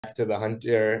to the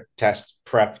Hunter test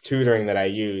prep tutoring that I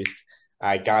used,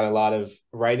 I got a lot of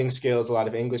writing skills, a lot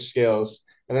of English skills,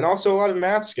 and then also a lot of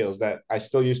math skills that I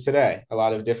still use today. A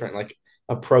lot of different like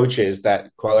approaches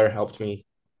that Kweller helped me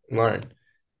learn.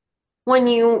 When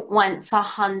you went to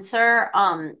Hunter,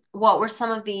 what were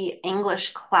some of the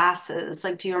English classes?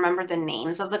 Like, do you remember the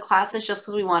names of the classes? Just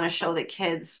because we want to show the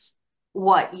kids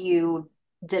what you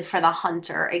did for the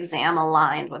Hunter exam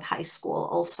aligned with high school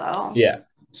also. Yeah.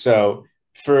 So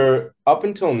for up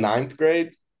until ninth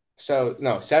grade, so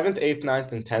no, seventh, eighth,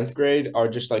 ninth, and 10th grade are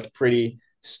just like pretty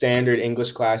standard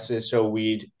English classes. So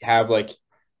we'd have like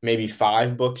maybe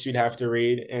five books you'd have to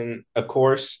read in a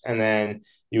course, and then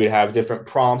you would have different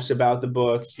prompts about the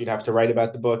books. You'd have to write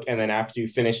about the book. And then after you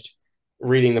finished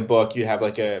reading the book, you'd have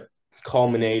like a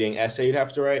culminating essay you'd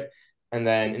have to write. And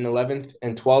then in 11th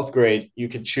and 12th grade, you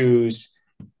could choose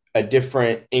a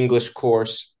different English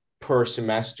course per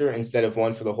semester instead of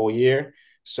one for the whole year.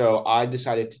 So I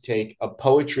decided to take a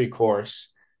poetry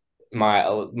course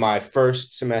my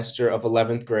first semester of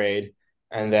 11th grade,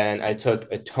 and then I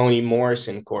took a Toni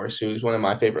Morrison course, who's one of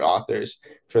my favorite authors,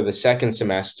 for the second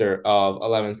semester of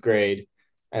 11th grade.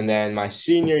 And then my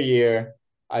senior year,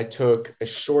 I took a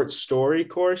short story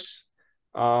course.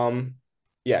 Um,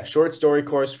 yeah, short story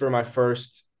course for my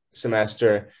first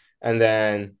semester, and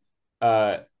then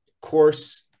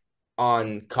course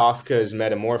on Kafka's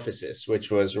Metamorphosis,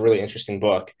 which was a really interesting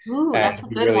book. Ooh, And that's a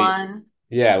we good really, one.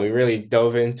 yeah, we really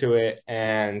dove into it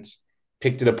and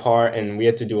picked it apart, and we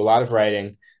had to do a lot of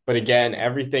writing. But again,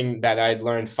 everything that I'd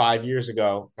learned 5 years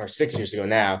ago or 6 years ago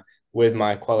now with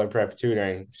my Queller prep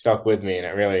tutoring stuck with me. And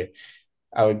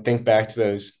I would think back to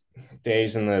those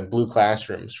days in the blue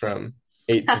classrooms from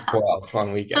 8 to 12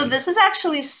 on So weekends. this is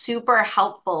actually super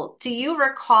helpful. Do you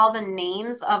recall the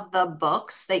names of the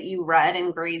books that you read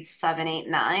in grades 7, 8,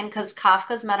 9? Because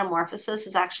Kafka's Metamorphosis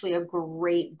is actually a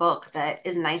great book that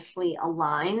is nicely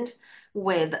aligned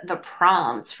with the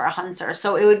prompt for Hunter.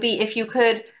 So it would be if you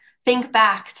could think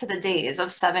back to the days of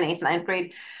 7, 8, ninth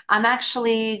grade. I'm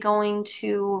actually going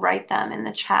to write them in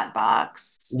the chat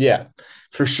box. Yeah,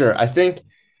 for sure. I think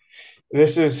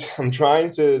I'm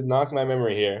trying to knock my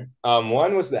memory here.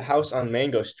 One was the house on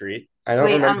Mango Street. I don't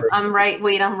Wait, I'm remember I'm right.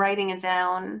 Wait, I'm writing it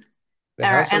down. the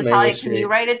house on And Mango Talia, can you Street.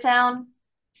 write it down?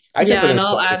 I can Yeah, put in and the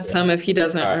I'll chat as add well. some if he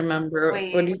doesn't All right. remember.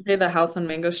 What do you Wait. say? The house on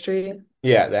Mango Street?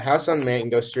 Yeah, the house on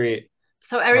Mango Street.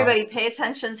 So Uh, everybody pay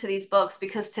attention to these books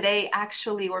because today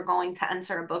actually we're going to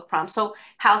enter a book prompt. So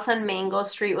House on Mango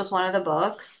Street was one of the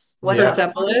books. What's the yeah,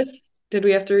 other one? Persepolis? Did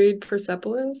we have to read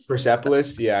Persepolis?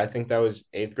 Persepolis. Yeah, I think that was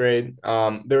eighth grade.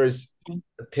 There was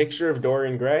a picture of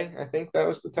Dorian Gray. I think that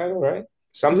was the title, right?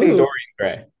 Something Ooh. Dorian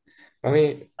Gray. I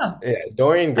mean, Oh. yeah,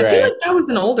 Dorian I feel Gray. like that was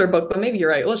an older book, but maybe you're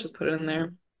right. Let's just put it in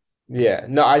there. Yeah,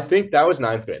 no, I think that was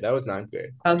ninth grade. That was ninth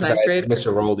grade That was because I ninth had grade. Miss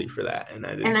Roldy for that, and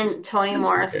I And didn't. then Toni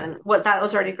Morrison. What that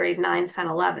was already grade 9, 10,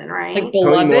 11, Like right?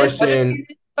 Toni Beloved. What did Morrison. you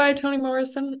read by Toni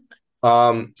Morrison?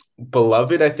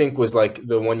 Beloved, I think, was like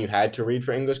the one you had to read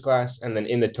for English class, and then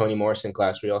in the Toni Morrison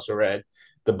class, we also read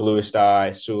The Bluest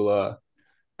Eye, Sula,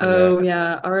 and then Oh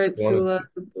yeah. All right, one of Sula,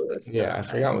 the bluest yeah, I eye,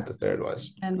 forgot what the third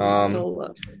was. and the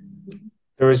love.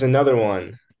 There was another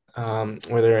one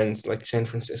where they're in like San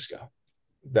Francisco.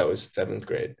 That was seventh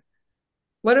grade.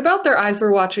 What about Their Eyes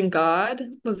Were Watching God?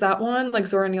 Was that one like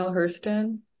Zora Neale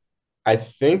Hurston? I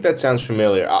think that sounds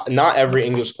familiar. Not every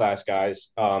English class, guys,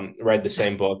 read the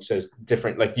same books as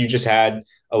different. Like you just had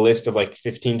a list of like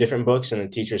 15 different books, and the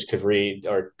teachers could read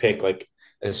or pick like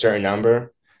a certain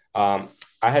number. Um,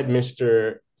 I had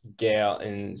Mr. Gale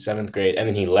in seventh grade, and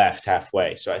then he left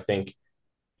halfway. So I think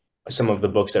some of the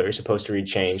books that we were supposed to read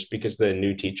changed because the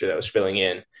new teacher that was filling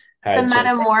in The had some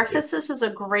preferences. Metamorphosis is a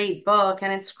great book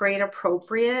and it's grade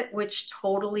appropriate, which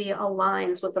totally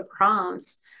aligns with the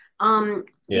prompt.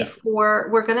 Yeah. Before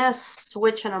we're gonna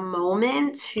switch in a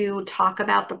moment to talk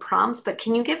about the prompts, but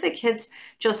can you give the kids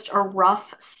just a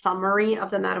rough summary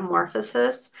of the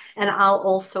Metamorphosis? And I'll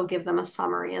also give them a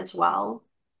summary as well.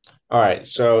 All right.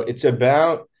 So it's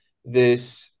about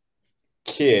this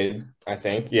kid, I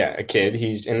think. Yeah, a kid.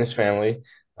 He's in this family.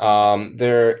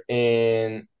 They're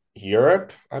in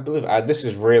Europe, I believe. This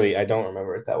is really, I don't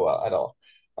remember it that well at all.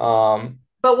 Um,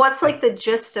 But what's like the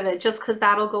gist of it? Just because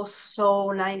that'll go so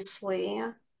nicely.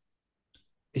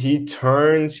 he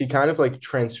kind of like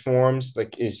transforms,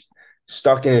 like is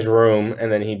stuck in his room,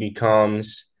 and then he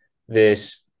becomes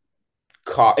this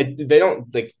they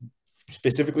don't like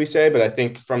specifically say, but I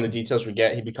think from the details we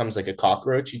get, he becomes like a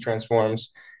cockroach. He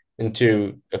transforms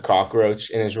into a cockroach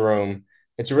in his room.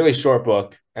 It's a really short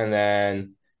book, and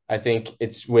then I think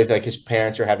it's with like his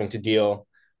parents are having to deal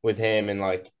with him and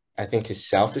like I think his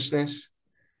selfishness.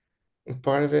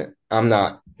 part of it. I'm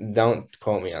not. Don't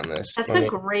quote me on this. That's Let a me.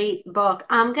 great book.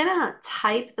 I'm gonna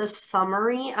type the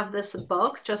summary of this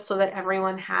book just so that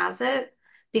everyone has it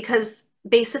because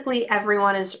basically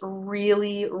everyone is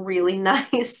really, really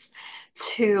nice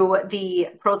to the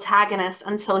protagonist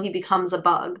until he becomes a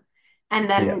bug. And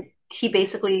Yeah. then he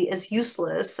basically is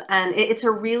useless. And it's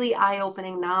a really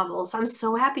eye-opening novel. So I'm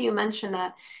so happy you mentioned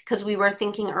that because we were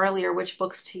thinking earlier which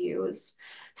books to use.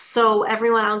 So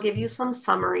everyone, I'll give you some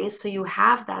summaries so you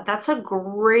have that. That's a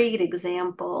great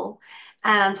example.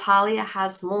 And Antalya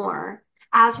has more.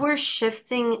 As we're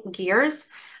shifting gears,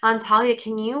 Antalya,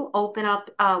 can you open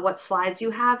up what slides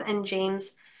you have? And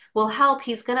James will help.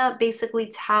 He's gonna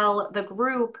basically tell the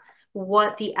group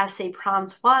what the essay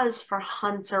prompt was for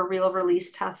Hunter Real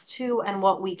Release Test 2 and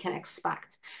what we can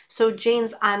expect. So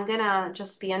James, I'm gonna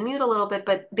just be on mute a little bit,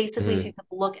 but basically if you Mhm.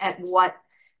 could look at what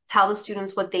tell the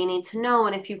students what they need to know.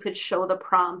 And if you could show the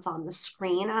prompt on the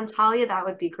screen, Antalya, that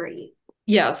would be great.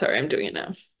 Yeah, sorry, I'm doing it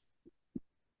now.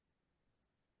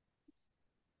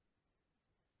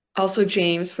 Also,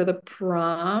 James, for the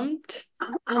prompt,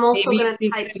 I'm also maybe going to we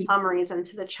type could, summaries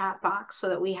into the chat box so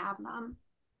that we have them.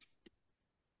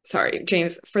 sorry,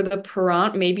 James, for the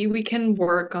prompt, maybe we can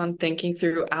work on thinking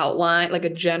through outline, like a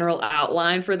general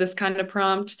outline for this kind of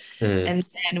prompt, Mhm. and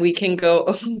then we can go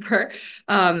over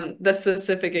the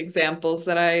specific examples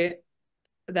that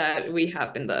we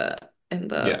have in the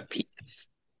Yeah. PDF.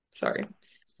 Sorry,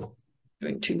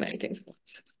 doing too many things at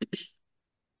once.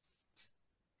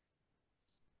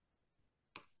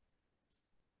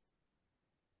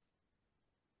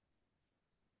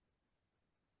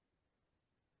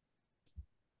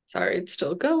 Sorry, it's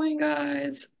still going,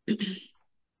 guys.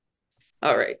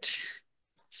 All right.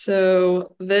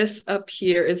 So this up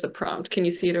here is the prompt. Can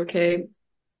you see it okay?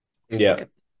 Yeah. Okay.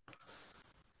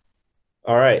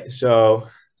 All right. So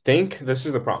think this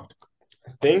is the prompt.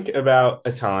 Think about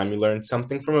a time you learned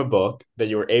something from a book that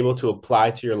you were able to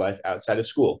apply to your life outside of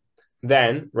school.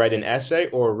 Then write an essay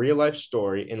or a real life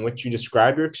story in which you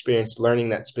describe your experience learning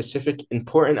that specific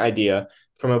important idea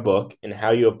from a book and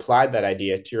how you applied that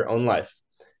idea to your own life.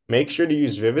 Make sure to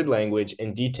use vivid language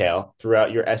and detail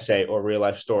throughout your essay or real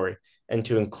life story and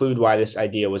to include why this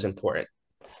idea was important.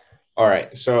 All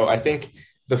right. So I think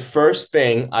the first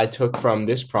thing I took from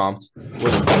this prompt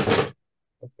was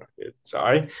that's not good.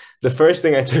 Sorry. The first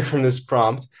thing I took from this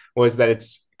prompt was that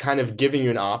it's kind of giving you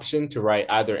an option to write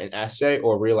either an essay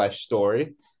or a real life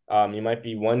story. You might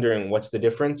be wondering what's the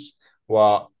difference.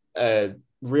 Well, a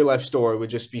real life story would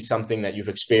just be something that you've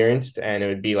experienced and it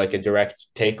would be like a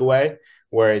direct takeaway.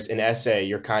 Whereas an essay,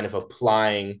 you're kind of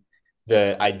applying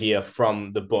the idea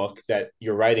from the book that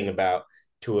you're writing about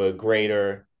to a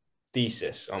greater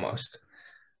thesis almost.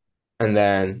 And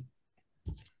then,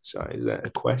 sorry, is that a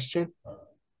question?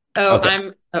 Oh,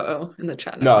 Okay. in the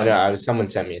chat. Never No, no, mind. someone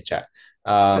sent me a chat.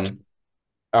 Gotcha.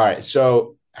 All right.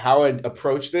 So how I'd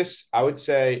approach this, I would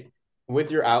say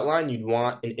with your outline, you'd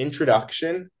want an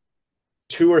introduction,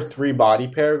 two or three body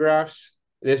paragraphs.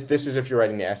 This is if you're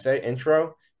writing the essay,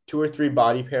 intro, two or three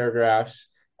body paragraphs,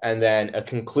 and then a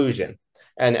conclusion.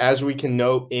 And as we can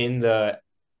note in the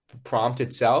prompt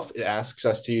itself, it asks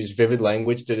us to use vivid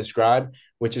language to describe,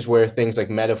 which is where things like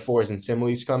metaphors and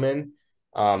similes come in.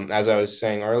 As I was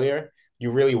saying earlier,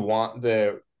 you really want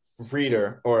the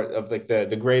reader or of like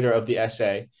the grader of the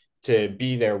essay to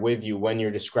be there with you when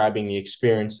you're describing the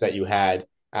experience that you had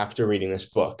after reading this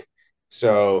book.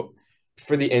 So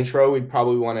for the intro, we'd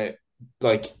probably want to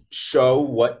like show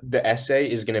what the essay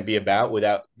is going to be about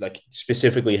without like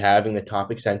specifically having the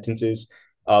topic sentences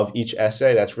of each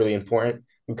essay. That's really important.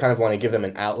 You kind of want to give them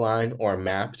an outline or a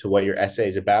map to what your essay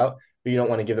is about, but you don't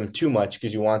want to give them too much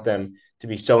because you want them to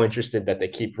be so interested that they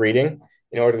keep reading.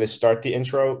 In order to start the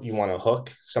intro, you want a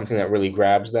hook, something that really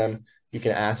grabs them. You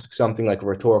can ask something like a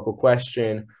rhetorical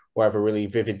question or have a really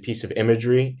vivid piece of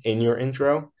imagery in your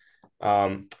intro.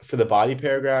 For the body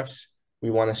paragraphs, we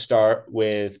want to start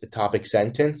with the topic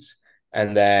sentence.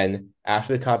 And then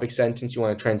after the topic sentence, you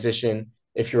want to transition.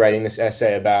 If you're writing this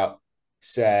essay about,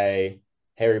 say,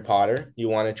 Harry Potter, you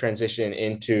want to transition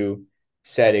into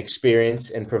said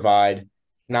experience and provide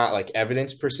not like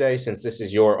evidence per se, since this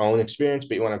is your own experience,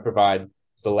 but you want to provide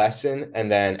the lesson.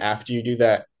 And then after you do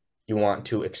that, you want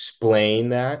to explain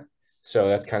that. So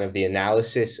that's kind of the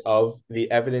analysis of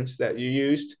the evidence that you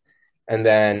used. And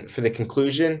then for the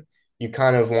conclusion, you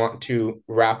kind of want to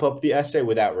wrap up the essay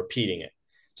without repeating it.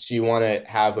 So you want to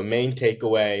have a main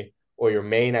takeaway or your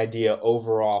main idea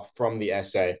overall from the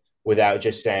essay without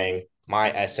just saying,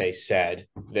 my essay said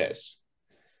this.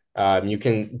 You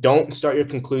can don't start your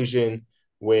conclusion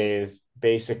with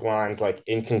basic lines like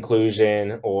in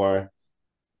conclusion or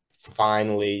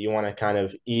finally, you want to kind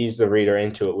of ease the reader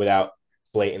into it without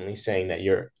blatantly saying that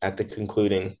you're at the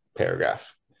concluding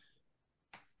paragraph.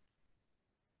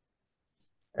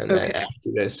 And then Okay. after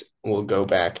this, we'll go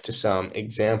back to some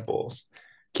examples.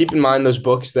 Keep in mind those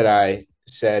books that I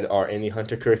said are in the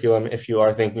Hunter curriculum if you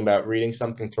are thinking about reading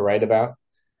something to write about.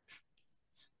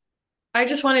 I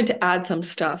just wanted to add some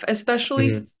stuff,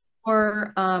 especially Mhm.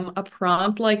 for a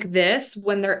prompt like this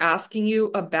when they're asking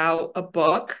you about a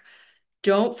book.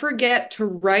 Don't forget to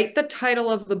write the title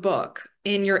of the book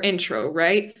in your intro,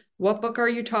 right? What book are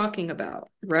you talking about?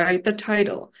 Write the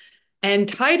title. And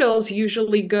titles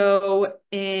usually go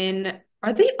in,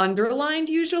 are they underlined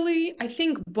usually? I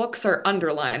think books are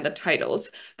underlined, the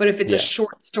titles. But if it's a Yeah,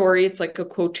 short story, it's like a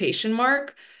quotation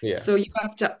mark. yeah. So you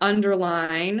have to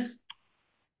underline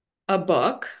a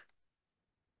book.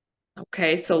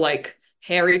 Okay, so like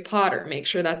Harry Potter, make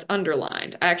sure that's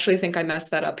underlined. I actually think I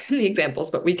messed that up in the examples,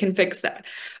 but we can fix that.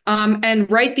 And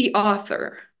write the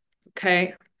author.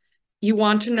 Okay, you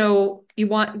want to know, you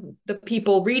want the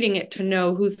people reading it to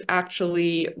know who's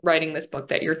actually writing this book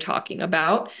that you're talking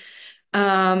about.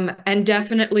 And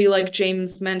definitely, like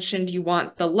James mentioned, you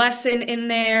want the lesson in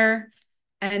there,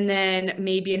 and then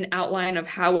maybe an outline of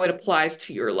how it applies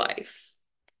to your life.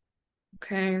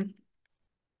 Okay.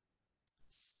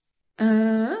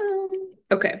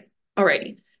 Okay.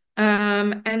 Alrighty.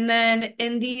 And then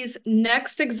in these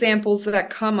next examples that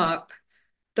come up,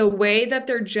 the way that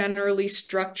they're generally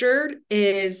structured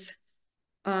is,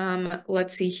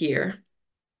 let's see here.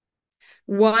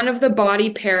 One of the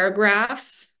body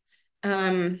paragraphs,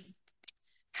 um,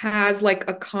 has like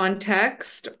a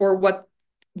context or what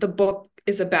the book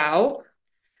is about.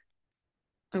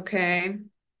 Okay.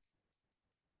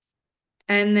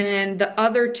 And then the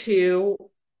other two,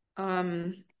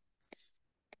 um,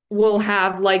 will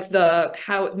have like the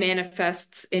how it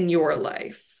manifests in your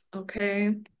life.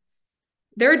 Okay.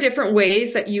 There are different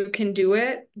ways that you can do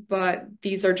it, but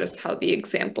these are just how the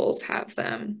examples have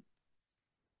them.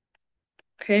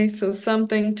 Okay, so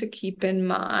something to keep in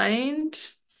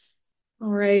mind. All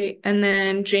right, and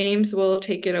then James will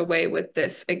take it away with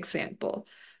this example.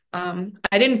 I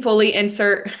didn't fully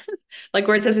insert, like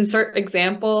where it says insert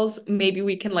examples, maybe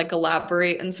we can like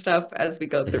elaborate and stuff as we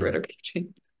go through it, Mhm. okay?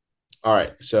 All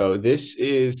right, so this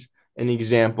is an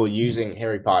example using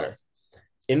Harry Potter.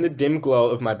 In the dim glow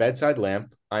of my bedside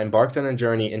lamp, I embarked on a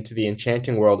journey into the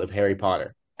enchanting world of Harry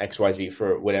Potter. XYZ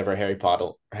for whatever Harry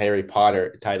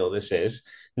Potter title this is.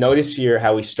 Notice here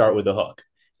how we start with a hook.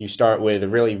 You start with a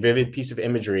really vivid piece of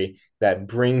imagery that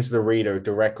brings the reader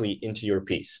directly into your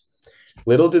piece.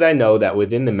 Little did I know that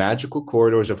within the magical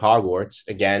corridors of Hogwarts,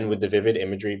 again with the vivid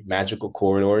imagery, magical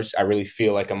corridors, I really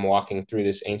feel like I'm walking through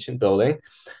this ancient building.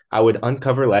 I would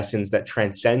uncover lessons that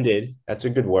transcended, that's a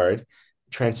good word,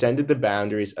 transcended the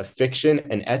boundaries of fiction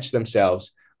and etched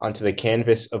themselves onto the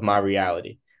canvas of my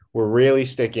reality. We're really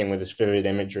sticking with this vivid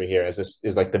imagery here as this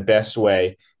is like the best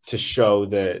way to show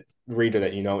the reader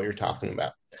that you know what you're talking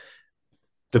about.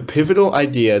 The pivotal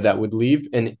idea that would leave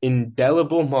an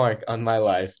indelible mark on my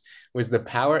life was the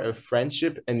power of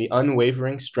friendship and the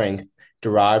unwavering strength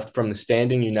derived from the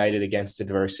standing united against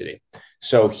adversity.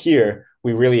 So here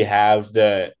we really have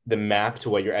the map to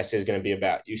what your essay is going to be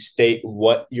about. You state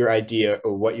what your idea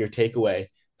or what your takeaway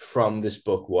from this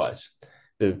book was.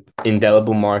 The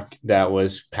indelible mark that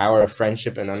was power of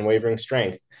friendship and unwavering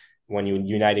strength when you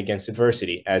unite against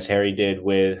adversity, as Harry did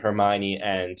with Hermione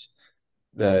and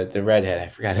the redhead, I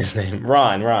forgot his name.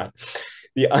 Ron.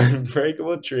 The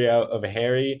unbreakable trio of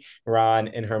Harry, Ron,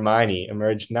 and Hermione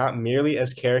emerged not merely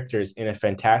as characters in a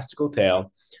fantastical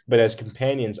tale, but as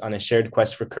companions on a shared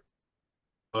quest for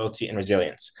loyalty and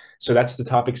resilience. So that's the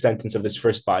topic sentence of this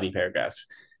first body paragraph.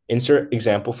 Insert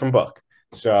example from book.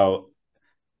 So,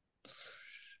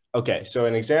 okay, so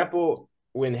an example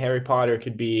when Harry Potter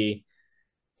could be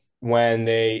when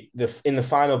in the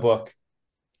final book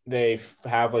they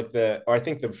have like or I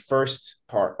think the first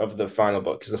part of the final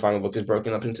book, because the final book is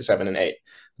broken up into 7 and 8,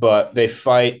 but they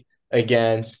fight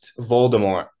against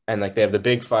Voldemort and like they have the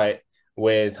big fight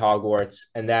with Hogwarts,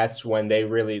 and that's when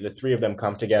the three of them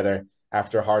come together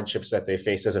after hardships that they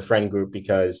faced as a friend group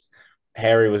because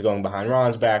Harry was going behind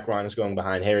Ron's back, Ron was going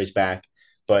behind Harry's back.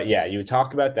 But yeah, you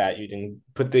talk about that. You can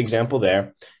put the example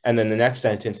there. And then the next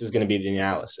sentence is going to be the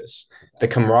analysis. The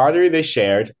camaraderie they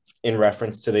shared, in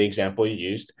reference to the example you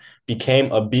used,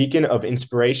 became a beacon of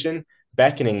inspiration,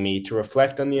 beckoning me to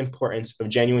reflect on the importance of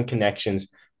genuine connections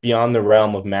beyond the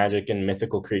realm of magic and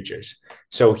mythical creatures.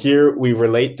 So here we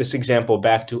relate this example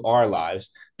back to our lives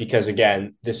because,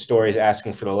 again, this story is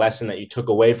asking for the lesson that you took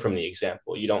away from the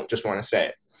example. You don't just want to say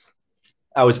it.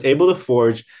 I was able to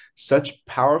forge such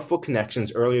powerful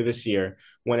connections earlier this year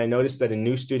when I noticed that a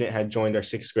new student had joined our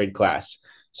sixth grade class.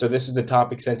 So this is the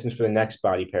topic sentence for the next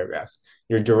body paragraph.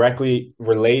 You're directly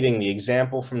relating the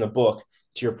example from the book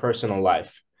to your personal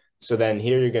life. So then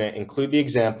here you're going to include the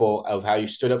example of how you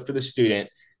stood up for the student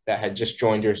that had just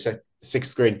joined your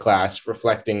sixth grade class,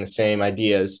 reflecting the same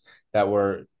ideas that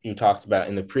were you talked about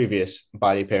in the previous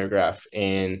body paragraph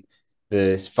in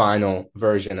this final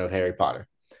version of Harry Potter.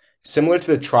 Similar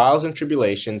to the trials and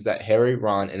tribulations that Harry,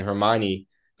 Ron, and Hermione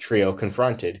trio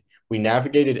confronted, we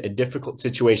navigated a difficult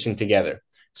situation together.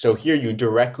 So here you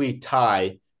directly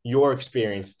tie your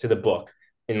experience to the book.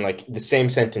 In like the same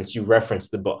sentence, you reference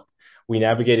the book. We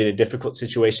navigated a difficult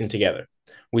situation together.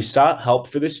 We sought help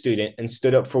for the student and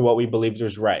stood up for what we believed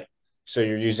was right. So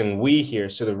you're using we here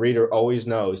so the reader always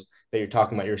knows that you're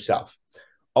talking about yourself.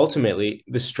 Ultimately,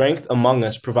 the strength among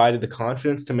us provided the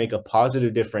confidence to make a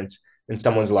positive difference in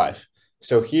someone's life.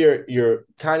 So here you're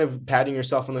kind of patting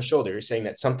yourself on the shoulder. You're saying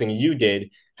that something you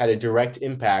did had a direct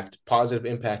impact, positive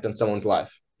impact on someone's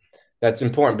life. That's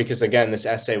important because, again, this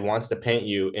essay wants to paint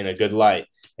you in a good light,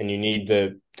 and you need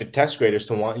the test graders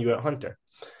to want you at Hunter.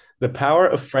 The power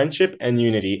of friendship and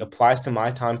unity applies to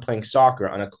my time playing soccer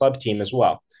on a club team as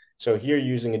well. So here,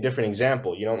 using a different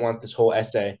example, you don't want this whole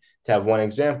essay to have one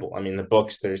example. I mean, the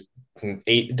books, there's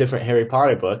 8 different Harry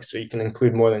Potter books, so you can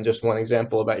include more than just one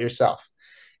example about yourself.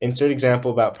 Insert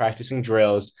example about practicing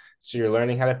drills. So you're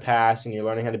learning how to pass and you're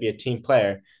learning how to be a team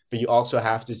player, but you also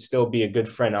have to still be a good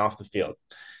friend off the field.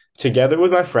 Together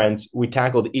with my friends, we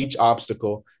tackled each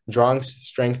obstacle, drawing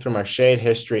strength from our shared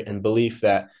history and belief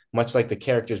that, much like the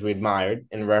characters we admired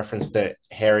in reference to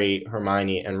Harry,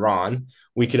 Hermione, and Ron,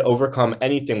 we could overcome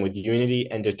anything with unity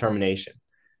and determination.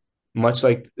 Much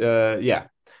like,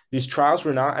 these trials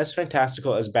were not as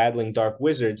fantastical as battling dark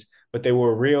wizards, but they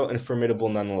were real and formidable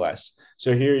nonetheless.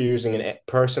 So here you're using a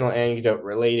personal anecdote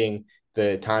relating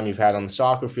the time you've had on the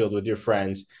soccer field with your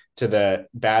friends to the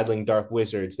battling dark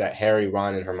wizards that Harry,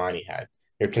 Ron, and Hermione had.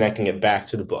 You're connecting it back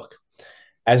to the book.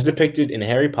 As depicted in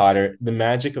Harry Potter, the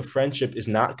magic of friendship is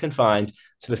not confined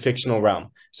to the fictional realm.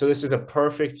 So this is a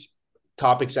perfect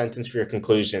topic sentence for your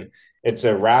conclusion. It's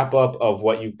a wrap up of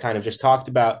what you kind of just talked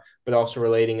about, but also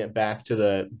relating it back to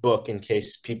the book in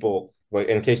case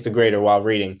the grader while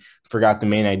reading forgot the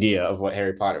main idea of what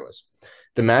Harry Potter was.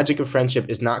 The magic of friendship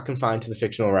is not confined to the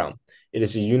fictional realm. It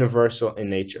is a universal in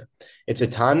nature. It's a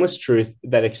timeless truth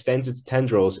that extends its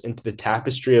tendrils into the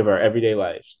tapestry of our everyday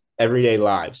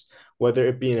lives, whether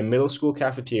it be in a middle school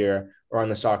cafeteria or on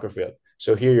the soccer field.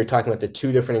 So here you're talking about the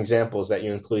 2 different examples that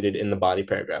you included in the body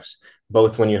paragraphs,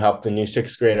 both when you helped the new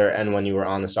 6th grader and when you were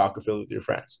on the soccer field with your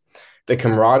friends. The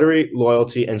camaraderie,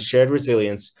 loyalty, and shared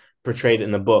resilience portrayed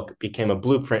in the book became a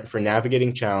blueprint for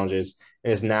navigating challenges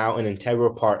and is now an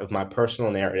integral part of my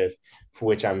personal narrative, for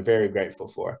which I'm very grateful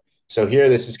for. So here,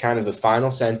 this is kind of the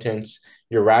final sentence.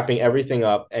 You're wrapping everything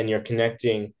up and you're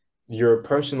connecting your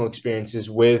personal experiences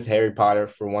with Harry Potter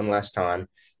for one last time,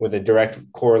 with a direct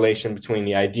correlation between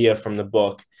the idea from the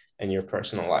book and your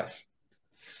personal life.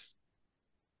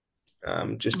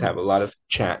 Just have a lot of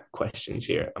chat questions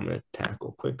here. I'm going to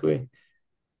tackle quickly.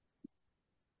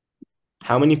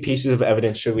 How many pieces of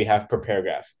evidence should we have per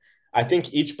paragraph? I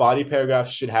think each body paragraph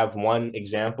should have one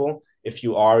example. If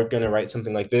you are going to write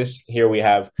something like this, here we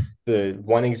have the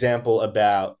one example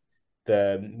about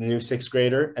the new 6th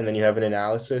grader, and then you have an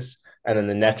analysis. And then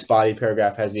the next body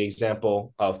paragraph has the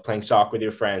example of playing soccer with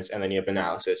your friends, and then you have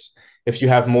analysis. If you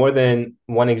have more than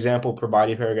one example per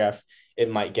body paragraph, it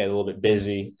might get a little bit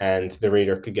busy and the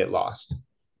reader could get lost.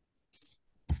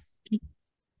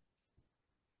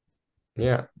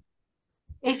 Yeah.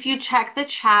 If you check the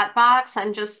chat box,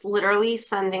 I'm just literally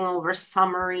sending over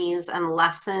summaries and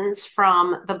lessons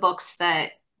from the books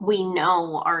that we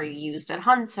know are used at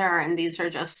Hunter, and these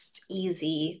are just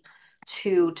easy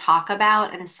to talk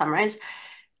about and summarize.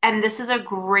 And this is a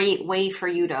great way for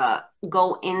you to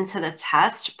go into the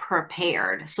test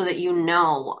prepared so that you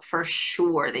know for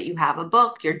sure that you have a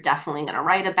book you're definitely going to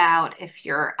write about if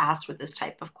you're asked with this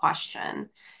type of question.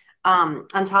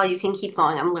 Until you can keep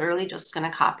going. I'm literally just going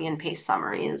to copy and paste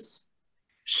summaries.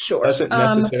 Sure. Doesn't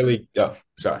necessarily go.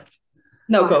 Sorry.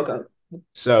 No, go.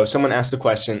 So someone asked the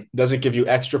question, does it give you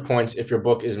extra points if your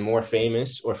book is more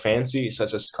famous or fancy,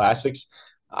 such as classics?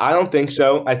 I don't think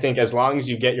so. I think as long as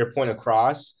you get your point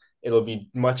across, it'll be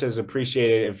much as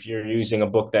appreciated if you're using a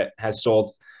book that has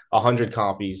sold 100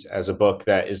 copies as a book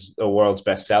that is the world's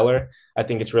bestseller. I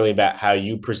think it's really about how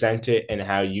you present it and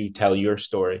how you tell your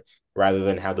story rather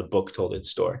than how the book told its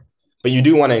story. But you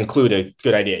do want to include a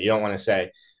good idea. You don't want to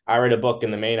say, I read a book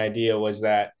and the main idea was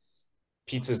that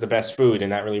pizza is the best food,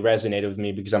 and that really resonated with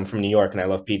me because I'm from New York and I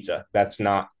love pizza. That's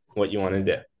not what you want to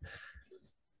do.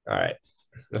 All right.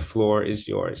 The floor is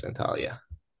yours, Natalia.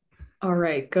 All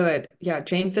right, good. Yeah,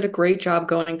 James did a great job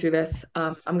going through this.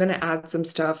 I'm gonna add some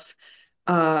stuff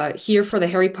here for the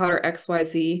Harry Potter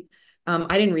XYZ.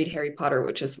 I didn't read Harry Potter,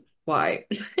 which is why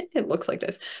it looks like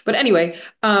this. But anyway,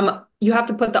 you have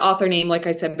to put the author name, like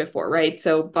I said before, right?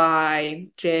 So by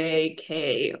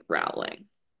J.K. Rowling.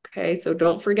 Okay, so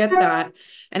don't forget that.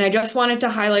 And I just wanted to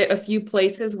highlight a few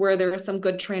places where there are some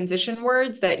good transition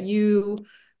words that you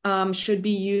should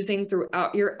be using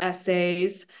throughout your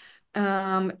essays.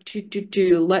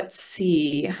 Let's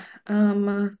see.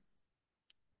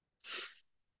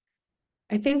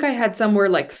 I think I had somewhere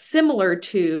like similar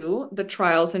to the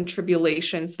trials and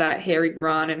tribulations that Harry,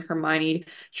 Ron, and Hermione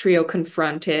trio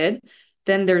confronted.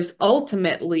 Then there's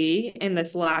ultimately in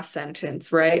this last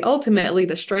sentence, right? Ultimately,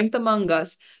 the strength among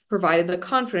us provided the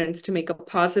confidence to make a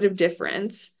positive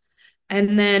difference.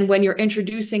 And then when you're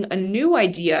introducing a new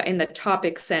idea in the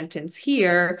topic sentence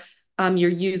here, you're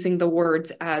using the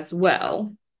words as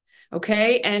well.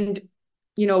 Okay. And,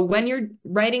 when you're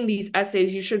writing these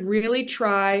essays, you should really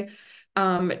try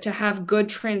to have good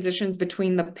transitions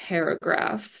between the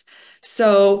paragraphs.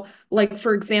 So, like,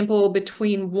 for example,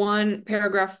 between one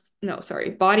paragraph, no,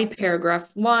 sorry, body paragraph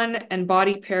 1 and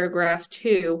body paragraph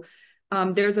 2,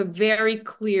 there's a very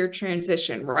clear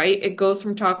transition, right? It goes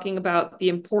from talking about the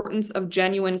importance of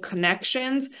genuine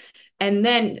connections. And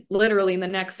then, literally, in the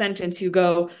next sentence, you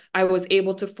go, I was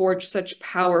able to forge such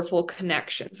powerful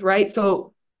connections, right?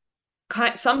 So,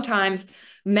 sometimes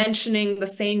mentioning the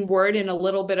same word in a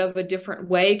little bit of a different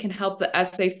way can help the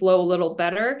essay flow a little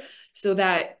better so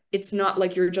that it's not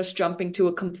like you're just jumping to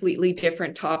a completely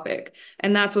different topic.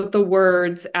 And that's what the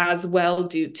words as well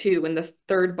do too in the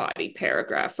third body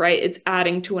paragraph, right? It's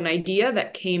adding to an idea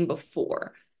that came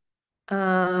before.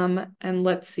 And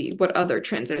let's see, what other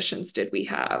transitions did we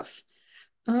have?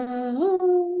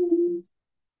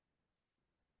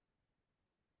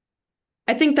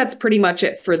 I think that's pretty much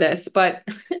it for this, but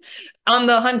on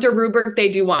the Hunter rubric, they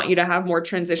do want you to have more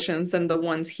transitions than the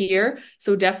ones here.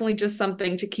 So definitely just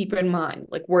something to keep in mind,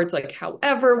 like words like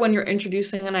however, when you're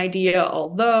introducing an idea,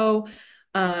 although,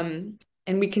 and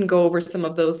we can go over some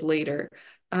of those later.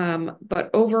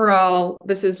 But overall,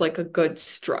 this is like a good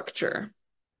structure.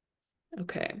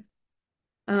 Okay.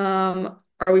 Are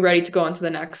we ready to go on to the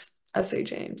next essay,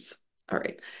 James? All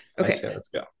right. I Okay. say let's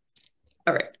go.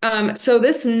 All right. So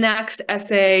this next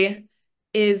essay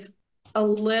is a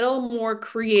little more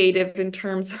creative in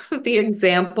terms of the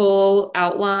example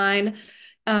outline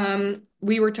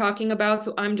we were talking about.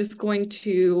 So I'm just going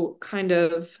to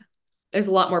there's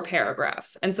a lot more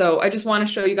paragraphs. And so I just want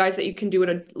to show you guys that you can do it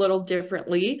a little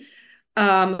differently.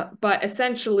 But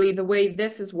essentially the way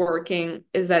this is working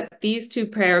is that these two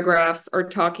paragraphs are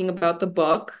talking about the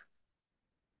book.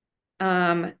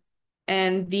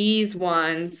 And these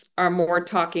ones are more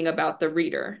talking about the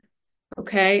reader.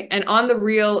 Okay. And on the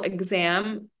real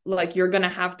exam, like you're going to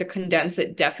have to condense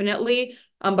it definitely.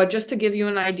 But just to give you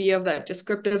an idea of that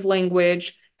descriptive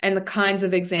language and the kinds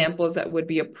of examples that would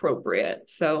be appropriate.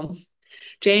 So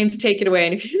James, take it away.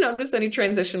 And if you notice any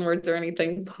transition words or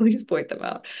anything, please point them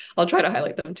out. I'll try to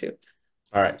highlight them too.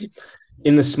 All right.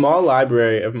 In the small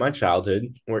library of my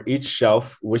childhood, where each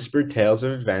shelf whispered tales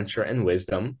of adventure and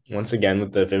wisdom, once again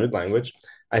with the vivid language,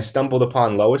 I stumbled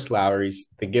upon Lois Lowry's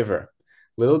The Giver.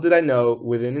 Little did I know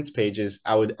within its pages,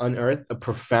 I would unearth a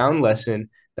profound lesson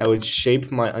that would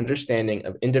shape my understanding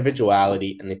of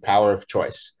individuality and the power of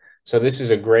choice. So, this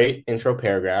is a great intro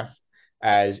paragraph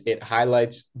as it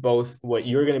highlights both what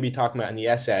you're going to be talking about in the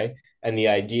essay and the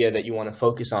idea that you want to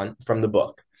focus on from the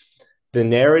book. The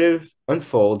narrative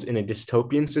unfolds in a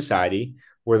dystopian society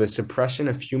where the suppression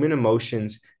of human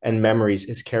emotions and memories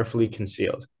is carefully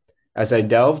concealed. As I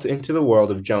delved into the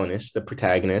world of Jonas, the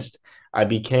protagonist, I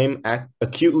became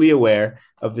acutely aware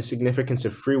of the significance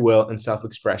of free will and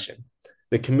self-expression.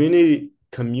 The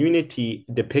community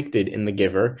depicted in The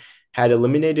Giver had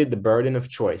eliminated the burden of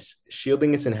choice,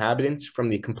 shielding its inhabitants from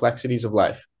the complexities of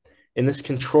life. In this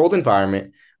controlled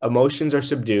environment, emotions are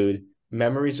subdued,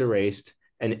 memories erased,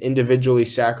 and individually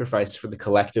sacrificed for the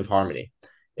collective harmony.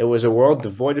 It was a world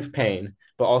devoid of pain,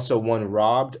 but also one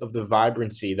robbed of the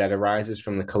vibrancy that arises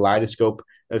from the kaleidoscope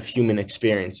of human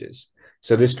experiences.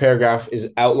 So this paragraph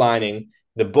is outlining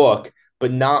the book,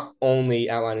 but not only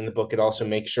outlining the book, it also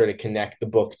makes sure to connect the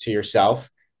book to yourself.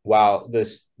 While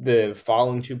the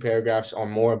following two paragraphs are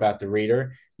more about the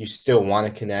reader, you still want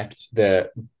to connect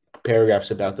the paragraphs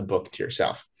about the book to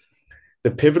yourself.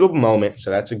 The pivotal moment,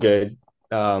 so that's a good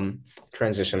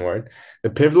transition word. The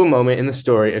pivotal moment in the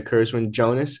story occurs when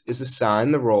Jonas is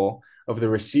assigned the role of the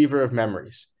receiver of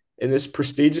memories. In this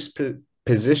prestigious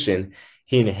position,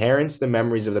 he inherits the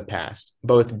memories of the past,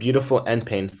 both beautiful and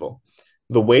painful.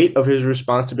 The weight of his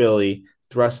responsibility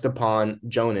thrust upon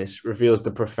Jonas reveals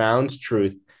the profound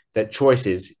truth that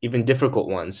choices, even difficult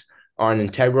ones, are an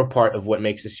integral part of what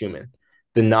makes us human.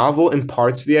 The novel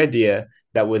imparts the idea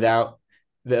that without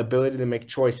the ability to make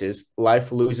choices,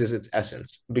 life loses its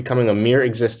essence, becoming a mere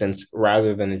existence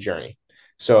rather than a journey.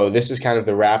 So, this is kind of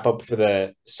the wrap up for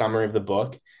the summary of the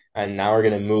book. And now we're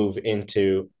going to move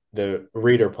into the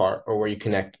reader part, or where you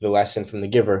connect the lesson from the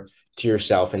giver to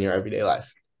yourself in your everyday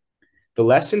life. The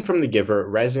lesson from the giver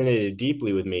resonated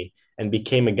deeply with me and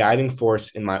became a guiding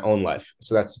force in my own life.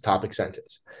 So that's the topic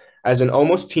sentence. As an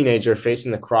almost teenager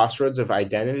facing the crossroads of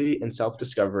identity and self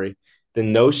discovery, the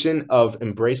notion of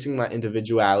embracing my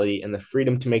individuality and the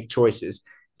freedom to make choices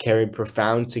carried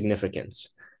profound significance.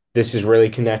 This is really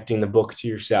connecting the book to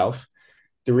yourself.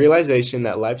 The realization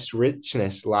that life's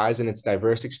richness lies in its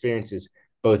diverse experiences,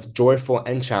 both joyful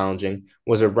and challenging,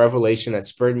 was a revelation that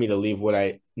spurred me to leave what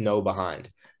I know behind.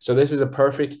 So, this is a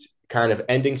perfect kind of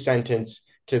ending sentence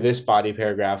to this body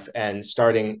paragraph, and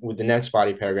starting with the next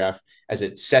body paragraph as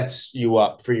it sets you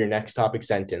up for your next topic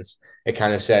sentence. It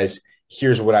kind of says,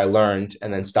 here's what I learned,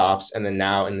 and then stops. And then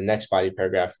now in the next body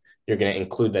paragraph, you're going to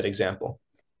include that example.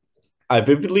 I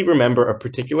vividly remember a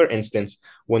particular instance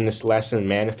when this lesson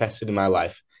manifested in my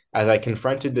life as I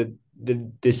confronted the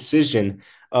decision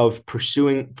of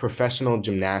pursuing professional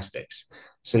gymnastics.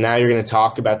 So now you're going to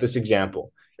talk about this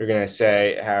example. You're going to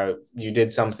say how you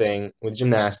did something with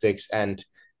gymnastics and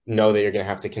know that you're going to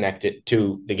have to connect it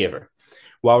to the giver.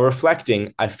 While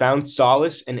reflecting, I found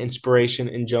solace and inspiration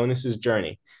in Jonas's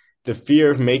journey. The fear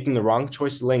of making the wrong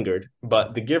choice lingered,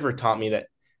 but the giver taught me that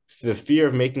the fear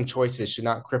of making choices should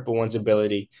not cripple one's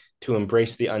ability to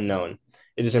embrace the unknown.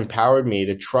 It has empowered me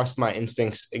to trust my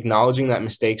instincts, acknowledging that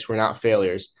mistakes were not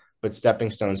failures, but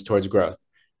stepping stones towards growth.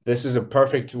 This is a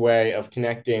perfect way of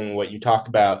connecting what you talk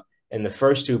about in the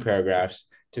first two paragraphs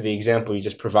to the example you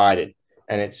just provided.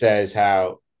 And it says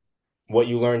how what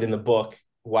you learned in the book,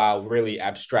 while really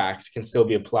abstract, can still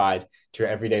be applied to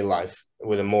your everyday life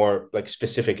with a more like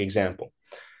specific example.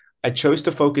 I chose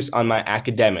to focus on my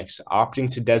academics,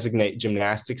 opting to designate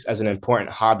gymnastics as an important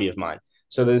hobby of mine.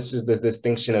 So this is the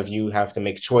distinction of you have to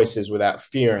make choices without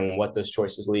fearing what those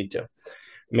choices lead to.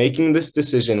 Making this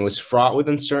decision was fraught with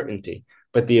uncertainty,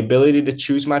 but the ability to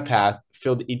choose my path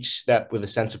filled each step with a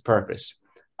sense of purpose.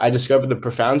 I discovered the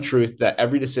profound truth that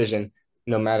every decision,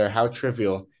 no matter how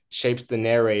trivial, shapes the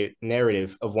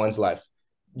narrative of one's life.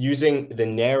 Using the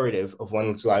narrative of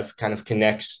one's life kind of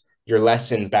connects your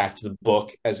lesson back to the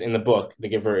book, as in the book, the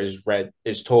giver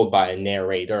is told by a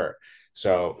narrator.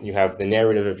 So you have the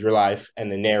narrative of your life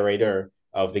and the narrator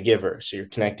of the giver. So you're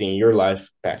connecting your life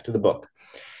back to the book.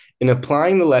 In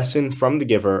applying the lesson from the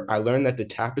giver, I learned that the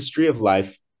tapestry of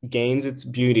life gains its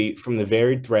beauty from the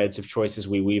varied threads of choices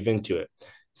we weave into it.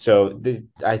 So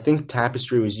I think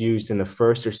tapestry was used in the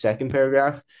first or second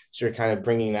paragraph. So you're kind of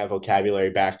bringing that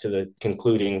vocabulary back to the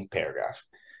concluding paragraph.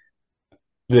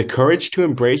 The courage to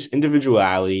embrace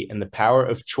individuality and the power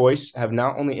of choice have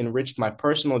not only enriched my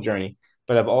personal journey,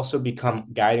 but have also become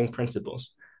guiding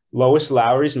principles. Lois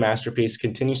Lowry's masterpiece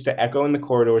continues to echo in the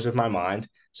corridors of my mind.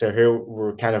 So here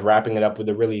we're kind of wrapping it up with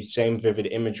the really same vivid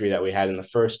imagery that we had in the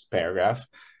first paragraph.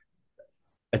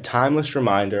 A timeless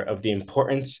reminder of the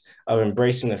importance of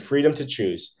embracing the freedom to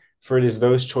choose, for it is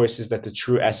those choices that the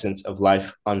true essence of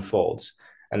life unfolds.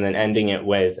 And then ending it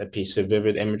with a piece of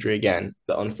vivid imagery again,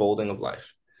 the unfolding of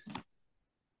life.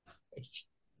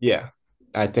 Yeah,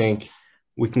 I think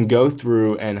we can go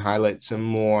through and highlight some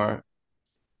more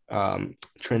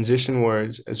transition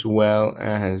words as well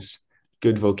as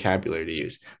good vocabulary to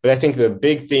use. But I think the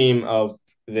big theme of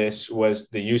this was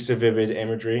the use of vivid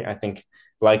imagery. I think,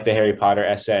 like the Harry Potter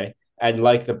essay and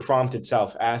like the prompt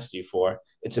itself asked you for,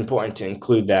 it's important to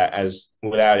include that, as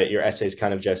without it, your essay is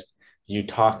kind of just you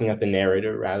talking at the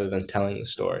narrator rather than telling the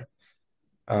story.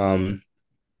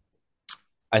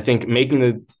 I think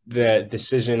making the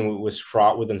decision was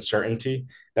fraught with uncertainty.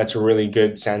 That's a really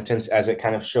good sentence, as it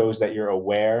kind of shows that you're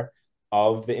aware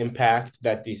of the impact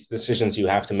that these decisions you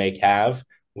have to make have,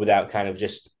 without kind of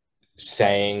just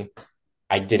saying,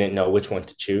 I didn't know which one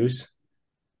to choose.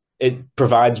 It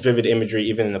provides vivid imagery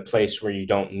even in a place where you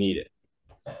don't need it.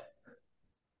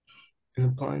 An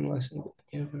applying lesson.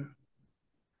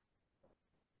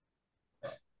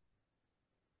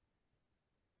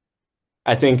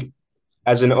 I think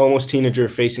as an almost teenager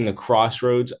facing the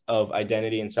crossroads of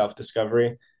identity and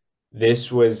self-discovery,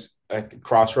 this was a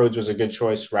crossroads was a good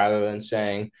choice, rather than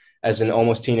saying as an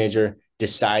almost teenager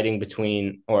deciding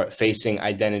between or facing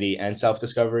identity and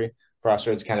self-discovery.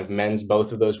 Crossroads kind of mends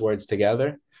both of those words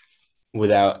together.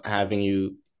 without having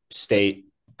you state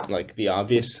like the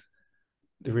obvious,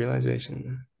 the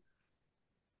realization.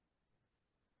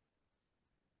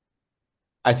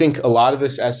 I think a lot of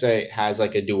this essay has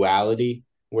like a duality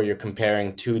where you're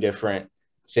comparing two different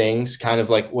things, kind of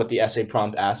like what the essay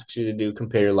prompt asks you to do,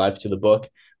 compare your life to the book.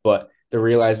 But the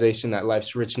realization that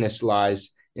life's richness lies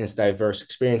in its diverse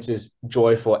experiences,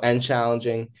 joyful and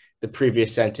challenging, the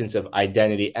previous sentence of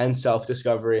identity and self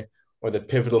discovery, or the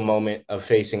pivotal moment of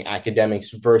facing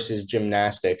academics versus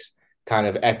gymnastics kind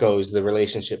of echoes the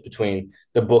relationship between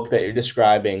the book that you're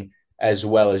describing as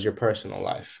well as your personal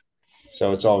life.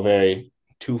 So it's all very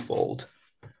twofold.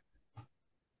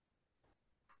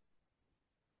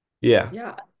 Yeah.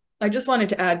 Yeah. I just wanted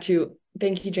to add to,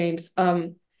 thank you, James.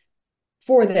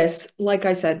 For this, like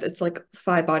I said, it's like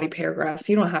 5 body paragraphs.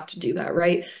 You don't have to do that,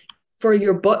 right? For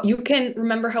your book, you can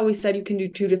remember how we said you can do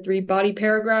 2 to 3 body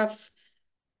paragraphs.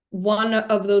 One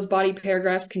of those body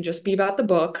paragraphs can just be about the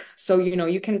book. So,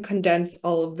 you can condense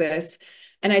all of this.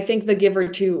 And I think The Giver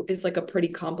too is like a pretty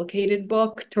complicated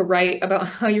book to write about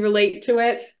how you relate to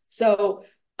it. So,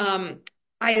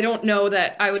 I don't know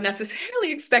that I would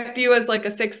necessarily expect you as like a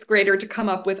 6th grader to come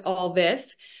up with all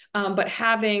this. But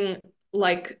having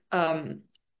like a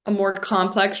more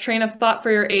complex train of thought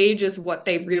for your age is what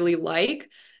they really like.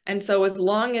 And so as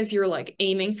long as you're like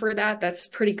aiming for that, that's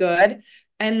pretty good.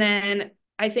 And then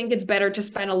I think it's better to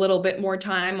spend a little bit more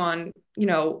time on,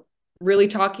 really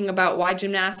talking about why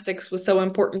gymnastics was so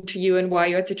important to you and why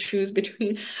you had to choose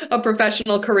between a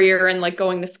professional career and like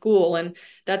going to school. And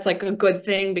that's like a good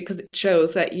thing because it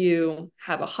shows that you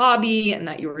have a hobby and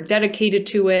that you were dedicated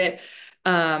to it.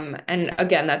 And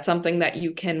again, that's something that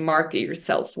you can market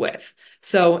yourself with.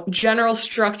 So general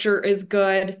structure is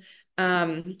good.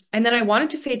 And then I wanted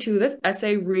to say too, this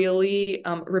essay really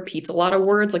repeats a lot of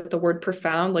words, like the word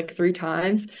profound, like 3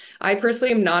 times. I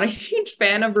personally am not a huge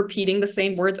fan of repeating the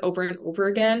same words over and over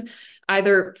again.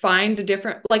 Either find a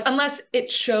different, like, unless it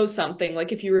shows something,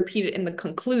 like if you repeat it in the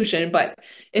conclusion, but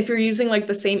if you're using like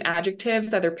the same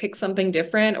adjectives, either pick something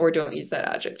different or don't use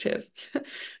that adjective.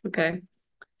 Okay.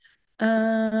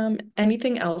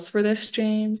 Anything else for this,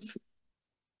 James?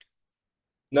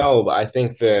 No, but I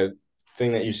think the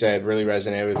thing that you said really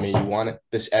resonated with me. You want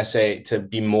this essay to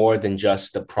be more than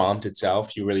just the prompt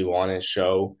itself. You really want to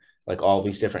show like all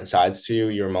these different sides to you.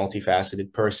 You're a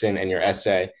multifaceted person, and your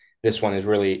essay, this one is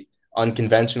really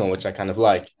unconventional, which I kind of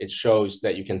like. It shows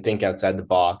that you can think outside the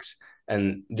box,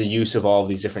 and the use of all of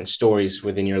these different stories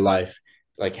within your life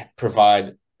like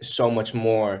provide so much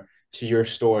more to your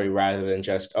story rather than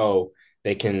just, oh,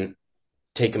 they can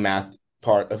take a math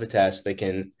part of a test, they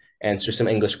can answer some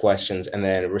English questions, and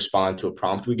then respond to a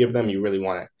prompt we give them. You really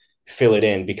want to fill it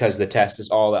in because the test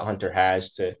is all that Hunter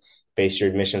has to base your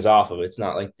admissions off of. It's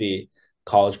not like the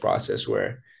college process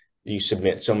where you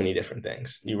submit so many different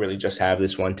things. You really just have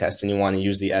this one test, and you want to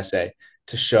use the essay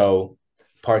to show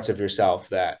parts of yourself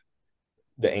that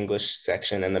the English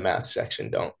section and the math section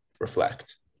don't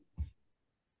reflect.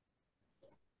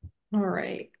 All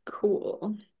right,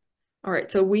 cool. All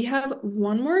right, so we have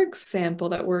one more example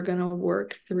that we're going to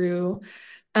work through.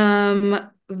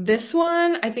 This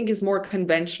one I think is more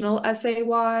conventional essay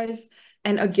wise.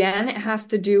 And again, it has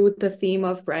to do with the theme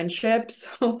of friendship.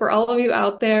 So for all of you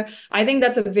out there, I think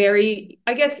that's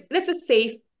I guess that's a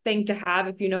safe thing to have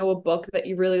if you know a book that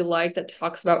you really like that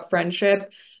talks about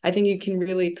friendship. I think you can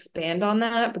really expand on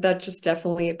that, but that's just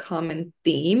definitely a common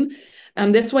theme.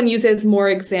 This one uses more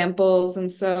examples,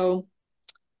 and so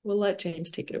we'll let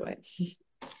James take it away.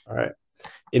 All right.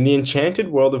 In the enchanted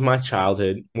world of my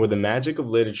childhood, where the magic of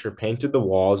literature painted the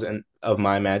walls and of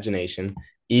my imagination,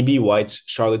 E.B. White's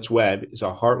Charlotte's Web is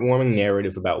a heartwarming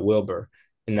narrative about Wilbur,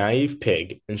 a naive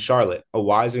pig, and Charlotte, a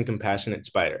wise and compassionate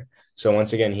spider. So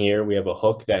once again, here we have a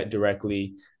hook that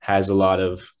directly has a lot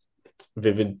of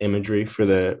vivid imagery for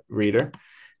the reader.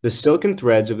 The silken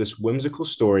threads of this whimsical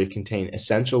story contain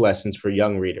essential lessons for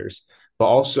young readers,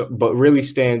 but really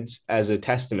stands as a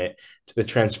testament to the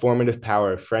transformative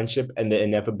power of friendship and the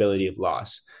inevitability of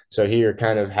loss. So here you're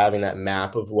kind of having that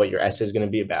map of what your essay is going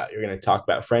to be about. You're going to talk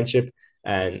about friendship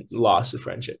and loss of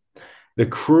friendship. The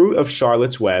crew of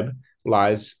Charlotte's Web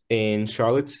lies in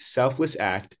Charlotte's selfless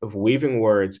act of weaving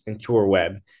words into her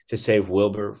web to save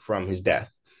Wilbur from his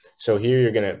death. So here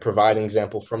you're going to provide an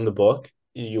example from the book.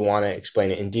 You want to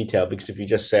explain it in detail, because if you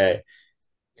just say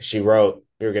she wrote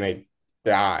you're going to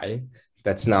die,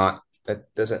 that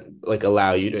doesn't like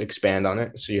allow you to expand on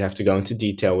it. So you have to go into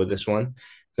detail with this one.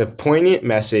 The poignant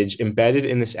message embedded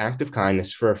in this act of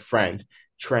kindness for a friend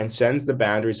transcends the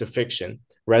boundaries of fiction,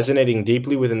 resonating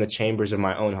deeply within the chambers of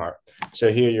my own heart.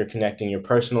 So here you're connecting your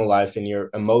personal life and your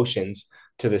emotions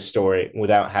to this story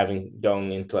without having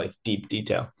going into like deep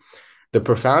detail. The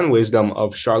profound wisdom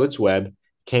of Charlotte's Web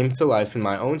came to life in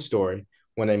my own story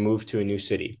when I moved to a new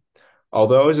city.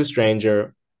 Although I was a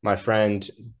stranger, my friend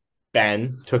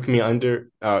Ben took me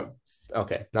under.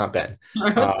 Okay, not Ben. I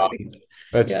was Um, ready.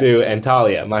 let's Yeah. do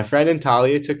Antalya. My friend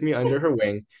Antalya took me under her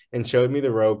wing and showed me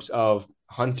the ropes of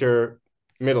Hunter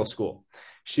Middle School.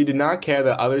 She did not care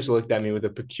that others looked at me with a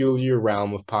peculiar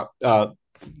realm of pop.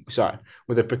 Sorry,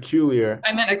 with a peculiar.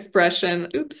 I meant expression.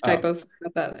 Oops, Uh, typos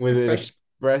about that with an expression.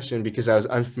 expression because I was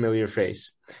unfamiliar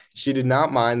face. She did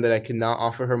not mind that I could not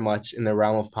offer her much in the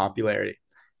realm of popularity.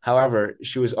 However,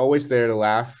 she was always there to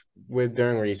laugh with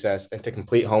during recess and to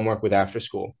complete homework with after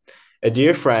school. A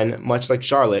dear friend, much like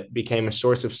Charlotte, became a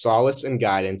source of solace and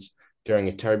guidance during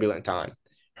a turbulent time.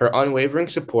 Her unwavering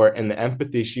support and the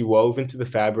empathy she wove into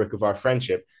the fabric of our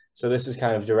friendship. So, this is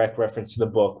kind of direct reference to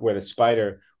the book where the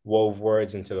spider wove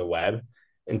words into the web,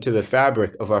 into the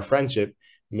fabric of our friendship,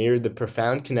 mirrored the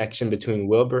profound connection between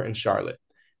Wilbur and Charlotte.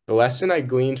 The lesson I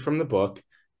gleaned from the book,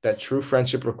 that true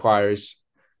friendship requires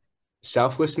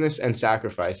selflessness and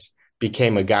sacrifice,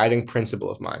 became a guiding principle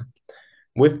of mine.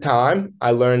 With time,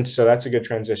 I learned, so that's a good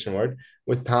transition word.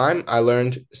 With time, I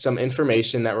learned some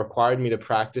information that required me to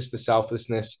practice the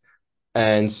selflessness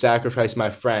and sacrifice my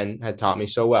friend had taught me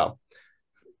so well.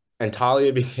 And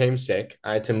Talia became sick.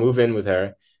 I had to move in with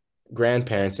her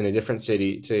grandparents in a different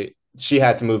city to she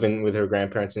had to move in with her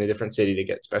grandparents in a different city to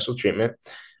get special treatment.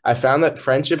 I found that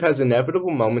friendship has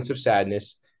inevitable moments of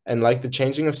sadness and like the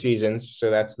changing of seasons,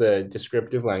 so that's the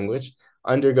descriptive language,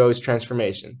 undergoes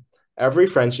transformation. Every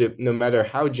friendship, no matter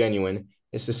how genuine,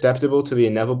 is susceptible to the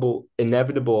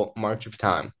inevitable march of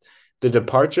time. The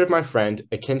departure of my friend,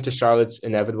 akin to Charlotte's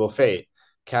inevitable fate,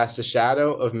 casts a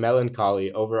shadow of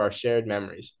melancholy over our shared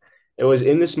memories. It was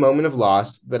in this moment of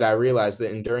loss that I realized the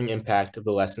enduring impact of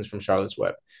the lessons from Charlotte's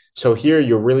Web. So here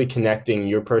you're really connecting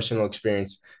your personal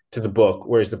experience to the book,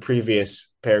 whereas the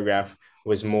previous paragraph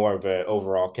was more of an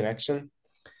overall connection.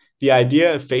 The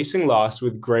idea of facing loss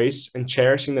with grace and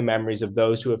cherishing the memories of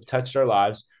those who have touched our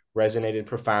lives resonated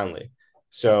profoundly.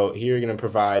 So here you're going to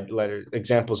provide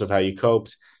examples of how you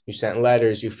coped. You sent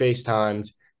letters, you FaceTimed,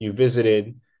 you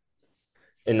visited,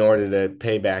 in order to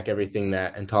pay back everything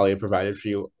that Antalya provided for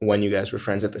you when you guys were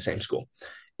friends at the same school.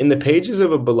 In the pages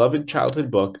of a beloved childhood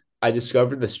book, I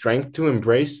discovered the strength to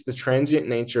embrace the transient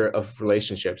nature of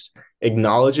relationships,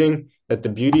 acknowledging that the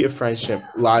beauty of friendship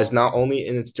lies not only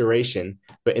in its duration,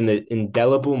 but in the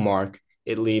indelible mark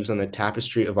it leaves on the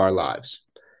tapestry of our lives.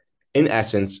 In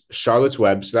essence, Charlotte's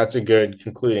Web, so that's a good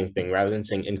concluding thing. Rather than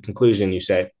saying in conclusion, you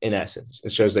say in essence.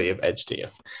 It shows that you have edge to you.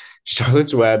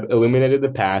 Charlotte's Web illuminated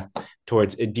the path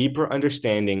towards a deeper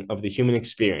understanding of the human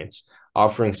experience,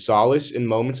 offering solace in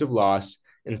moments of loss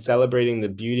and celebrating the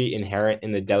beauty inherent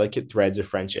in the delicate threads of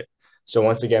friendship. So,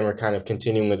 once again, we're kind of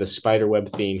continuing with a spider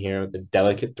web theme here, the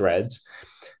delicate threads.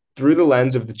 Through the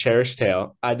lens of the cherished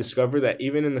tale, I discover that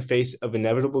even in the face of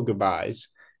inevitable goodbyes,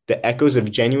 the echoes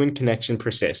of genuine connection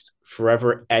persist,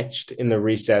 forever etched in the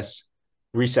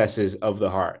recesses of the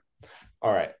heart.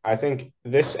 All right. I think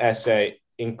this essay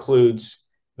includes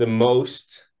the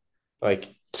most like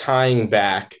tying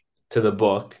back to the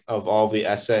book of all the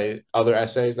other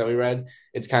essays that we read.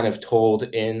 It's kind of told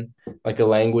in like a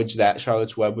language that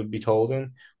Charlotte's Web would be told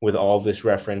in, with all this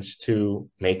reference to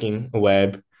making a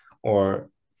web or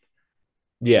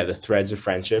yeah, the threads of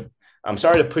friendship. I'm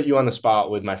sorry to put you on the spot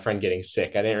with my friend getting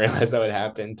sick. I didn't realize that would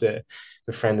happen to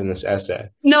the friend in this essay.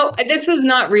 No, this was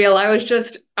not real. I was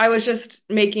just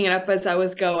making it up as I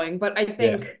was going. But I Yeah.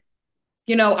 think,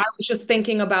 I was just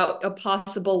thinking about a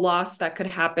possible loss that could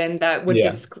happen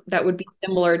Yeah. that would be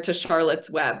similar to Charlotte's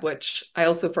Web, which I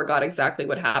also forgot exactly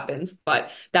what happens, but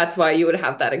that's why you would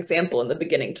have that example in the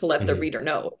beginning to let the Mhm. reader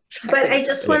know But exactly I what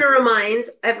just happened. want to remind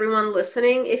everyone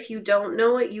listening, if you don't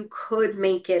know it, you could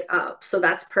make it up. So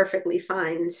that's perfectly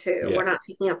fine too. Yeah. We're not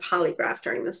taking a polygraph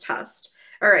during this test.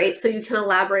 All right. So you can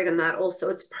elaborate on that also.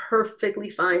 It's perfectly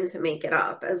fine to make it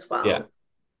up as Yeah. well.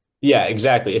 Yeah,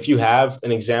 exactly. If you have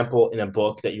an example in a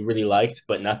book that you really liked,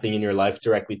 but nothing in your life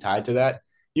directly tied to that,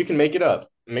 you can make it up.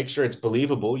 Make sure it's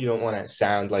believable. You don't want to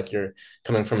sound like you're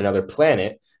coming from another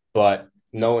planet, but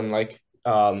no one, like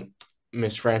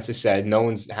Miss Francis said, no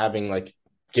one's having like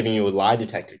giving you a lie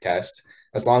detector test.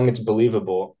 As long as it's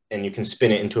believable and you can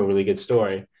spin it into a really good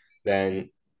story,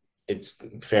 then it's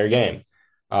fair game.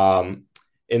 Um,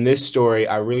 in this story,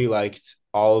 I really liked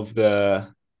all of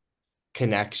the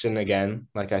connection again,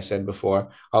 like I said before,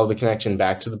 all the connection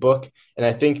back to the book. And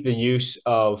I think the use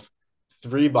of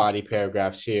three body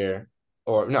paragraphs here,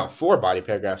 or no, four body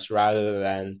paragraphs rather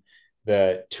than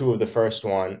the two of the first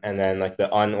one, and then like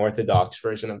the unorthodox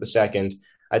version of the second,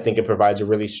 I think it provides a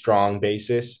really strong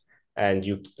basis, and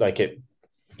you like it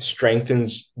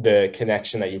strengthens the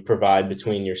connection that you provide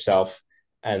between yourself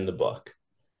and the book.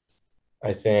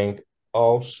 I think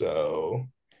also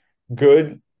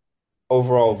good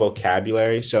overall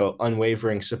vocabulary. So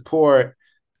unwavering support.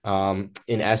 In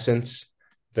essence,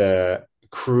 the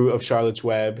crew of Charlotte's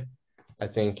Web. I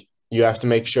think you have to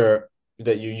make sure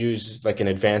that you use like an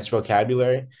advanced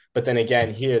vocabulary. But then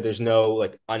again, here there's no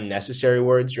like unnecessary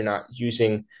words. You're not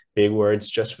using big words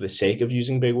just for the sake of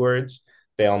using big words.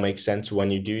 They all make sense when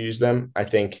you do use them. I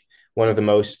think one of the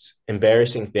most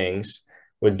embarrassing things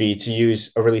would be to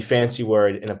use a really fancy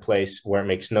word in a place where it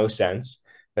makes no sense.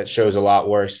 That shows a lot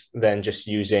worse than just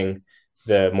using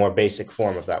the more basic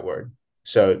form of that word.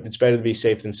 So it's better to be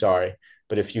safe than sorry.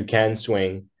 But if you can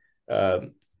swing uh,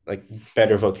 like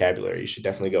better vocabulary, you should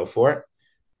definitely go for it.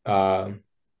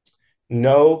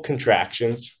 No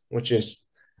contractions, which is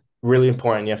really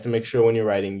important. You have to make sure when you're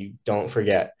writing, you don't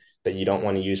forget that you don't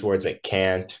want to use words like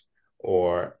can't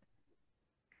or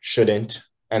shouldn't.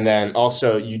 And then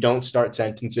also, you don't start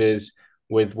sentences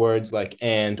with words like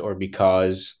and or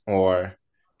because or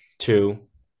to.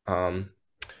 Um,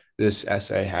 this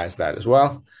essay has that as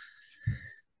well.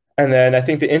 And then I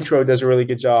think the intro does a really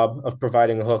good job of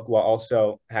providing a hook while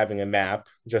also having a map,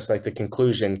 just like the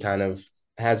conclusion kind of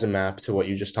has a map to what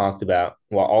you just talked about,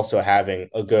 while also having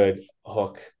a good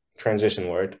hook transition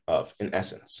word of in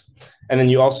essence. And then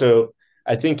you also,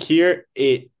 I think here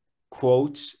it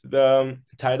quotes the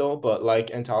title, but like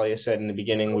Antalya said in the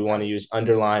beginning, we want to use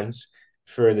underlines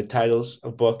for the titles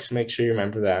of books. Make sure you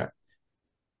remember that.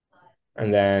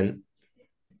 And then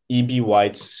E.B.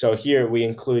 White's. So here we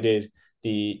included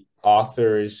the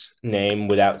author's name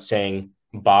without saying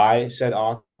by said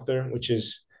author, which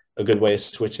is a good way to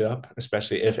switch it up,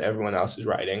 especially if everyone else is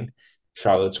writing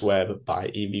Charlotte's Web by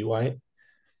E.B. White.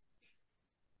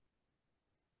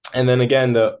 And then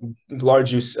again, the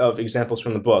large use of examples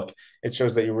from the book, it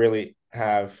shows that you really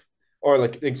have, or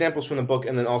like examples from the book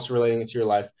and then also relating it to your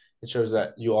life. It shows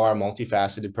that you are a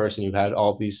multifaceted person. You've had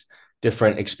all of these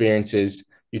different experiences.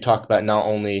 You talk about not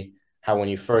only how when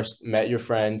you first met your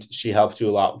friend, she helped you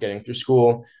a lot getting through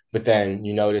school, but then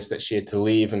you noticed that she had to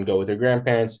leave and go with her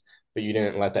grandparents, but you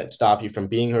didn't let that stop you from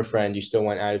being her friend. You still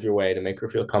went out of your way to make her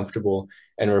feel comfortable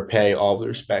and repay all the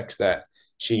respects that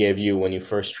she gave you when you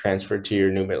first transferred to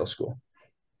your new middle school.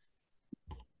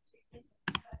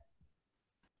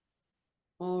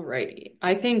 Alrighty.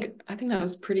 I think that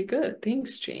was pretty good.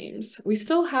 Thanks, James. We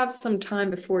still have some time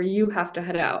before you have to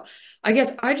head out. I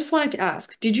guess I just wanted to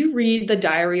ask, did you read The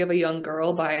Diary of a Young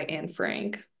Girl by Anne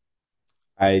Frank?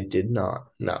 I did not.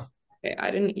 No. Okay,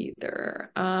 I didn't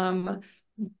either.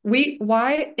 We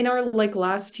why in our like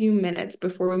last few minutes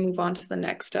before we move on to the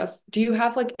next stuff, do you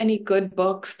have like any good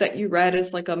books that you read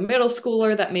as like a middle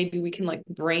schooler that maybe we can like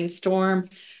brainstorm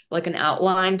like an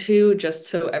outline to just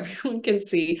so everyone can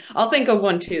see? I'll think of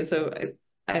one too, so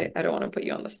I don't want to put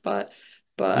you on the spot,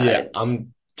 Yeah, but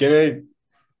I'm gonna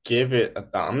give it a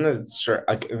thought. I'm gonna sure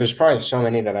like there's probably so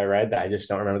many that I read that I just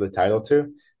don't remember the title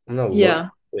to. I'm gonna look yeah.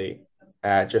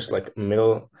 at just like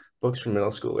middle books for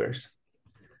middle schoolers.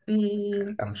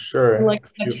 Mm, I'm sure like a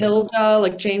few of them. Matilda,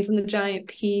 like James and the Giant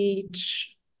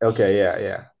Peach. Okay, yeah,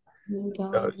 yeah. And,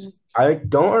 Those. I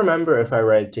don't remember if I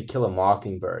read To Kill a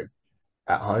Mockingbird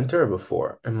at Hunter or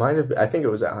before. It might have been, I think it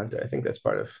was at Hunter. I think that's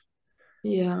part of.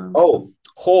 yeah. Oh,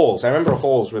 Holes. I remember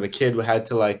Holes where the kid had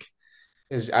to like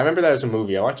is I remember that as a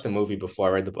movie. I watched the movie before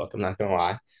I read the book. I'm not gonna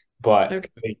lie, but Okay.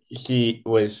 like,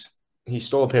 he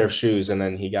stole a pair of shoes and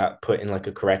then he got put in like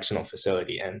a correctional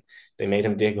facility and they made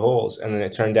him dig holes and then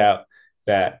it turned out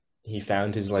that he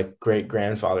found his like great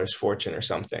grandfather's fortune or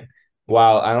something.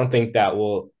 While I don't think that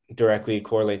will directly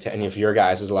correlate to any of your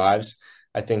guys' lives,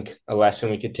 I think a lesson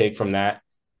we could take from that,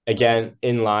 again,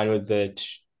 in line with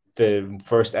the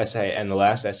first essay and the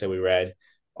last essay we read,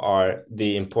 are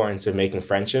the importance of making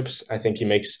friendships. I think he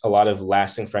makes a lot of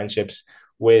lasting friendships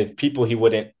with people he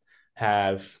wouldn't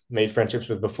have made friendships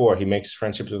with before. He makes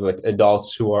friendships with like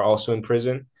adults who are also in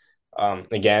prison.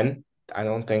 Again, I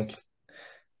don't think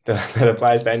that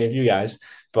applies to any of you guys,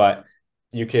 but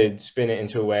you could spin it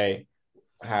into a way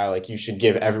how like you should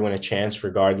give everyone a chance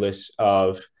regardless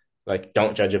of like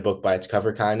don't judge a book by its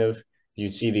cover kind of. You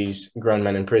see these grown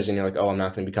men in prison, you're like, oh, I'm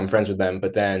not going to become friends with them.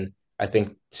 But then I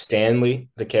think Stanley,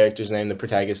 the character's name, the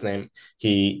protagonist's name,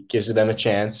 he gives them a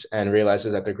chance and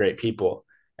realizes that they're great people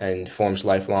and forms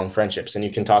lifelong friendships. And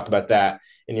you can talk about that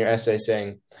in your essay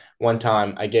saying, one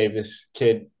time I gave this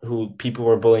kid who people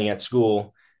were bullying at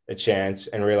school a chance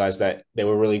and realized that they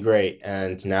were really great.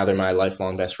 And now they're my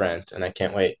lifelong best friend. And I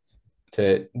can't wait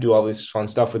to do all this fun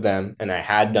stuff with them. And I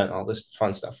had done all this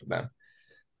fun stuff with them.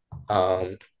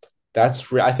 Um,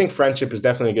 I think friendship is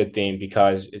definitely a good theme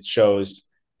because it shows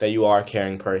that you are a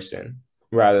caring person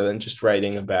rather than just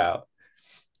writing about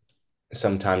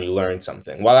sometime you learned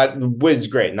something. Well, that was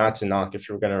great, not to knock if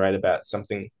you're going to write about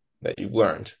something that you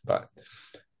learned, but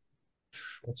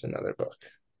what's another book?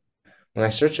 When I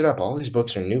search it up, all these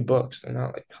books are new books. They're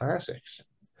not like classics.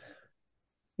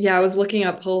 Yeah, I was looking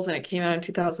up polls and it came out in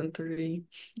 2003.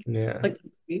 Yeah. Like,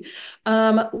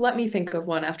 let me think of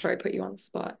one after I put you on the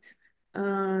spot.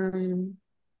 Um,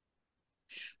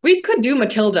 we could do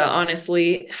Matilda,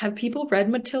 honestly. Have people read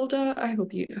Matilda? I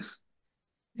hope you.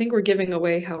 I think we're giving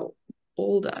away how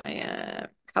old I am.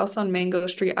 House on Mango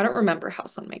Street. I don't remember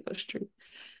House on Mango Street.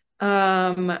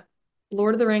 Um,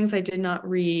 Lord of the Rings, I did not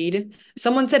read.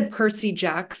 Someone said Percy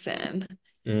Jackson,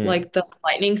 Mm. like the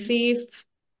Lightning Thief.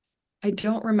 I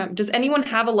don't remember. Does anyone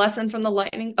have a lesson from the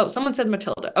lightning? Oh, someone said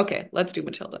Matilda. Okay, let's do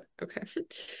Matilda. Okay.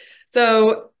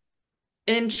 So,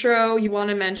 intro, you want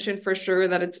to mention for sure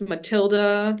that it's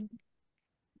Matilda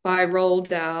by Roald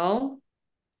Dahl,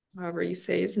 however you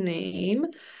say his name.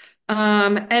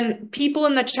 And people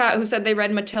in the chat who said they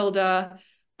read Matilda,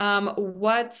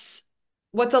 what's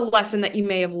a lesson that you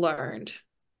may have learned?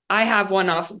 I have one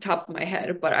off the top of my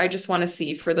head, but I just want to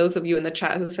see for those of you in the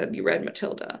chat who said you read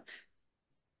Matilda.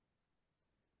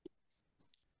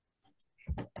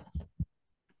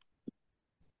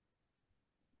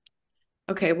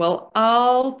 Okay, well,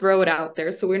 I'll throw it out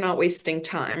there so we're not wasting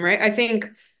time, right? I think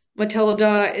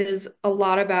Matilda is a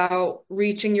lot about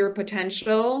reaching your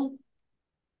potential,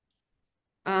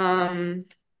 um,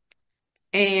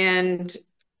 and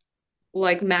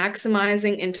like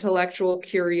maximizing intellectual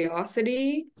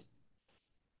curiosity,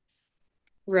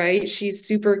 right? She's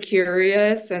super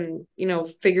curious and,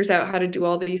 figures out how to do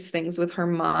all these things with her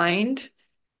mind.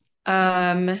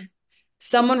 Um,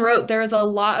 Someone wrote there's a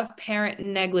lot of parent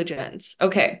negligence.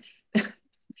 Okay.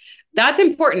 That's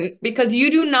important because you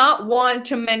do not want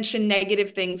to mention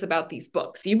negative things about these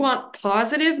books. You want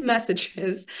positive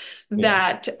messages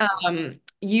Yeah. that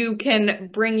you can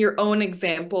bring your own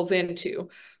examples into,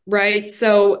 right?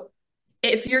 So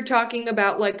if you're talking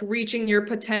about like reaching your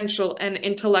potential and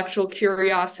intellectual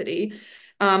curiosity,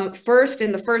 first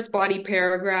in the first body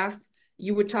paragraph,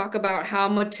 you would talk about how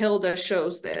Matilda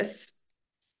shows this,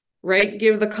 right?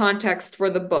 Give the context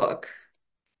for the book.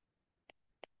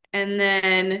 And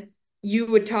then you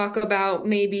would talk about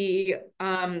maybe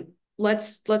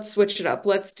let's switch it up.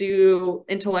 Let's do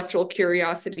intellectual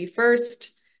curiosity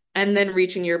first and then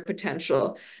reaching your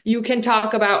potential. You can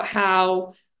talk about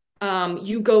how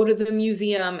you go to the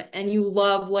museum and you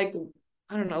love like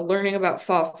I don't know, learning about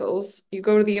fossils. You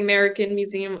go to the American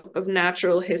Museum of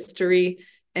Natural History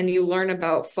and you learn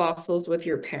about fossils with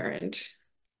your parent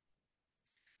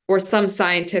or some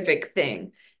scientific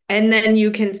thing. And then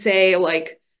you can say,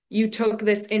 like, you took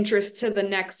this interest to the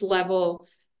next level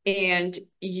and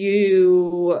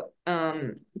you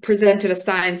presented a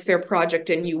science fair project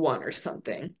and you won or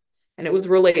something. And it was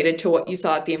related to what you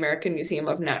saw at the American Museum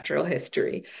of Natural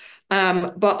History.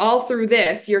 But all through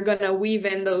this, you're going to weave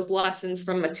in those lessons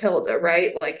from Matilda,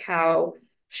 right? Like how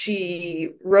she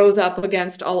rose up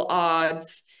against all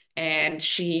odds and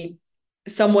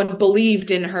someone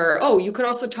believed in her. Oh, you could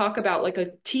also talk about like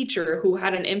a teacher who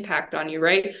had an impact on you,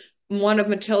 right? One of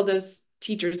Matilda's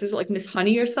teachers, is it like Miss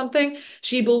Honey or something?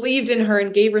 She believed in her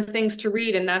and gave her things to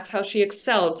read, and that's how she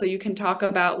excelled. So you can talk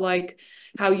about like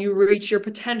how you reach your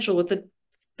potential with the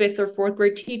fifth or fourth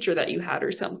grade teacher that you had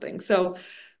or something. So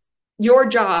your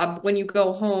job when you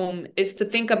go home is to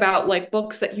think about like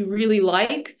books that you really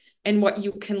like and what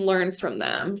you can learn from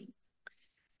them.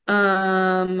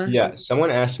 Yeah. Someone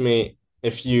asked me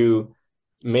if you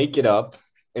make it up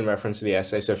in reference to the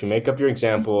essay. So if you make up your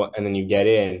example and then you get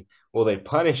in, will they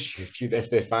punish you if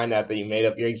they find out that you made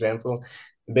up your example?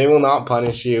 They will not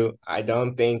punish you. I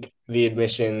don't think the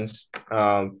admissions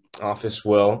office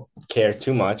will care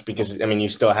too much because I mean you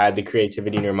still had the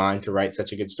creativity in your mind to write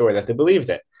such a good story that they believed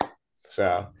it.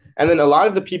 So, and then a lot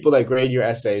of the people that grade your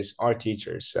essays are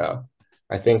teachers. So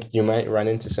I think you might run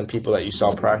into some people that you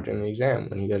saw proctoring the exam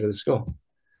when you go to the school.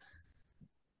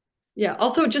 Yeah.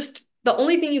 Also, just the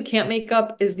only thing you can't make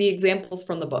up is the examples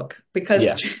from the book because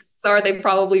Yeah. chances are they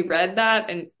probably read that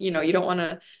and you don't want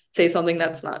to say something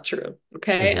that's not true.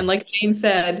 Okay. And Mhm. like James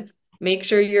said, make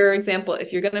sure your example,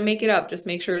 if you're going to make it up, just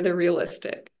make sure they're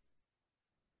realistic.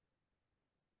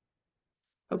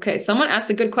 Okay, someone asked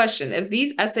a good question. If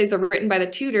these essays are written by the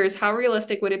tutors, how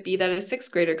realistic would it be that a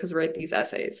sixth grader could write these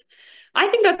essays? I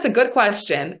think that's a good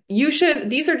question. These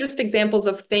are just examples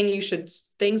of things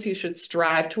you should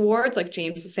strive towards, like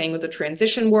James was saying with the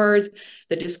transition words,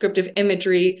 the descriptive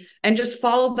imagery, and just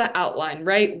follow the outline,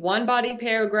 right? One body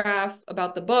paragraph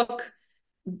about the book,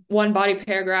 one body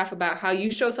paragraph about how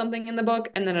you show something in the book,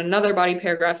 and then another body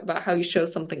paragraph about how you show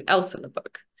something else in the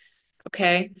book.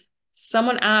 Okay.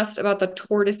 Someone asked about the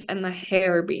tortoise and the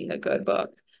hare being a good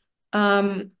book.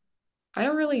 Um, I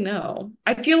don't really know.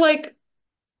 I feel like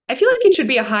it should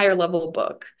be a higher level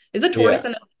book. Is a tortoise Yeah.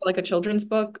 and like a children's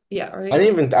book? Yeah, I right.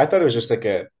 didn't even I thought it was just like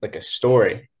a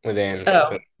story within Oh,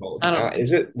 the world. I don't think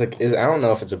Is so. it like is I don't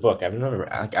know if it's a book. I've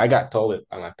never I got told it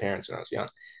by my parents when I was young.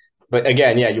 But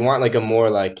again, yeah, you want like a more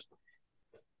like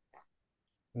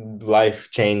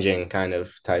life-changing kind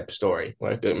of type story.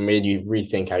 Like it made you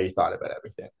rethink how you thought about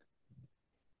everything.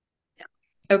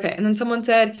 Okay, and then someone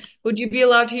said, would you be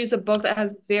allowed to use a book that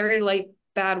has very light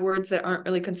bad words that aren't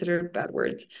really considered bad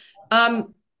words?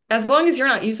 Um, as long as you're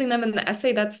not using them in the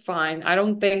essay, that's fine. I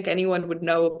don't think anyone would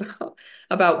know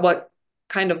about what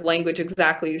kind of language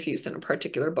exactly is used in a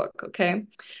particular book, okay?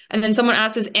 And then someone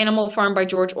asked, is Animal Farm by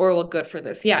George Orwell good for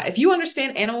this? Yeah, if you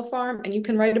understand Animal Farm and you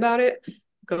can write about it,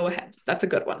 go ahead. That's a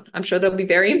good one. I'm sure they'll be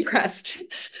very impressed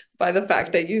by the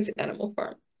fact they use Animal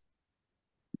Farm.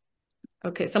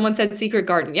 Okay, someone said Secret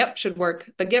Garden. Yep, should work.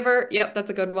 The Giver. Yep, that's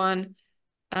a good one.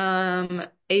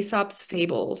 Aesop's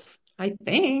Fables. I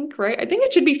think, right? I think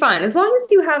it should be fine as long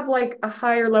as you have like a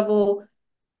higher level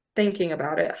thinking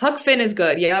about it. Huck Finn is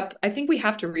good. Yep. I think we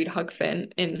have to read Huck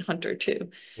Finn in Hunter too.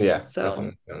 Yeah, I So,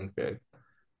 think that sounds good.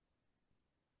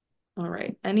 all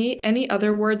right. Any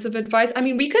other words of advice? I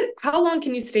mean, we could, how long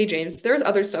can you stay, James? There's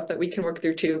other stuff that we can work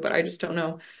through too, but I just don't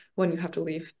know when you have to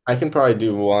leave. I can probably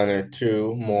do one or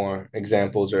two more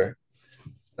examples or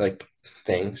like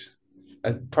things.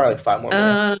 Probably like 5 more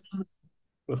minutes Uh,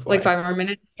 before I like have five to more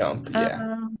minutes. jump. Yeah.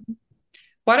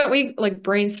 Why don't we like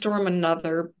brainstorm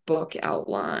another book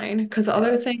outline? Because the All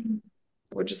other right. thing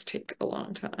would just take a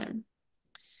long time.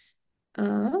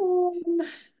 Um,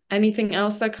 anything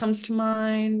else that comes to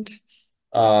mind?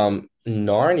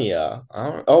 Narnia. I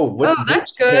don't, oh, Oh, what that's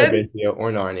Bridge to good. Terabithia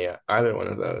or Narnia? Either one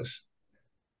of those.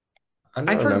 I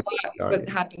I don't forgot remember what Narnia.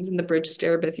 happens in the Bridge to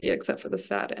Terabithia except for the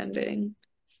sad ending.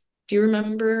 Do you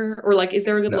remember? Or like, is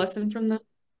there a good No, lesson from that?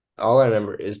 all I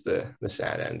remember is the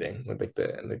sad ending with like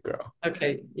the girl.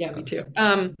 Okay, yeah, me too.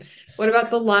 What about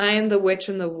The Lion, the Witch,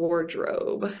 and the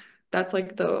Wardrobe? That's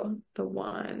like the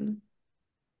one.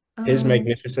 His Um,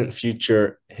 magnificent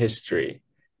future history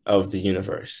of the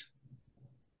universe.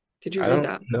 did you I read don't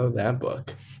that? know that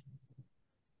book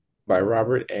by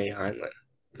Robert A. Heinlein.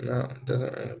 No, it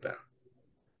doesn't ring a bell.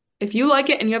 If you like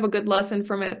it and you have a good lesson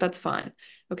from it, that's fine.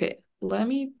 Okay, let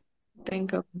me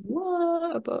think of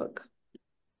what a book.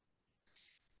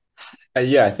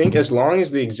 Yeah, I think as long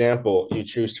as the example you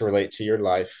choose to relate to your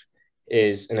life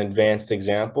is an advanced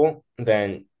example,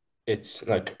 then it's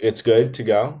good to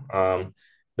go.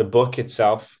 The book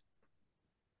itself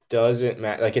doesn't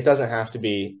matter. Like it doesn't have to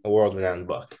be a world-renowned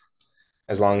book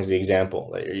as long as the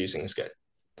example that you're using is good.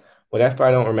 What if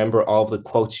I don't remember all of the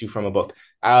quotes you from a book?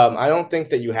 I don't think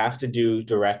that you have to do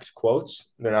direct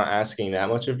quotes. They're not asking that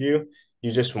much of you.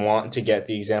 You just want to get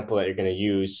the example that you're going to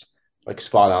use like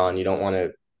spot on. You don't want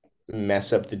to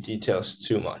mess up the details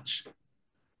too much.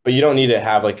 But you don't need to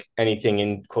have like anything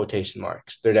in quotation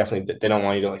marks. They don't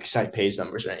want you to like cite page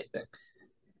numbers or anything.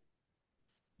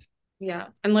 Yeah,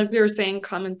 and like we were saying,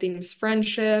 common themes,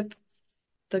 friendship,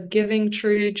 the giving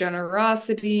tree,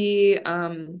 generosity,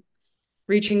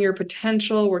 reaching your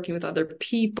potential, working with other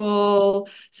people.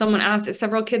 Someone asked if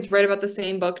several kids write about the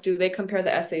same book, do they compare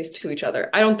the essays to each other?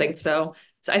 I don't think so.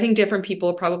 So I think different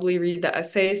people probably read the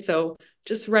essay. So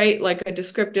just write like a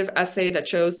descriptive essay that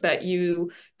shows that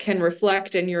you can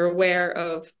reflect and you're aware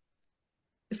of,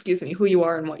 excuse me, who you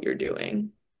are and what you're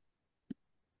doing.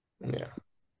 Yeah.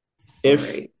 All If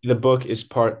right. the book is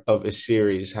part of a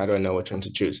series, how do I know which one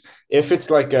to choose? If it's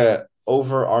like a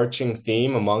overarching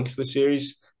theme amongst the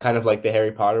series, kind of like the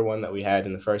Harry Potter one that we had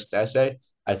in the first essay,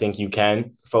 I think you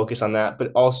can focus on that.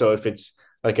 But also if it's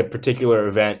like a particular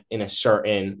event in a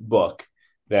certain book,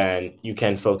 then you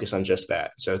can focus on just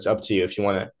that. So it's up to you if you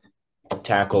want to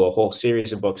tackle a whole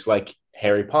series of books like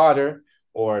Harry Potter,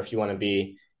 or if you want to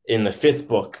be in the fifth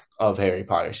book of Harry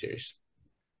Potter series.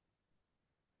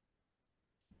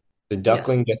 The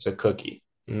Yes. Duckling Gets a Cookie.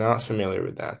 Not familiar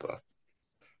with that book.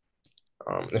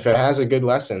 If it has a good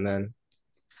lesson, then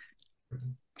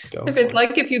Go If for it's it.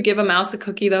 like if you give a mouse a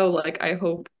cookie though, like I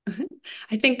hope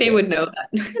I think they Yeah, would know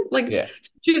that. Like yeah,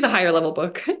 choose a higher level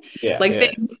book. yeah, Like yeah.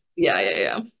 things. Yeah, yeah,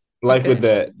 yeah. Like with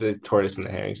Okay. the tortoise and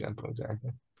the hare example,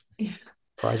 exactly. Yeah.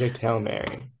 Project Hail Mary.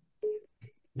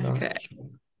 Not Okay. sure.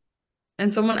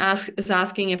 And someone is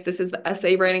asking if this is the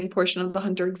essay writing portion of the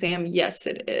Hunter exam. Yes,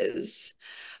 it is.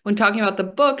 When talking about the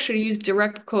book, should you use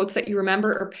direct quotes that you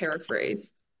remember or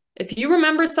paraphrase? If you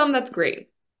remember some, that's great.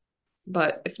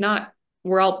 But if not,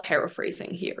 we're all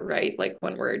paraphrasing here, right? Like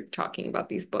when we're talking about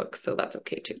these books, so that's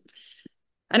okay too.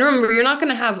 And remember, you're not going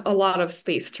to have a lot of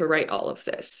space to write all of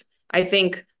this. I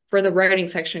think for the writing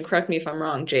section, correct me if I'm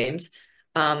wrong, James,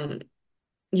 um,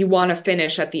 you want to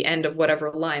finish at the end of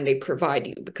whatever line they provide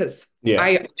you because Yeah,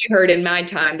 I heard in my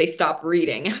time they stop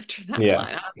reading after that yeah, line.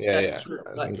 I don't know if yeah, that's yeah. true,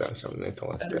 I but think that's something they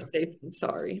told us better to. safe than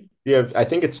sorry. You have, I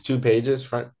think it's 2 pages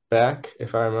front back,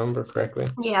 if I remember correctly.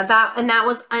 Yeah, that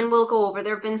was, and we'll go over.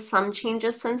 There have been some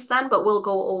changes since then, but we'll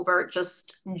go over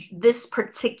just this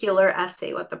particular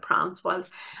essay, what the prompt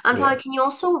was. Yeah. Antalya, can you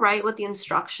also write what the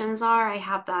instructions are? I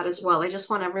have that as well. I just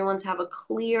want everyone to have a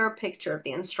clear picture of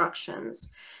the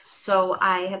instructions. So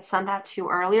I had sent that to you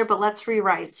earlier, but let's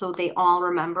rewrite so they all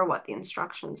remember what the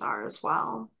instructions are as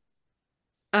well.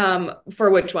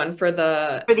 For which one? For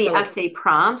the for like essay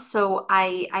prompts. So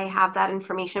I have that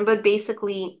information, but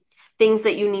basically things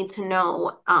that you need to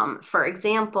know. For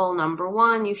example, number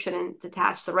one, you shouldn't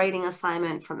detach the writing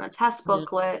assignment from the test mm,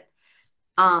 booklet.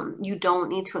 You don't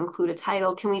need to include a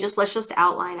title. Can we just let's just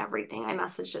outline everything? I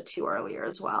messaged it to you earlier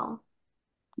as well.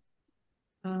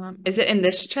 is it in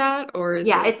this chat or is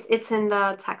Yeah, it it's in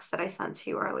the text that I sent to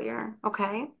you earlier.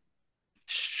 Okay. I'll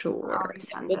sure? Yeah,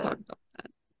 resend we'll talk it. about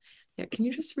that. Yeah, can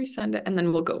you just resend it and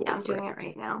then we'll go Yeah, I'm over doing it. it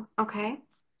right now. Okay.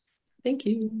 Thank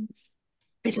you.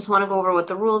 I just want to go over what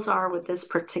the rules are with this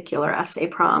particular essay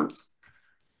prompt.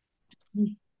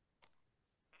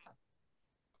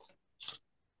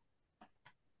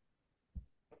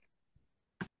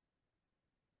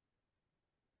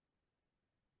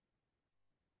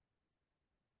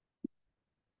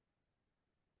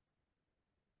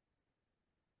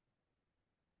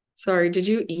 Sorry, did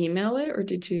you email it or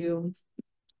did you?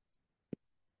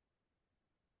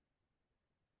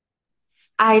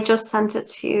 I just sent it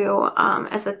to you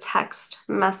as a text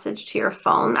message to your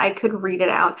phone. I could read it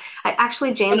out. I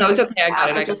actually, Oh James, no, you it's okay. I got have.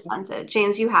 it. I I got just it. sent it.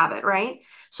 James, you have it, right?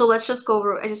 So let's just go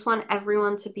over. I just want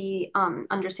everyone to be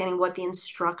understanding what the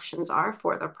instructions are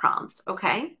for the prompt.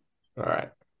 Okay. All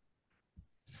right.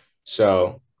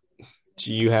 So,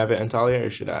 do you have it, Antalya, or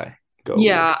should I go over the?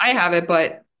 Yeah, I have it,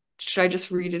 but should I just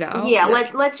read it out? Yeah,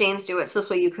 Yeah. let James do it. So this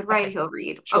way you could write, Okay. he'll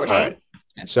read. Sure, All sure. right. Okay.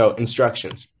 Okay. So,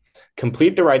 instructions.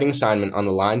 Complete the writing assignment on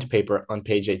the lined paper on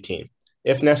page 18.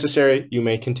 If necessary, you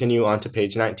may continue on to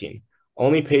page 19.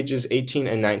 Only pages 18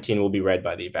 and 19 will be read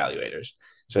by the evaluators.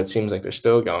 So it seems like they're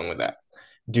still going with that.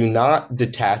 Do not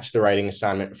detach the writing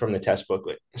assignment from the test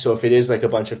booklet. So if it is like a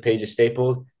bunch of pages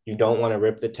stapled, you don't want to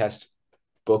rip the test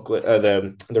booklet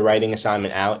the writing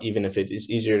assignment out, even if it is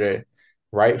easier to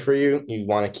write for you. You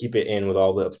want to keep it in with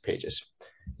all the other pages.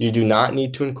 You do not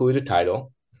need to include a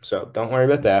title, so don't worry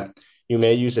about that. You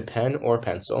may use a pen or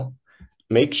pencil.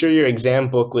 Make sure your exam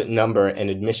booklet number and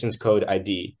admissions code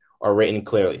ID are written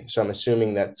clearly. So I'm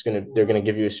assuming they're gonna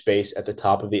give you a space at the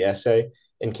top of the essay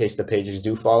in case the pages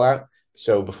do fall out.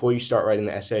 So before you start writing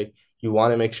the essay, you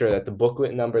want to make sure that the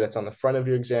booklet number that's on the front of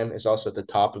your exam is also at the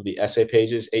top of the essay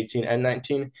pages 18 and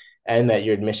 19, and that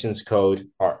your admissions code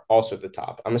are also at the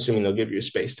top. I'm assuming they'll give you a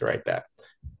space to write that.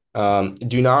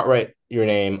 Do not write your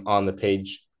name on the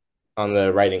page on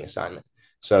the writing assignment.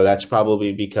 So that's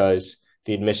probably because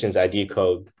the admissions ID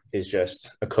code is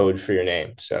just a code for your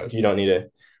name. So you don't need to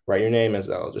write your name, as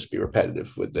that'll just be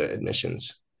repetitive with the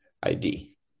admissions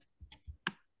ID.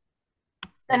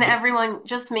 And everyone,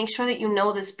 just make sure that you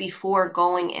know this before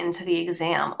going into the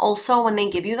exam. Also, when they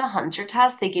give you the Hunter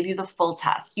test, they give you the full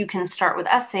test. You can start with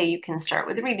essay, you can start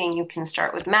with reading, you can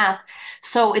start with math.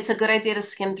 So it's a good idea to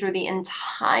skim through the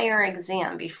entire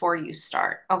exam before you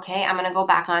start. Okay, I'm going to go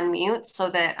back on mute so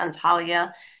that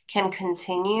Antalya can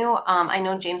continue. I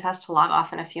know James has to log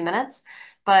off in a few minutes,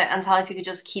 but Antalya, if you could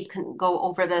just go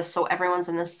over this so everyone's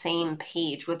on the same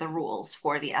page with the rules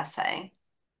for the essay.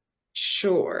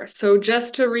 Sure. So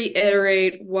just to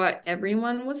reiterate what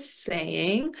everyone was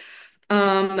saying,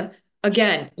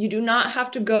 again, you do not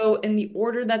have to go in the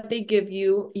order that they give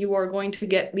you. You are going to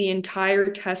get the entire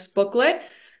test booklet.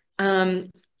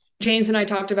 James and I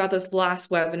talked about this last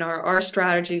webinar. Our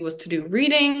strategy was to do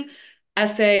reading,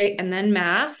 essay, and then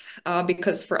math,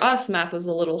 because for us, math was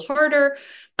a little harder.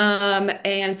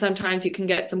 And sometimes you can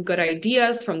get some good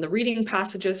ideas from the reading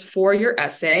passages for your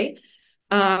essay.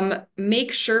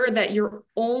 Make sure that your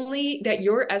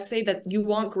essay that you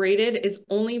want graded is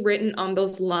only written on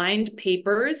those lined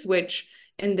papers, which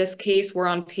in this case were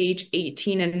on page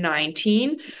 18 and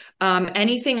 19.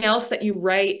 Anything else that you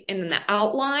write in the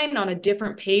outline on a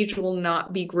different page will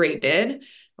not be graded.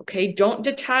 Okay, don't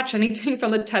detach anything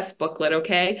from the test booklet,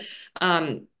 okay?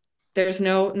 There's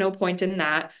no point in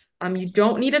that. You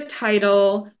don't need a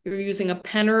title. You're using a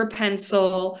pen or a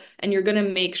pencil, and you're going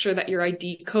to make sure that your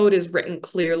ID code is written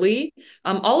clearly.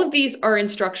 All of these are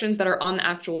instructions that are on the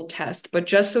actual test, but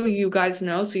just so you guys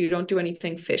know, so you don't do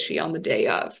anything fishy on the day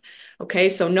of. Okay,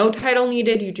 so no title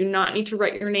needed. You do not need to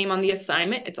write your name on the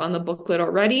assignment. It's on the booklet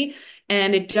already.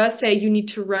 And it does say you need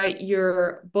to write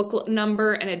your booklet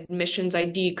number and admissions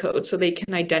ID code so they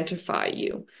can identify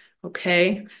you.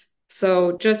 Okay,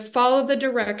 so just follow the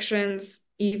directions,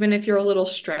 even if you're a little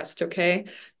stressed, okay?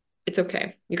 It's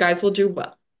okay. You guys will do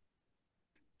well.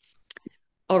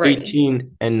 All right.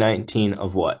 18 and 19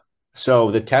 of what?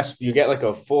 So the test, you get like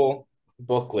a full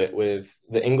booklet with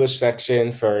the English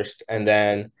section first, and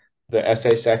then the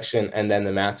essay section, and then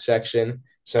the math section.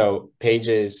 So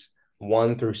pages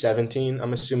 1 through 17,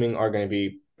 I'm assuming, are going to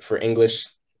be for English.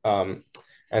 And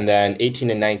then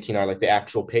 18 and 19 are like the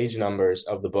actual page numbers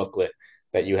of the booklet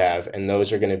that you have. And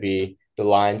those are going to be the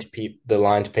lined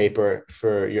paper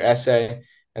for your essay.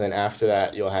 And then after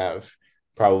that, you'll have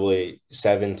probably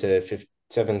 7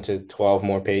 to 12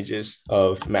 more pages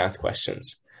of math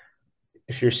questions.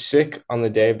 If you're sick on the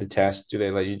day of the test, do they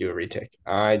let you do a retake?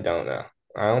 I don't know.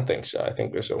 I don't think so. I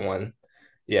think there's a one.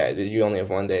 Yeah, you only have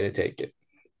one day to take it.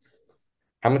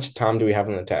 How much time do we have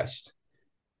on the test?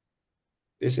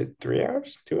 Is it 3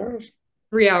 hours? 2 hours?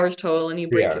 3 hours total, and you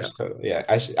Three break it up. hours total. Yeah,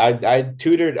 I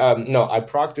tutored. No, I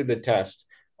proctored the test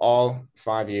all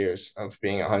 5 years of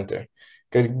being a hunter.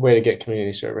 Good way to get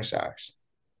community service hours.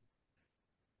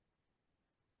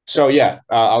 So yeah,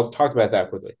 I'll talk about that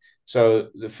quickly. So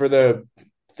for the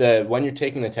when you're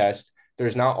taking the test,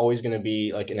 there's not always going to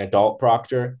be like an adult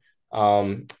proctor.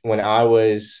 When I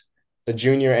was a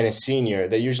junior and a senior,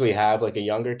 they usually have like a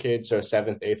younger kid, so a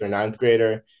seventh, eighth, or ninth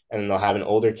grader, and then they'll have an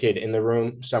older kid in the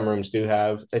room. Some rooms do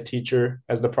have a teacher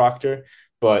as the proctor,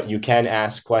 but you can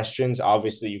ask questions.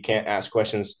 Obviously, you can't ask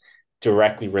questions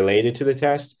directly related to the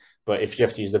test, but if you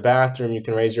have to use the bathroom, you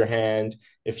can raise your hand.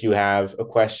 If you have a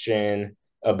question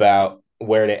about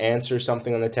where to answer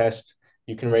something on the test,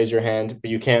 you can raise your hand, but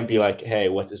you can't be like, hey,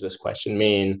 what does this question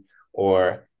mean?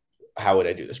 Or how would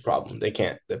I do this problem? They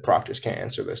can't, the proctors can't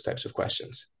answer those types of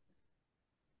questions.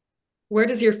 Where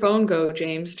does your phone go,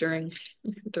 James,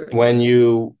 When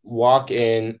you walk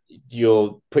in,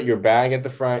 you'll put your bag at the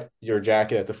front, your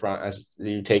jacket at the front as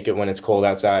you take it when it's cold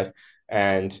outside.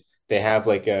 And they have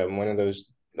like one of those,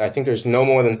 I think there's no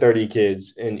more than 30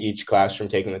 kids in each classroom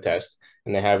taking the test.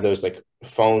 And they have those like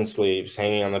phone sleeves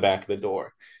hanging on the back of the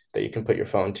door that you can put your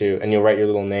phone to. And you'll write your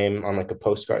little name on like a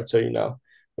postcard so you know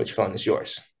which phone is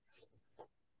yours.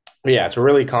 But yeah, it's a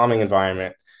really calming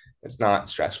environment. It's not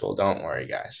stressful. Don't worry,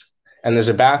 guys. And there's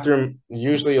a bathroom.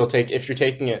 Usually you'll take, if you're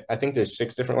taking it, I think there's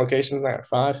 6 different locations now,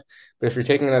 5. But if you're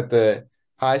taking it at the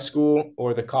high school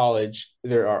or the college,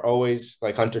 there are always,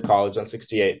 like Hunter College on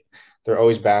 68th, there are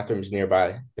always bathrooms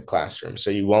nearby the classroom.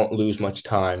 So you won't lose much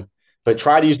time. But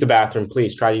try to use the bathroom,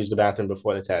 please. Try to use the bathroom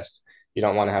before the test. You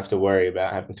don't want to have to worry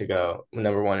about having to go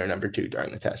number 1 or number 2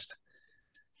 during the test.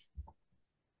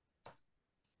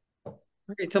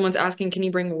 All right, someone's asking, can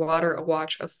you bring water, a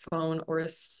watch, a phone, or a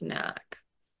snack?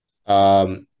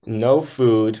 No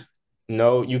food.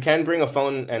 No, you can bring a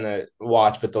phone and a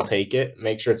watch, but they'll take it.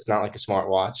 Make sure it's not like a smart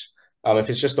watch. If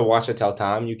it's just a watch to tell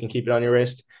time, you can keep it on your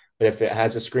wrist. But if it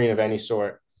has a screen of any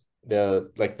sort, they'll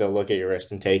look at your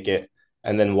wrist and take it.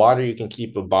 And then water, you can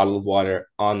keep a bottle of water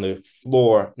on the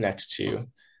floor next to you.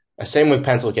 Same with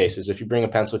pencil cases. If you bring a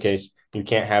pencil case, you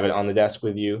can't have it on the desk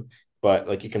with you, but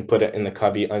like you can put it in the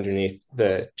cubby underneath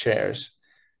the chairs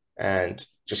and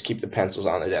just keep the pencils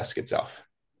on the desk itself.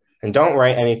 And don't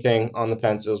write anything on the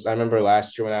pencils. I remember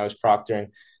last year when I was proctoring,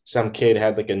 some kid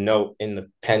had like a note in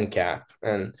the pen cap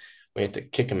and we had to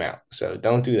kick him out. So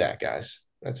don't do that, guys.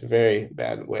 That's a very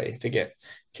bad way to get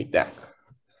kicked out.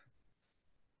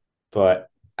 But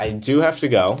I do have to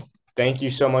go. Thank you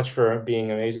so much for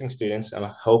being amazing students. I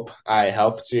hope I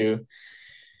helped you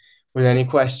with any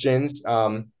questions.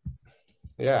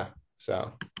 Yeah.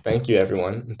 So thank you,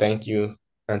 everyone. Thank you,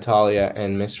 Natalia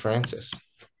and Miss Francis.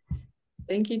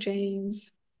 Thank you,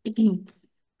 James.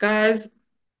 Guys,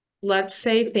 let's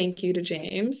say thank you to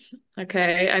James.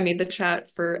 Okay, I made the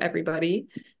chat for everybody.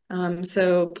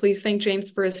 So please thank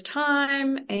James for his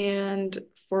time and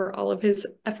for all of his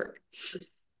effort.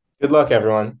 Good luck,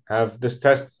 everyone. Have this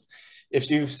test. If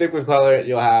you stick with Kweller,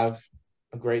 you'll have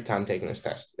a great time taking this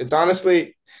test. It's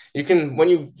honestly, you can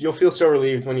when you'll feel so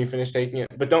relieved when you finish taking it,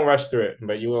 but don't rush through it.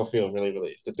 But you will feel really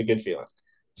relieved. It's a good feeling.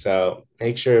 So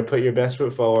make sure to put your best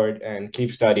foot forward and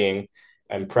keep studying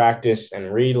and practice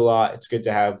and read a lot. It's good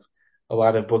to have a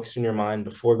lot of books in your mind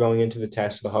before going into the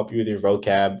test. It'll help you with your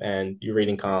vocab and your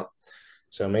reading comp.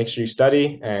 So make sure you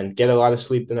study and get a lot of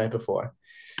sleep the night before.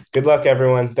 Good luck,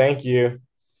 everyone. Thank you.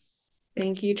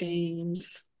 Thank you,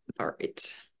 James. All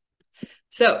right.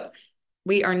 So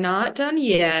we are not done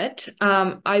yet.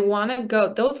 I want to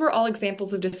go, those were all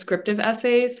examples of descriptive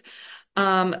essays.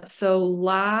 So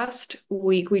last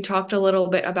week we talked a little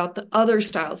bit about the other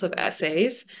styles of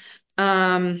essays.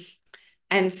 And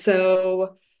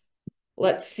so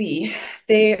let's see.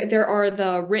 There are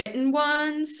the written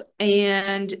ones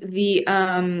and the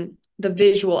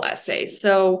visual essays.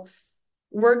 So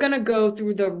we're going to go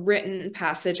through the written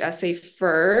passage essay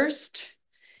first,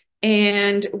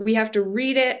 and we have to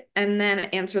read it and then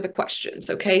answer the questions.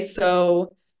 Okay,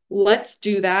 so let's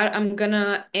do that. I'm going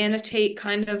to annotate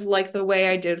kind of like the way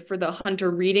I did for the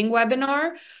Hunter reading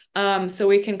webinar, so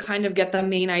we can kind of get the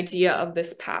main idea of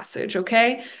this passage.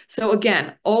 Okay, so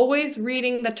again, always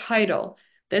reading the title.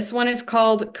 This one is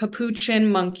called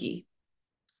Capuchin Monkey.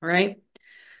 All right.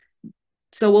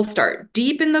 So we'll start.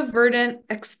 Deep in the verdant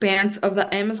expanse of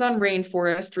the Amazon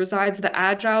rainforest resides the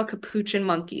agile capuchin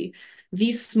monkey.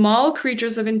 These small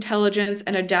creatures of intelligence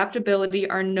and adaptability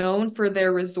are known for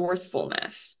their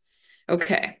resourcefulness.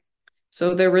 Okay,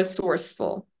 so they're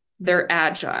resourceful, they're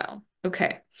agile.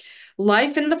 Okay,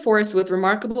 life in the forest with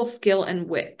remarkable skill and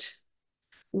wit.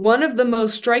 One of the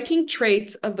most striking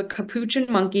traits of the capuchin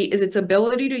monkey is its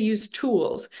ability to use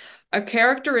tools, a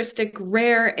characteristic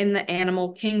rare in the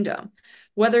animal kingdom.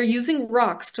 Whether using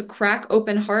rocks to crack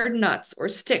open hard nuts or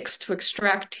sticks to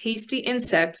extract tasty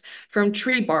insects from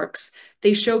tree barks,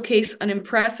 they showcase an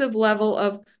impressive level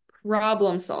of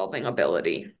problem-solving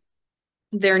ability.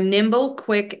 They're nimble,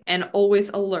 quick, and always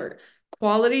alert,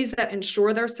 qualities that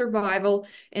ensure their survival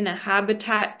in a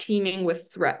habitat teeming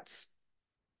with threats.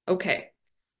 Okay,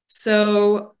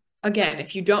 so again,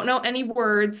 if you don't know any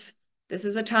words, this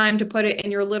is a time to put it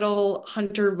in your little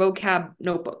Hunter vocab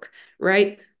notebook,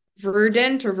 right?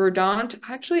 Verdant or verdant,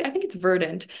 actually, I think it's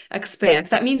verdant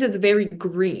expanse. That means it's very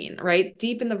green, right?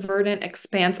 Deep in the verdant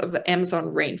expanse of the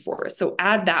Amazon rainforest. So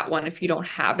add that one if you don't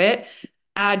have it.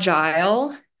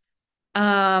 Agile.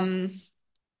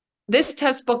 This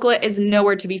test booklet is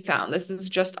nowhere to be found. This is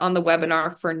just on the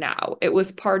webinar for now. It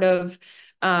was part of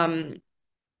one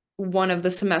of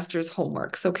the semester's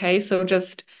homeworks, okay? So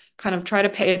just kind of try to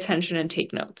pay attention and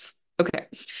take notes. Okay.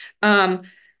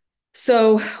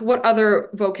 So what other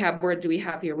vocab word do we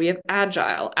have here? We have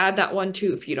agile. Add that one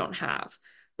too if you don't have.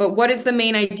 But what is the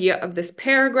main idea of this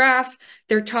paragraph?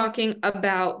 They're talking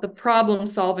about the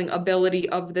problem-solving ability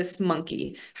of this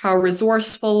monkey, how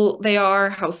resourceful they are,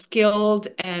 how skilled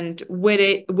and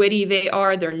witty they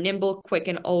are. They're nimble, quick,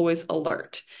 and always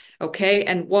alert. Okay,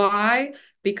 and why?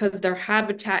 Because their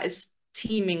habitat is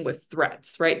teeming with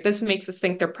threats, right? This makes us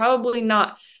think they're probably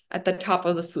not at the top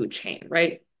of the food chain,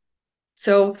 right?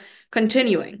 So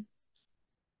continuing.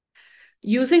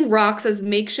 Using rocks as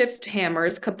makeshift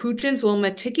hammers, capuchins will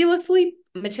meticulously,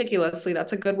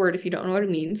 that's a good word if you don't know what it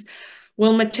means,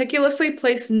 will meticulously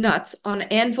place nuts on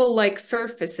anvil-like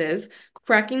surfaces,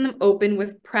 cracking them open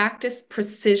with practiced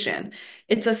precision.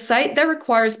 It's a sight that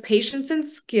requires patience and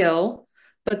skill,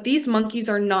 but these monkeys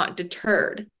are not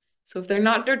deterred. So if they're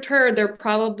not deterred, they're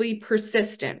probably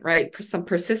persistent, right? Some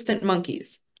persistent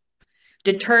monkeys.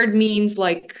 Deterred means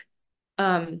like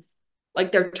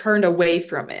they're turned away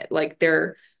from it, like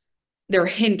they're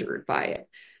hindered by it.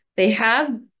 They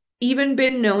have even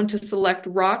been known to select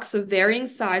rocks of varying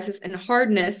sizes and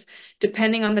hardness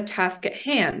depending on the task at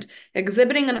hand,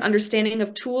 exhibiting an understanding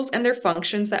of tools and their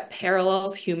functions that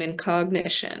parallels human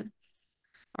cognition.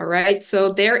 All right,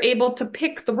 so they're able to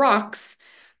pick the rocks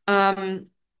and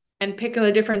pick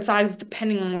the different sizes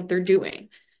depending on what they're doing.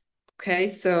 Okay,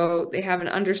 so they have an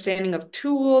understanding of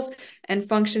tools and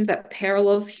functions that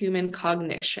parallels human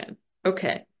cognition.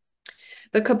 Okay.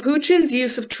 The capuchin's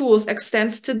use of tools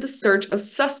extends to the search of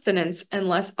sustenance in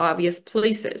less obvious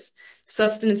places.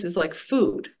 Sustenance is like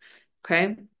food,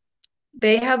 okay?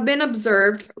 They have been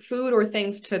observed, food or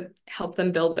things to help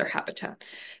them build their habitat.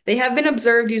 They have been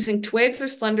observed using twigs or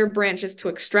slender branches to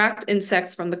extract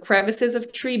insects from the crevices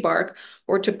of tree bark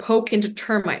or to poke into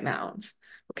termite mounds.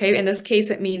 Okay, in this case,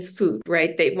 it means food,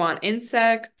 right? They want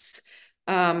insects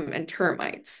and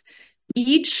termites.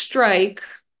 Each strike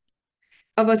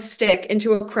of a stick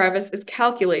into a crevice is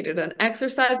calculated, an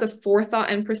exercise of forethought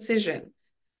and precision.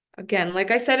 Again, like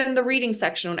I said in the reading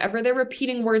section, whenever they're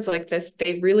repeating words like this,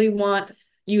 they really want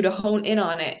you to hone in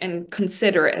on it and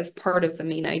consider it as part of the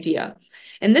main idea.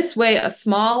 In this way, a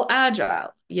small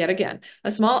agile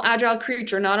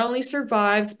creature not only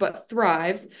survives but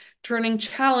thrives, turning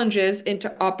challenges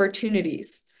into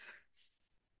opportunities.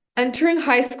 Entering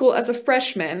high school as a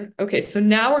freshman. Okay, so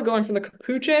now we're going from the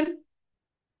capuchin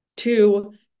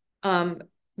to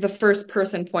the first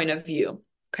person point of view.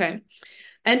 Okay.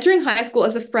 Entering high school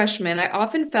as a freshman, I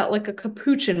often felt like a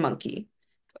capuchin monkey.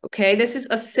 Okay, this is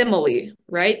a simile,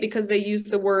 right? Because they use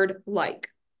the word like.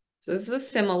 So this is a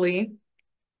simile.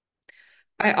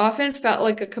 I often felt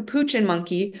like a capuchin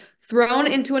monkey thrown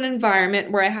into an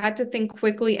environment where I had to think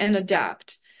quickly and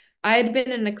adapt. I had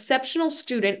been an exceptional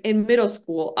student in middle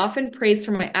school, often praised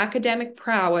for my academic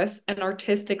prowess and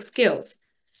artistic skills.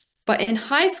 But in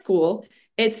high school,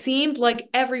 it seemed like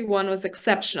everyone was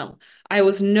exceptional. I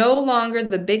was no longer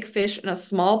the big fish in a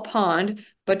small pond,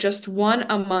 but just one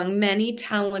among many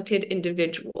talented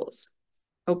individuals.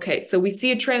 Okay, so we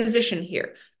see a transition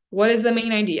here. What is the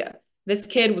main idea? This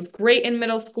kid was great in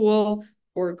middle school,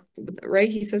 or right?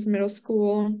 He says middle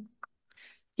school.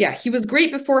 Yeah, he was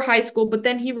great before high school, but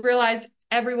then he realized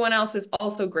everyone else is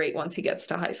also great once he gets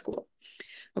to high school.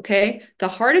 Okay, the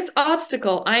hardest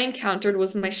obstacle I encountered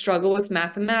was my struggle with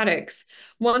mathematics.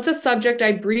 Once a subject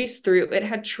I breezed through, it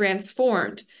had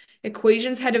transformed.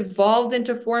 Equations had evolved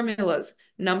into formulas,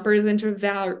 numbers into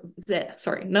variables.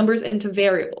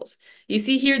 You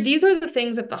see here, these are the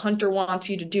things that the hunter wants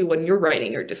you to do when you're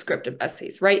writing your descriptive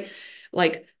essays, right?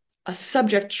 Like a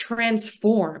subject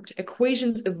transformed,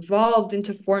 equations evolved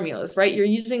into formulas, right? You're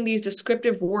using these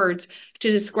descriptive words to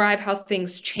describe how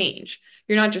things change.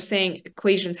 You're not just saying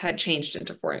equations had changed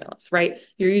into formulas, right?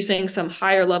 You're using some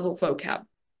higher level vocab.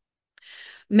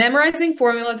 Memorizing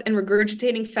formulas and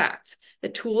regurgitating facts, the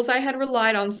tools I had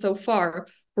relied on so far,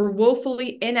 were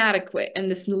woefully inadequate in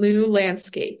this new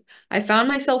landscape. I found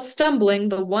myself stumbling,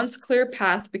 the once clear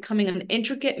path becoming an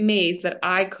intricate maze that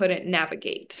I couldn't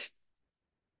navigate.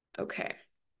 Okay,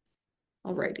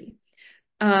 alrighty.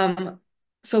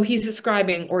 So he's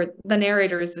describing, or the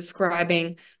narrator is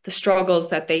describing, the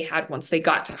struggles that they had once they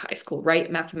got to high school,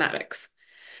 right? Mathematics.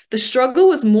 The struggle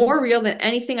was more real than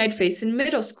anything I'd faced in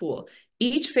middle school.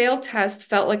 Each failed test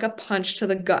felt like a punch to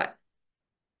the gut.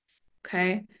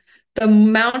 Okay. The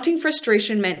mounting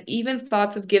frustration meant even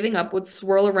thoughts of giving up would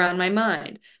swirl around my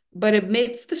mind. But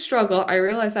amidst the struggle, I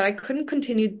realized that I couldn't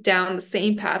continue down the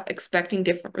same path expecting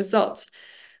different results.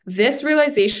 This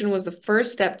realization was the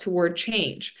first step toward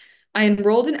change. I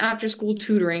enrolled in after-school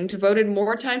tutoring, devoted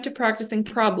more time to practicing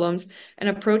problems, and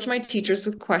approached my teachers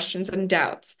with questions and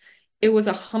doubts. It was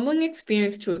a humbling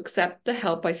experience to accept the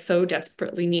help I so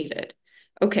desperately needed.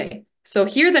 Okay, so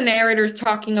here the narrator is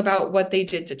talking about what they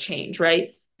did to change,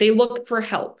 right? They looked for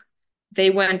help. They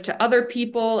went to other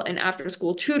people and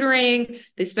after-school tutoring.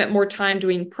 They spent more time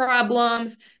doing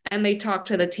problems, and they talked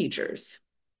to the teachers.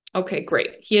 Okay,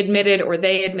 great. He admitted, or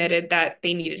they admitted, that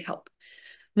they needed help.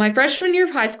 My freshman year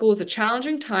of high school was a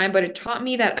challenging time, but it taught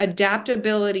me that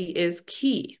adaptability is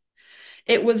key.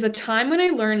 It was a time when I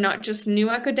learned not just new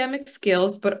academic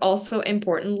skills, but also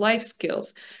important life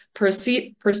skills,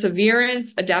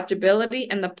 perseverance, adaptability,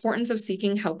 and the importance of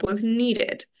seeking help when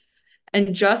needed.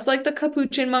 And just like the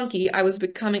capuchin monkey, I was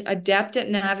becoming adept at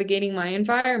navigating my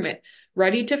environment,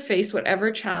 ready to face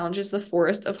whatever challenges the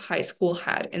forest of high school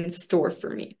had in store for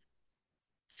me.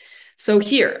 So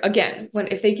here, again,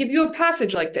 if they give you a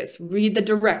passage like this, read the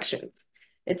directions.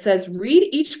 It says, read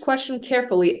each question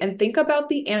carefully and think about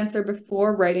the answer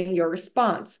before writing your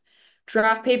response.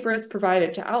 Draft paper is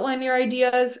provided to outline your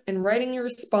ideas, and writing your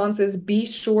responses, be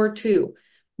sure to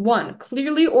 1.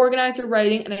 Clearly organize your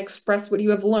writing and express what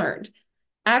you have learned.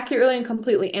 Accurately and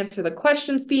completely answer the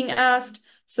questions being asked.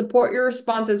 Support your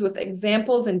responses with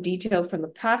examples and details from the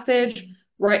passage.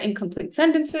 Write incomplete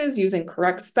sentences using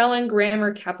correct spelling,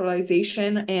 grammar,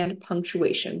 capitalization, and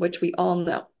punctuation, which we all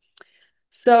know.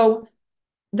 So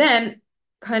then,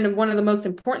 kind of one of the most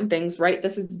important things, right?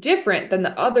 This is different than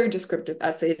the other descriptive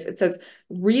essays. It says,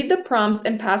 read the prompts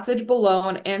and passage below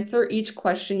and answer each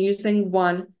question using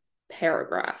one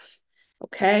paragraph.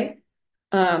 Okay?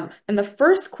 And the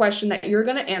first question that you're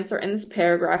going to answer in this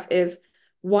paragraph is,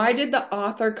 why did the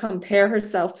author compare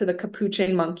herself to the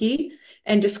capuchin monkey?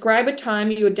 And describe a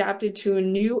time you adapted to a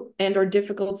new and/or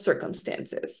difficult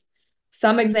circumstances.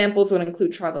 Some examples would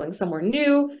include traveling somewhere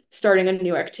new, starting a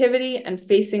new activity, and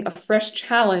facing a fresh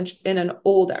challenge in an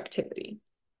old activity.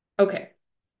 Okay,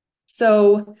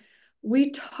 so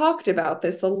we talked about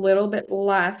this a little bit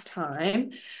last time.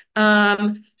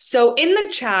 So in the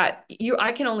chat,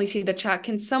 I can only see the chat.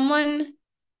 Can someone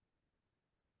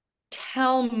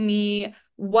tell me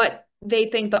what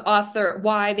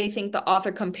why they think the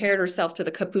author compared herself to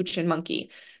the capuchin monkey.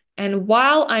 And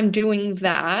while I'm doing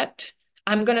that,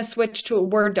 I'm going to switch to a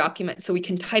Word document so we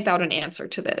can type out an answer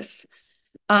to this.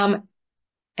 And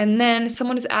then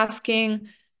someone is asking,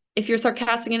 if you're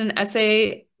sarcastic in an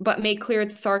essay, but make clear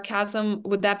it's sarcasm,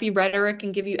 would that be rhetoric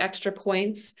and give you extra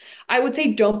points? I would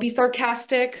say don't be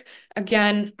sarcastic.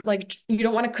 Again, like you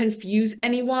don't want to confuse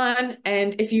anyone.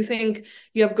 And if you think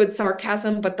you have good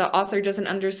sarcasm, but the author doesn't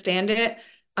understand it,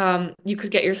 you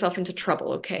could get yourself into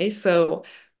trouble, okay? So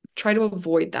try to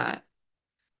avoid that.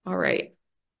 All right.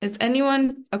 Is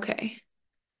anyone okay?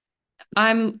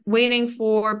 I'm waiting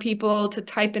for people to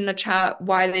type in the chat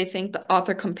why they think the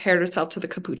author compared herself to the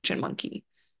capuchin monkey.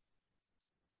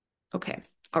 Okay.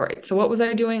 All right. So what was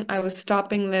I doing? I was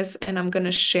stopping this and I'm going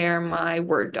to share my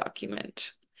Word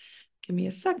document. Give me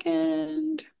a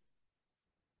second.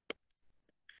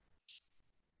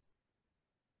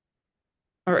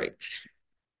 All right.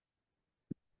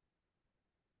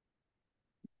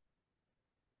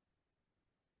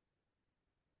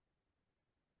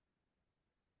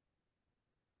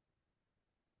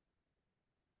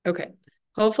 Okay.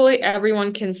 Hopefully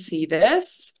everyone can see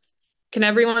this. Can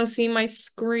everyone see my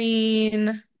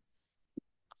screen?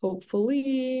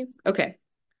 Hopefully. Okay.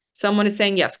 Someone is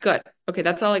saying yes. Good. Okay.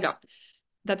 That's all I got.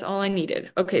 That's all I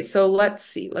needed. Okay. So let's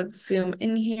see. Let's zoom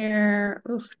in here.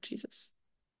 Oh, Jesus.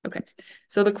 Okay.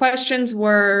 So the questions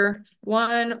were,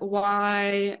 one,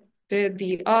 why did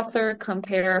the author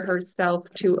compare herself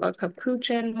to a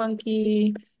capuchin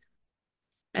monkey?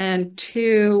 And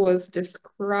two was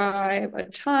describe a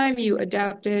time you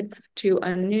adapted to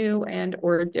a new and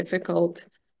or difficult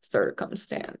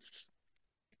circumstance.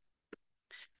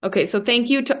 Okay, so thank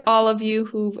you to all of you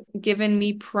who've given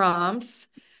me prompts.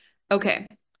 Okay,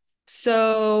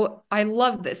 so I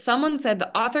love this. Someone said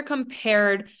the author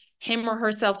compared him or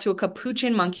herself to a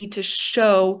capuchin monkey to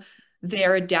show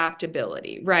their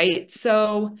adaptability, right?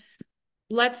 So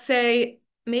let's say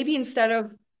maybe instead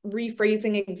of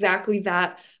rephrasing exactly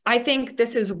that, I think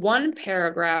this is one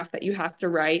paragraph that you have to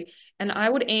write, and I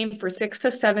would aim for 6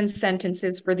 to 7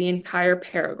 sentences for the entire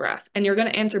paragraph. And you're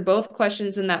going to answer both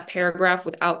questions in that paragraph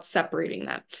without separating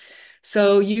them.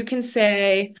 So you can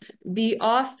say, the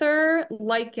author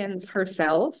likens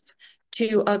herself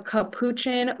to a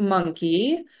capuchin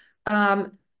monkey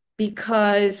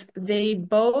because they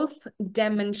both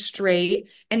demonstrate,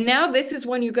 and now this is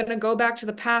when you're going to go back to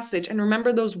the passage and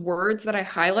remember those words that I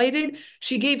highlighted.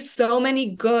 She gave so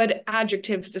many good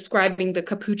adjectives describing the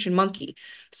capuchin monkey.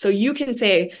 So you can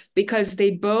say, because they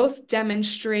both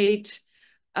demonstrate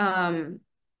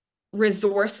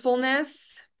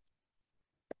resourcefulness,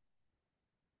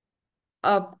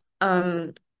 a,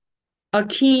 a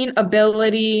keen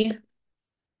ability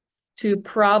to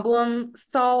problem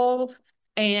solve.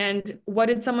 And what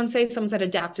did someone say? Someone said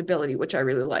adaptability, which I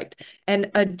really liked.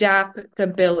 And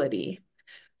adaptability.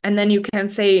 And then you can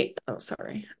say, oh,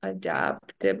 sorry,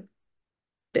 adaptability.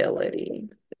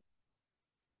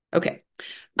 Okay.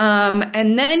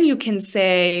 And then you can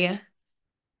say,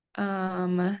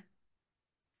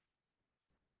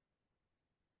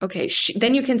 okay,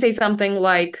 then you can say something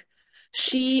like,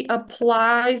 she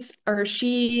applies, or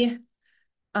she,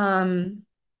 I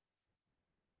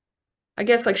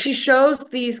guess like she shows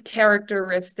these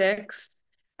characteristics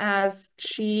as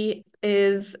she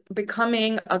is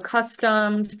becoming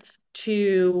accustomed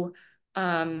to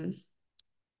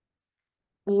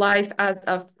life as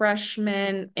a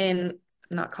freshman in,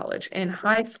 not college, in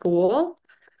high school.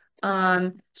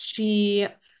 She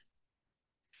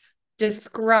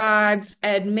describes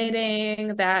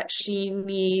admitting that she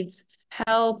needs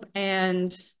help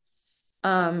and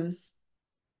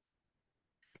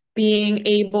being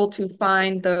able to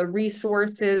find the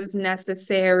resources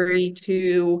necessary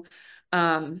to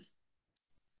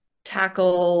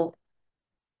tackle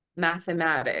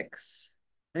mathematics.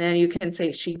 And then you can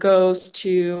say she goes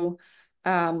to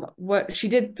what she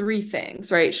did 3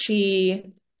 things, right?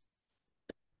 She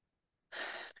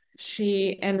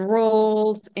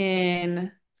enrolls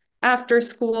in after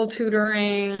school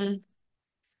tutoring,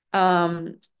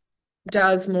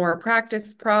 does more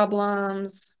practice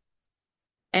problems,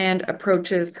 and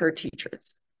approaches her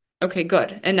teachers. Okay,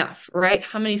 good. Enough, right?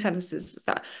 How many sentences is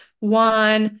that?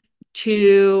 1,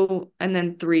 2, and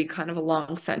then 3, kind of a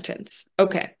long sentence.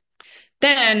 Okay.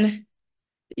 Then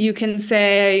you can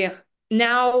say,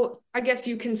 now I guess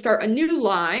you can start a new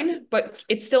line, but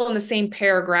it's still in the same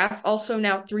paragraph. Also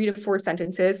now 3 to 4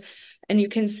 sentences. And you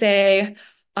can say,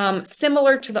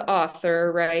 similar to the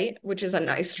author, right? Which is a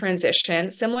nice transition.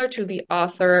 Similar to the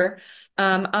author,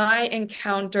 I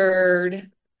encountered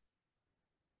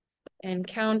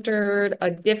encountered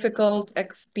a difficult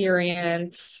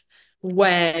experience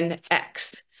when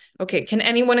X. Okay, can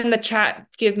anyone in the chat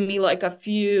give me like a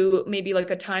few, maybe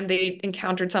like a time they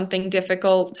encountered something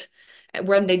difficult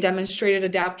when they demonstrated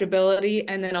adaptability,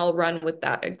 and then I'll run with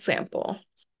that example.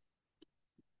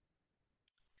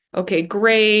 Okay,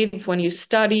 grades, when you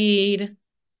studied,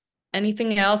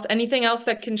 anything else? Anything else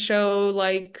that can show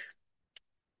like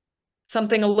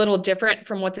something a little different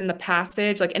from what's in the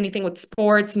passage, like anything with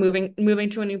sports, moving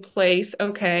to a new place.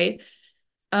 Okay.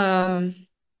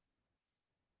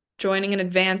 Joining an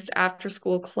advanced after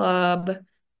school club.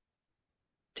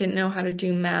 Didn't know how to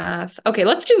do math. Okay,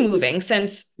 let's do moving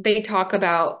since they talk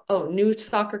about, oh, new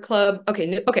soccer club.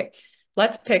 Okay, okay.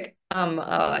 Let's pick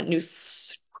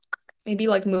maybe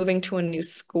like moving to a new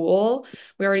school.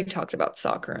 We already talked about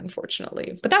soccer,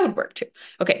 unfortunately, but that would work too.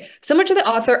 Okay, so much of the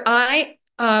author.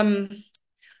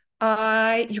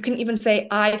 You can even say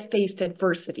I faced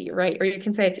adversity, right? Or you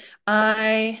can say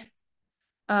I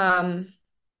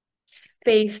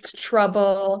faced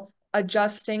trouble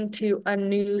adjusting to a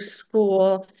new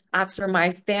school after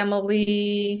my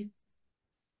family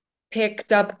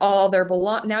picked up all their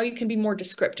now you can be more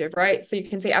descriptive, right? So you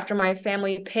can say after my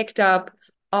family picked up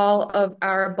all of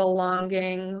our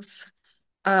belongings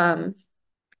and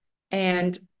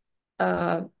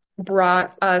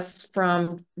brought us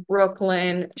from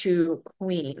Brooklyn to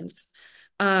Queens.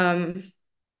 And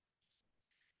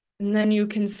then you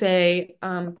can say,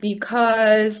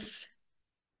 because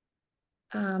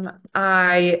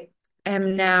I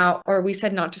am now, or we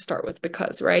said not to start with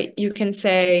because, right? You can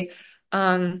say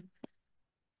the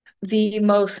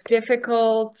most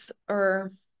difficult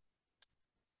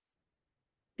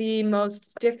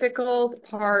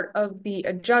part of the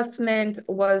adjustment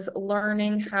was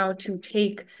learning how to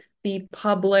take the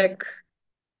public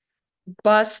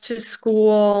bus to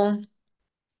school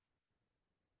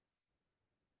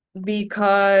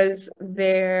because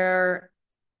there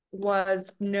was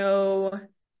no,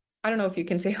 I don't know if you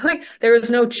can say like there was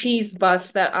no cheese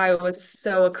bus that I was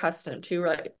so accustomed to,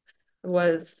 right?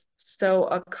 Was so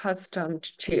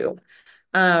accustomed to.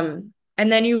 And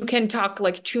then you can talk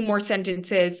like two more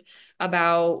sentences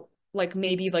about like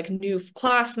maybe like new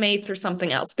classmates or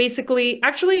something else. Basically,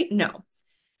 actually, no.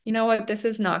 You know what? This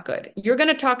is not good. You're going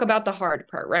to talk about the hard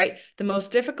part, right? The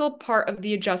most difficult part of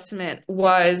the adjustment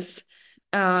was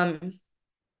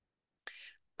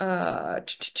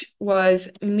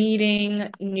meeting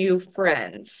new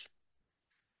friends.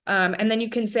 And then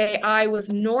you can say I was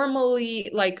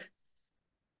normally like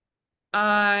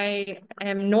I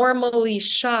am normally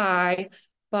shy,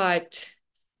 but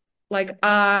like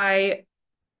I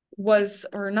was,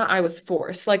 or not I was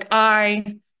forced, like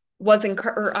I was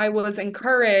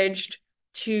encouraged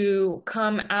to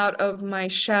come out of my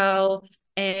shell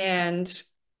and,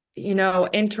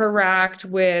 interact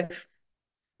with,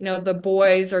 the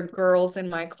boys or girls in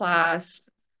my class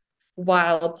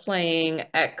while playing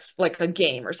X, like a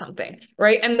game or something,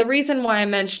 right? And the reason why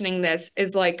I'm mentioning this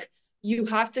is like you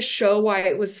have to show why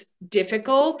it was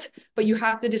difficult, but you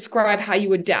have to describe how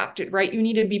you adapted, right? You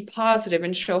need to be positive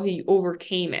and show how you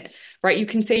overcame it, right? You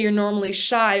can say you're normally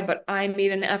shy, but I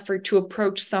made an effort to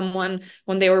approach someone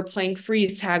when they were playing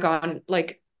freeze tag on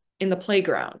like in the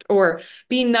playground, or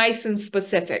be nice and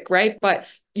specific, right? But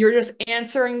you're just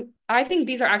answering. I think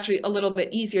these are actually a little bit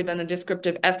easier than the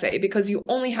descriptive essay because you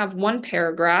only have one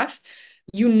paragraph.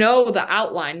 You know the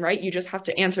outline, right? You just have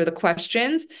to answer the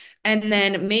questions and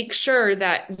then make sure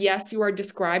that, yes, you are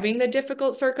describing the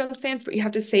difficult circumstance, but you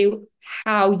have to say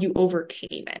how you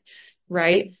overcame it,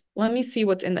 right? Let me see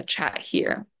what's in the chat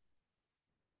here.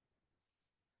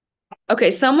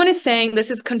 Okay, someone is saying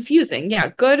this is confusing. Yeah,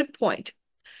 good point.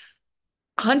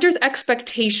 Hunter's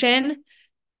expectation.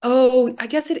 Oh, I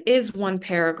guess it is one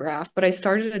paragraph, but I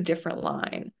started a different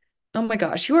line. Oh my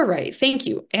gosh, you are right. Thank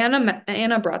you.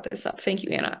 Anna brought this up. Thank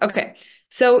you, Anna. Okay.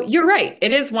 So you're right.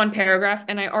 It is one paragraph,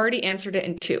 and I already answered it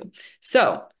in two.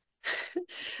 So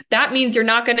that means you're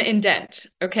not going to indent.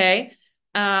 Okay.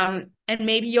 And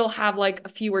maybe you'll have like a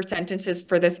fewer sentences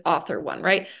for this author one,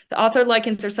 right? The author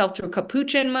likens herself to a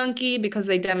capuchin monkey because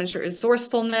they demonstrate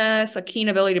resourcefulness, a keen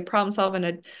ability to problem solve,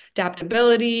 and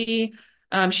adaptability.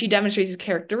 She demonstrates these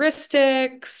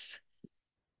characteristics.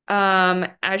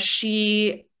 As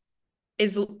she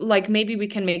is like, maybe we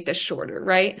can make this shorter,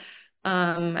 right?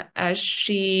 As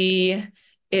she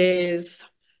is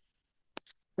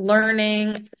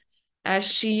learning, as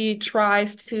she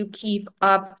tries to keep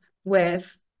up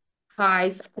with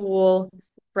high school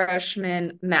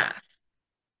freshman math.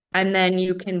 And then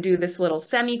you can do this little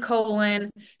semicolon.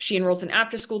 She enrolls in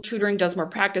after-school tutoring, does more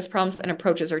practice problems, and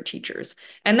approaches her teachers.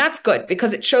 And that's good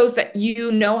because it shows that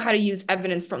you know how to use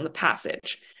evidence from the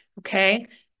passage, okay?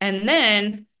 And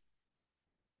then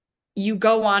you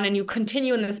go on and you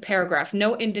continue in this paragraph,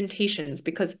 no indentations,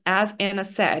 because as Anna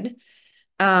said,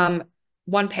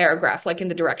 one paragraph, like in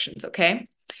the directions, okay?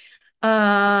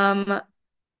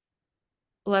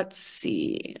 Let's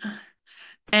see.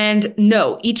 And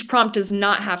no, each prompt does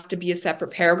not have to be a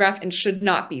separate paragraph and should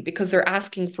not be because they're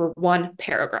asking for one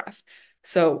paragraph.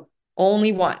 So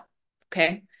only one,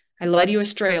 okay? I led you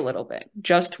astray a little bit,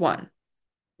 just one.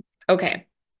 Okay.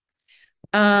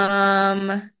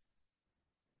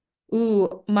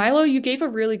 Ooh, Milo, you gave a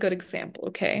really good example,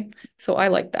 okay? So I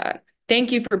like that.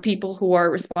 Thank you for people who are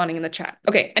responding in the chat.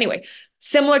 Okay, anyway,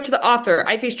 similar to the author,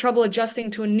 I faced trouble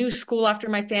adjusting to a new school after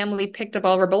my family picked up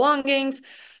all of our belongings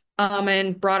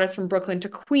and brought us from Brooklyn to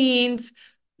Queens.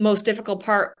 Most difficult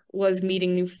part was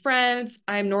meeting new friends.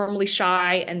 I'm normally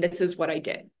shy, and this is what I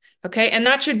did. Okay, and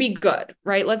that should be good,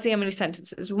 right? Let's see how many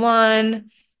sentences.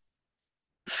 1,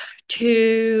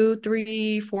 2,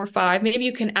 3, 4, 5. Maybe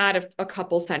you can add a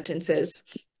couple sentences.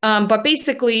 But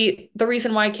basically, the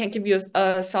reason why I can't give you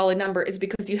a solid number is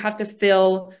because you have to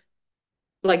fill,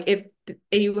 like, if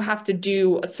you have to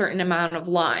do a certain amount of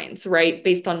lines, right?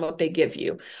 Based on what they give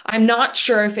you. I'm not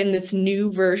sure if in this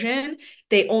new version,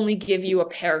 they only give you a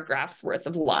paragraph's worth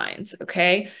of lines,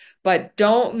 okay? But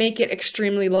don't make it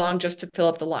extremely long just to fill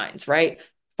up the lines, right?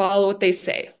 Follow what they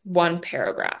say, one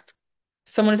paragraph.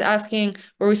 Someone is asking,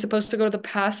 were we supposed to go to the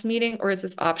past meeting or is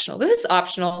this optional? This is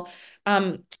optional.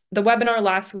 The webinar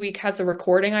last week has a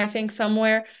recording, I think,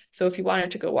 somewhere. So if you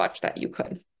wanted to go watch that, you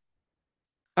could.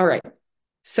 All right.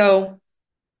 So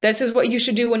this is what you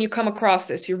should do when you come across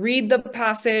this. You read the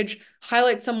passage,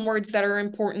 highlight some words that are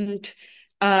important,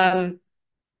 get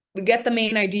the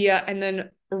main idea, and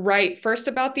then write first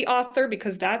about the author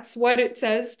because that's what it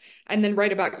says, and then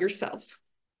write about yourself.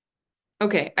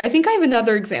 Okay, I think I have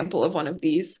another example of one of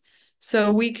these,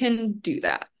 so we can do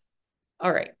that.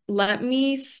 All right, let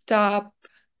me stop.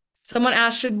 Someone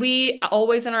asked, should we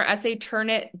always in our essay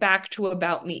turn it back to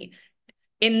about me?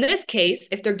 In this case,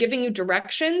 if they're giving you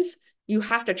directions, you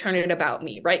have to turn it about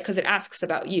me, right? Because it asks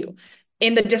about you.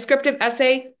 In the descriptive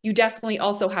essay, you definitely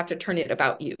also have to turn it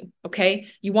about you, okay?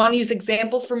 You want to use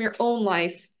examples from your own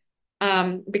life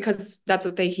because that's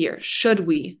what they hear. Should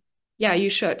we? Yeah, you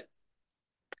should.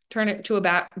 Turn it to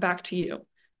back to you,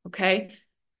 okay?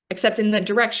 Except in the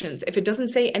directions. If it doesn't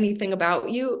say anything about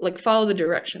you, like follow the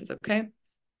directions, okay?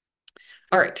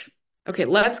 All right. Okay,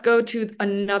 let's go to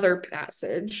another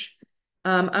passage.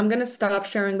 I'm going to stop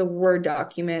sharing the Word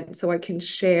document so I can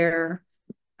share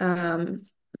the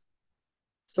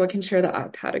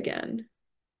iPad again.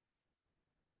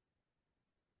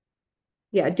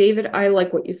 Yeah, David, I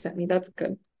like what you sent me. That's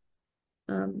good.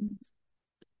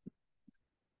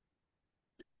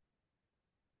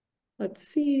 Let's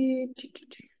see.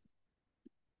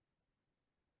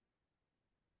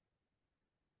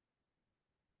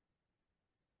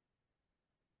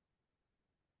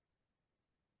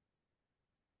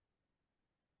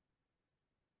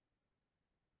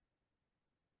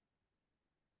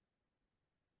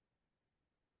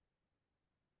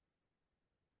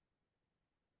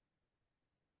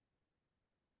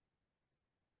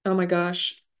 Oh my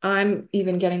gosh, I'm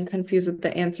even getting confused with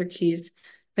the answer keys.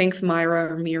 Thanks,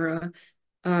 Myra or Mira.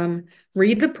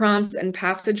 Read the prompts and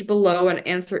passage below and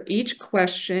answer each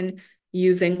question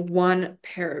using one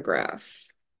paragraph.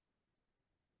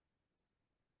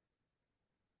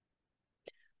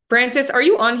 Francis, are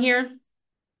you on here?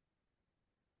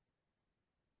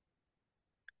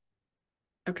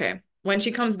 Okay, when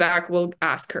she comes back, we'll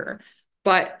ask her.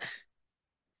 But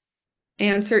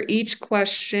answer each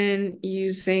question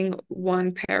using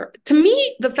one paragraph. To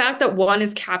me, the fact that one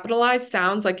is capitalized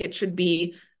sounds like it should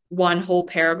be one whole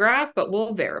paragraph, but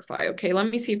we'll verify. Okay, let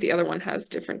me see if the other one has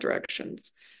different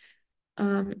directions.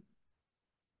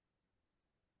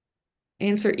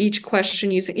 Answer each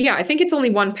question using, yeah, I think it's only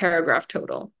one paragraph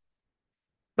total,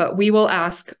 but we will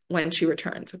ask when she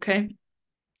returns, okay?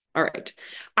 All right.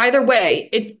 Either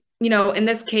way, in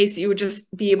this case, you would just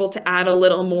be able to add a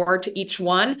little more to each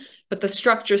one, but the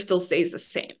structure still stays the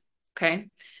same, okay?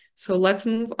 So let's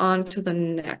move on to the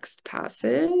next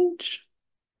passage.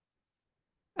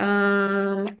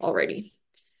 Alrighty.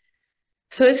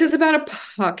 So this is about a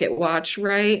pocket watch,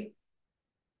 right?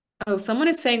 Oh, someone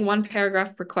is saying one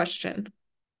paragraph per question.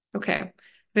 Okay. If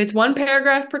it's one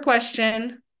paragraph per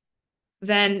question,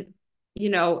 then,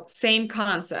 same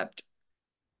concept.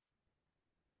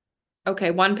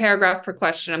 Okay, one paragraph per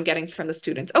question I'm getting from the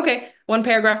students. Okay, one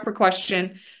paragraph per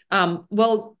question.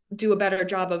 We'll do a better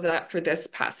job of that for this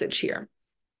passage here.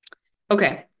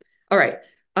 Okay. All right.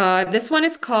 This one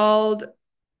is called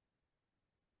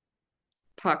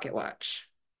Pocket Watch.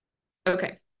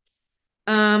 Okay.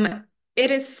 It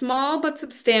is small but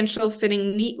substantial,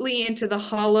 fitting neatly into the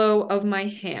hollow of my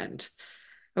hand.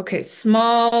 Okay,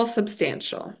 small,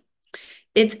 substantial.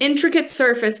 Its intricate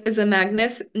surface is a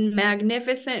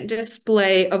magnificent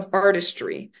display of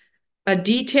artistry, a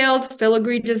detailed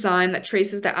filigree design that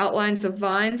traces the outlines of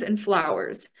vines and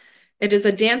flowers. It is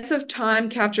a dance of time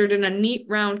captured in a neat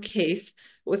round case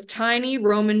with tiny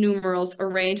Roman numerals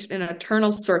arranged in an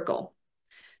eternal circle.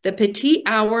 The petit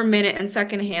hour, minute, and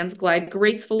second hands glide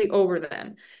gracefully over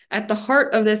them. At the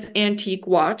heart of this antique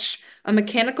watch, a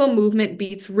mechanical movement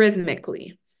beats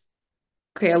rhythmically.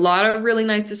 Okay, a lot of really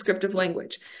nice descriptive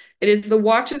language. It is the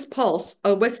watch's pulse,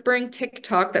 a whispering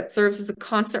tick-tock that serves as a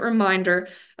constant reminder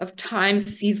of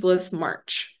time's ceaseless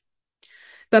march.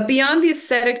 But beyond the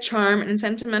aesthetic charm and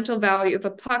sentimental value of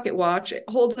a pocket watch, it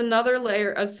holds another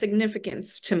layer of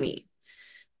significance to me.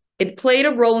 It played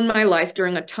a role in my life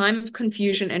during a time of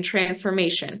confusion and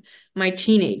transformation, my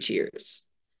teenage years.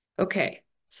 Okay,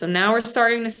 so now we're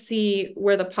starting to see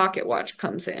where the pocket watch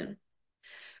comes in.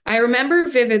 I remember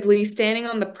vividly standing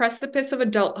on the precipice of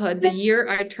adulthood the year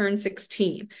I turned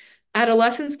 16.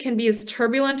 Adolescence can be as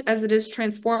turbulent as it is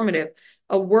transformative,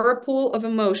 a whirlpool of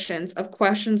emotions, of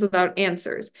questions without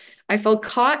answers. I felt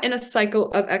caught in a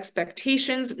cycle of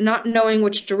expectations, not knowing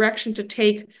which direction to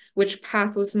take, which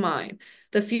path was mine.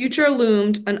 The future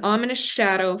loomed, an ominous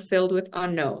shadow filled with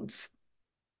unknowns.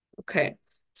 Okay,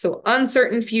 so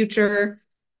uncertain future,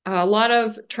 a lot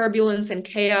of turbulence and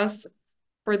chaos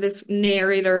for this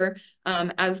narrator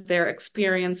as they're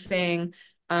experiencing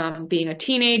being a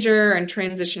teenager and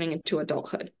transitioning into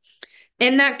adulthood.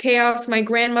 In that chaos, my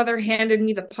grandmother handed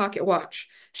me the pocket watch.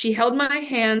 She held my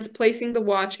hands, placing the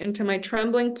watch into my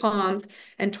trembling palms,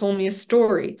 and told me a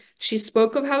story. She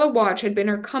spoke of how the watch had been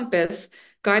her compass,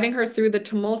 guiding her through the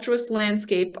tumultuous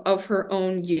landscape of her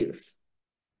own youth.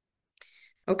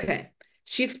 Okay.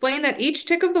 She explained that each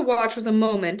tick of the watch was a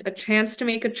moment, a chance to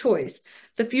make a choice.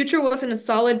 The future wasn't a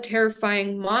solid,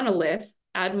 terrifying monolith,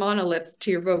 add monolith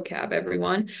to your vocab,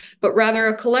 everyone, but rather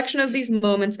a collection of these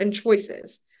moments and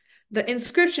choices. The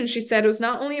inscription, she said, was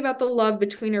not only about the love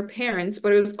between her parents,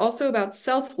 but it was also about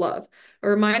self-love, a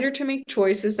reminder to make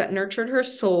choices that nurtured her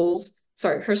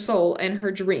soul and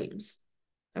her dreams.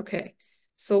 Okay,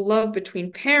 so love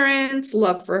between parents,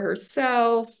 love for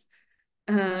herself,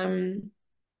 and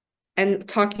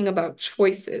talking about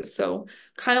choices. So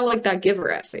kind of like that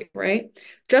giver essay, right?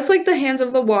 Just like the hands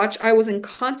of the watch, I was in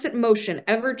constant motion,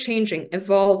 ever changing,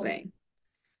 evolving.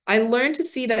 I learned to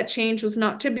see that change was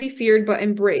not to be feared, but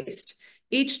embraced.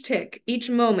 Each tick, each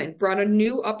moment brought a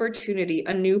new opportunity,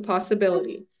 a new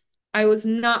possibility. I was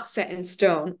not set in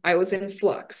stone. I was in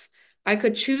flux. I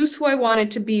could choose who I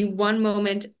wanted to be one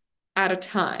moment at a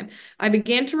time. I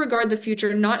began to regard the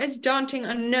future not as daunting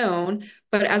unknown,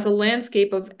 but as a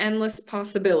landscape of endless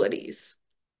possibilities.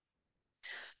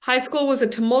 High school was a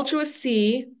tumultuous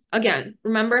sea. Again,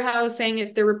 remember how I was saying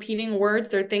if they're repeating words,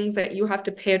 they're things that you have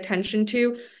to pay attention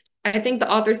to. I think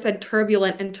the author said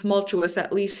turbulent and tumultuous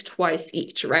at least twice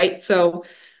each, right? So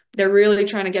they're really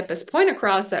trying to get this point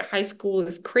across that high school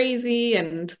is crazy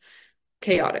and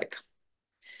chaotic.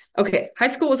 Okay, high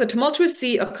school was a tumultuous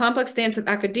sea, a complex dance of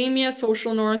academia,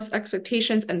 social norms,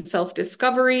 expectations, and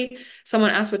self-discovery.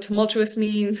 Someone asked what tumultuous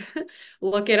means.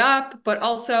 Look it up, but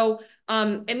also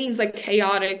it means like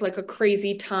chaotic, like a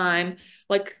crazy time.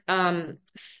 Like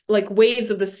waves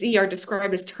of the sea are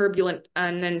described as turbulent,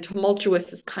 and then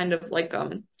tumultuous is kind of like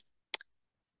a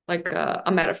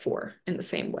metaphor in the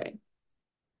same way.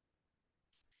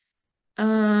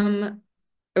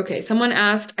 Okay, someone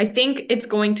asked, I think it's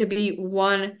going to be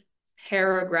one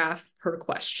paragraph per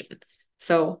question.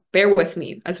 So bear with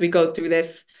me as we go through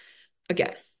this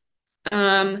again.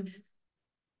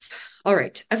 All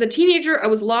right. As a teenager, I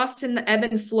was lost in the ebb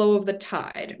and flow of the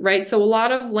tide, right? So a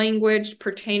lot of language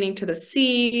pertaining to the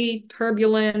sea,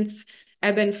 turbulence,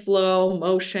 ebb and flow,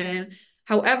 motion.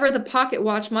 However, the pocket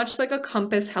watch, much like a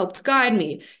compass, helped guide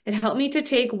me. It helped me to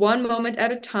take one moment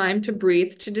at a time to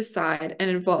breathe, to decide, and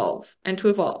evolve.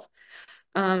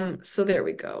 So there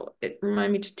we go. It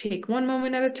reminded me to take one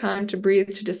moment at a time to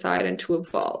breathe, to decide, and to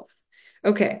evolve.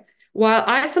 Okay. While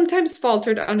I sometimes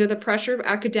faltered under the pressure of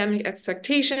academic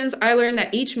expectations, I learned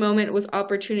that each moment was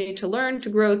opportunity to learn, to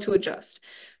grow, to adjust.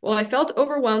 While I felt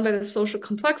overwhelmed by the social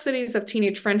complexities of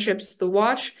teenage friendships, the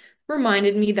watch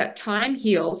reminded me that time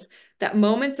heals, that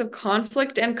moments of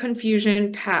conflict and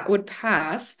confusion would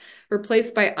pass,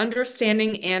 replaced by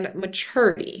understanding and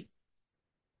maturity.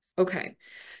 Okay.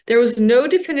 There was no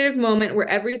definitive moment where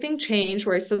everything changed,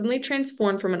 where I suddenly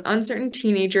transformed from an uncertain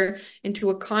teenager into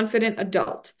a confident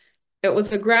adult. It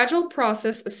was a gradual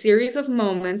process, a series of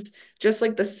moments, just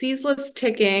like the ceaseless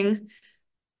ticking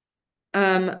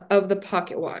of the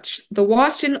pocket watch. The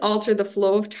watch didn't alter the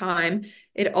flow of time,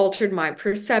 it altered my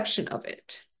perception of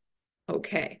it.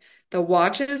 Okay, the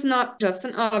watch is not just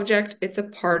an object, it's a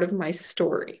part of my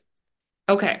story.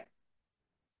 Okay.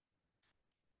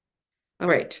 All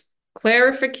right.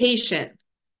 Clarification.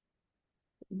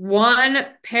 One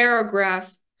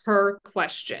paragraph per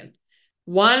question.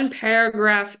 One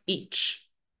paragraph each.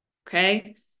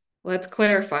 Okay. Let's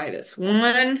clarify this.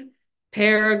 One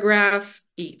paragraph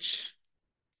each.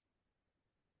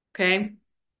 Okay.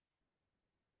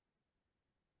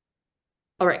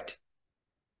 All right.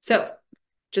 So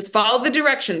just follow the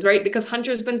directions, right? Because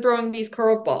Hunter's been throwing these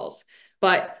curveballs,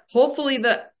 but hopefully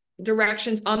the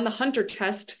directions on the Hunter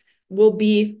test will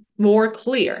be more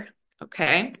clear.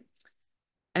 Okay.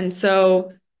 And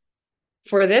so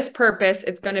for this purpose,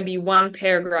 it's going to be one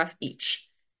paragraph each.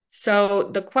 So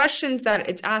the questions that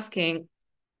it's asking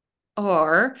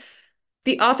are,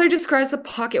 the author describes the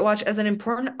pocket watch as an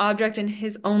important object in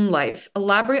his own life.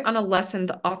 Elaborate on a lesson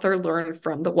the author learned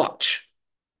from the watch.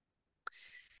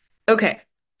 Okay,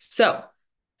 so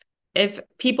if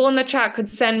people in the chat could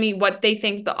send me what they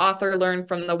think the author learned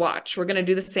from the watch, we're going to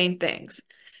do the same things.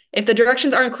 If the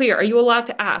directions aren't clear, are you allowed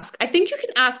to ask? I think you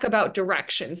can ask about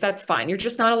directions. That's fine. You're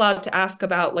just not allowed to ask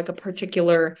about like a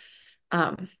particular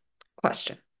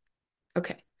question.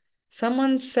 Okay.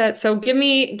 Someone said, so give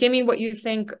me what you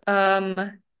think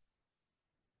the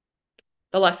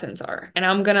lessons are. And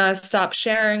I'm gonna stop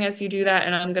sharing as you do that,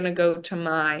 and I'm gonna go to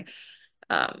my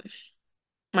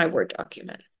my Word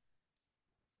document.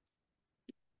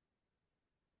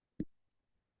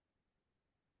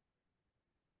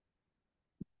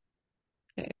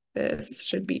 Okay, this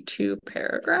should be 2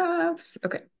 paragraphs.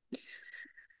 Okay.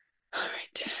 All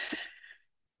right.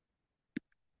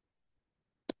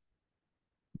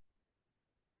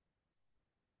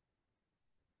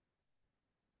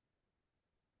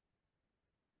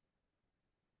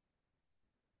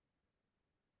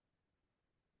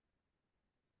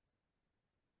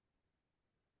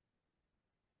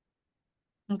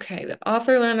 Okay, the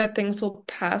author learned that things will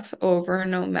pass over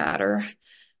no matter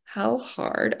how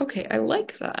hard. Okay, I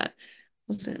like that.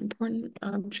 Was an important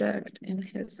object in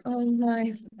his own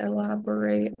life.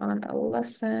 Elaborate on a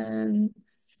lesson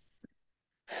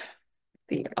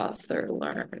the author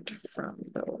learned from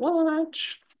the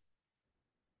watch.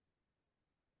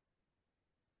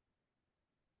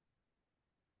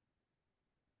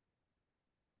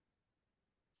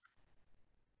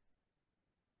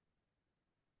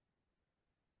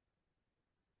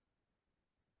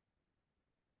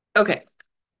 Okay.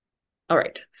 All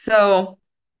right. So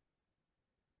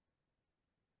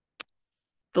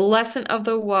the lesson of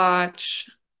the watch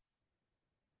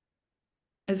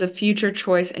is a future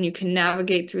choice and you can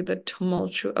navigate through the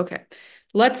tumultuous. Okay.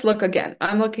 Let's look again.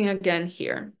 I'm looking again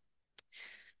here.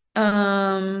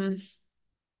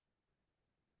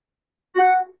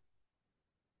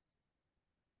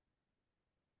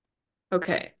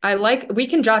 Okay. We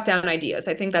can jot down ideas.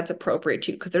 I think that's appropriate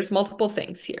too, because there's multiple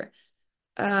things here.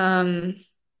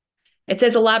 It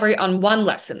says elaborate on one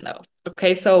lesson though.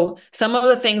 Okay, so some of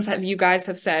the things that you guys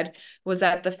have said was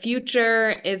that the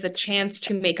future is a chance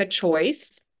to make a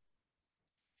choice.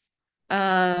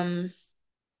 Not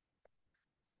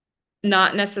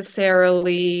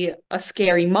necessarily a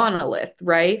scary monolith,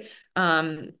 right?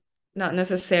 Not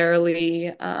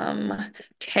necessarily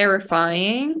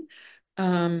terrifying,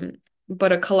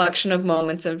 but a collection of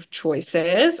moments of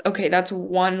choices. Okay, that's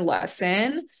one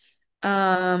lesson.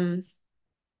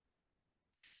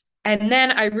 And then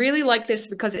I really like this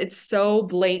because it's so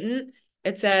blatant.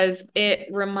 It says, it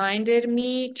reminded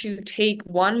me to take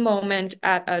one moment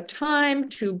at a time,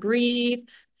 to breathe,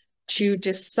 to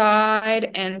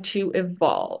decide, and to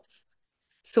evolve.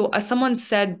 So someone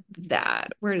said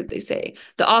that. Where did they say?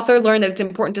 The author learned that it's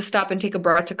important to stop and take a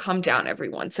breath to calm down every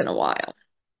once in a while.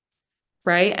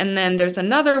 Right? And then there's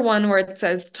another one where it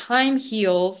says, time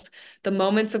heals, the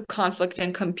moments of conflict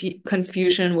and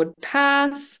confusion would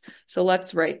pass. So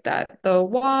let's write that. The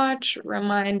watch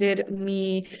reminded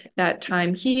me that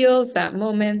time heals, that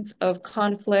moments of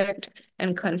conflict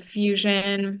and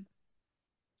confusion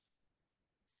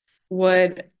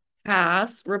would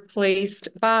pass, replaced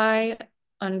by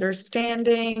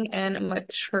understanding and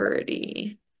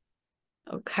maturity.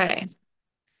 Okay.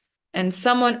 And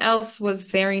someone else was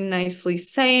very nicely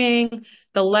saying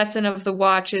the lesson of the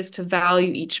watch is to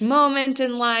value each moment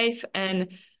in life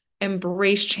and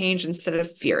embrace change instead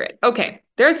of fear it. Okay,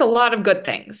 there's a lot of good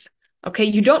things. Okay,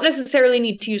 you don't necessarily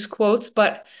need to use quotes,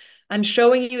 but I'm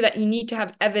showing you that you need to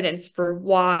have evidence for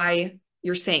why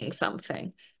you're saying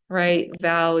something, right?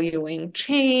 Valuing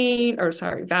change, or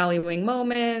sorry, valuing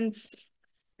moments,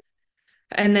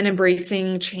 and then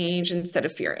embracing change instead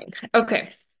of fearing.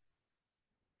 Okay.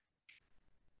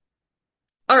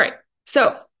 All right.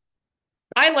 So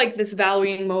I like this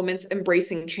valuing moments,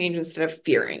 embracing change instead of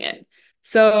fearing it.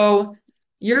 So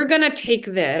you're gonna take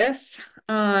this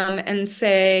and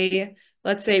say,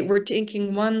 let's say we're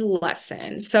taking one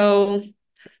lesson. So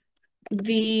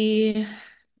the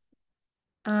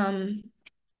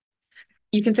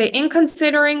you can say, in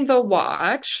considering the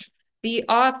watch, the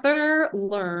author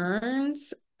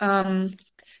learns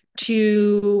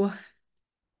to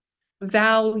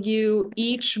value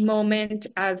each moment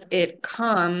as it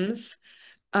comes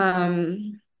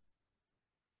by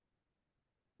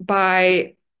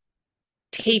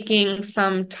taking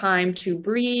some time to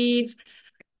breathe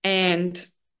and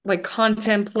like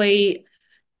contemplate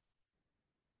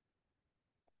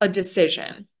a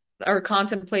decision or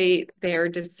contemplate their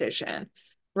decision,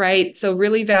 right? So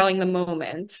really valuing the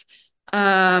moment.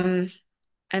 And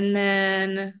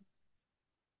then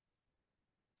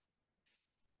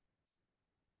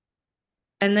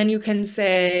you can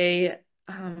say,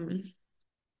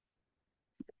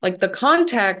 like the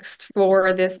context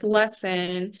for this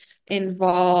lesson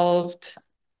involved,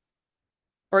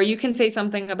 or you can say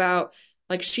something about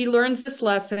like she learns this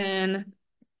lesson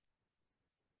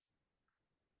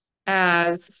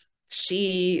as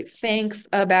she thinks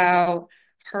about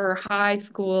her high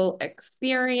school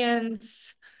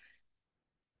experience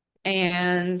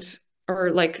and or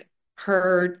like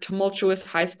her tumultuous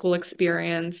high school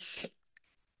experience.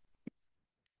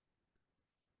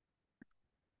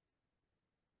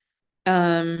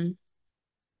 Um,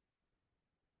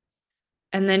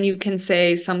 and then you can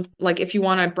say some like if you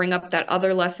want to bring up that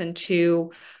other lesson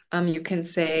too, you can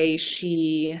say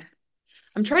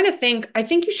I'm trying to think. I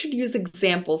think you should use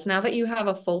examples now that you have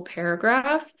a full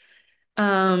paragraph.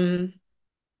 Um,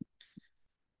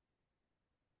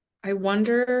 I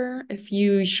wonder if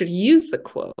you should use the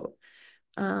quote.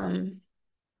 Um,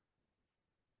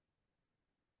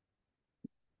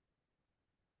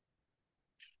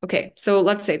 okay, so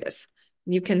let's say this.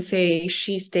 You can say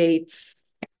she states,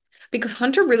 because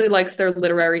Hunter really likes their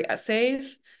literary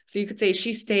essays. So you could say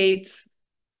she states,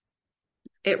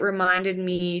 it reminded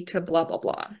me to blah, blah,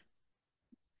 blah.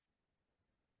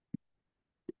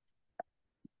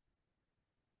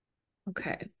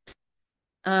 Okay.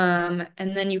 And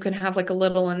then you can have like a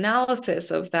little analysis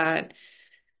of that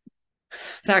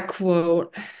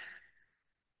quote.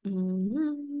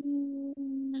 You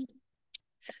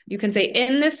can say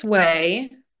in this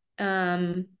way,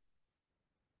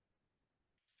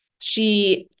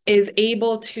 she is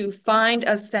able to find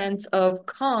a sense of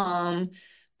calm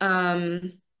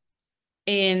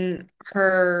in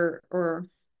her or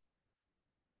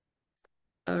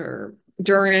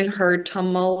during her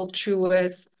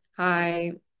tumultuous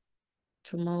high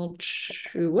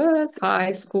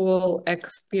school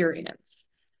experience.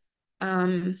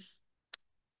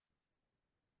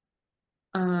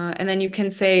 And then you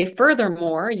can say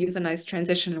furthermore, use a nice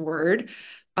transition word.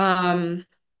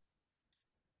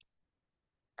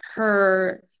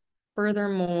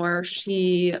 Furthermore,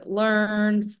 she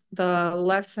learns the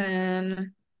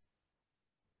lesson,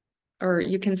 or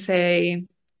you can say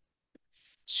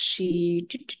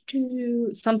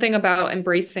something about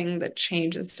embracing the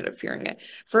change instead of fearing it.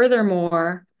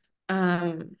 Furthermore,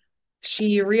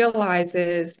 she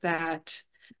realizes that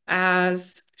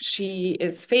as she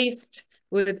is faced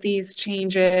with these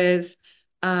changes,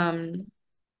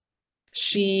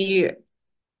 she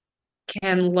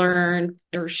can learn,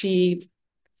 or she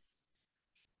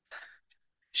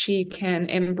can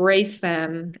embrace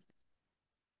them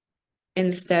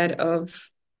instead of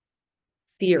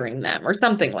fearing them or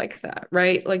something like that,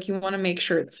 right? Like you want to make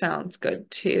sure it sounds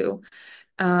good too.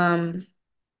 And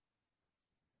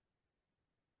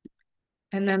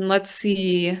then let's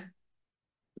see.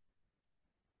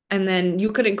 And then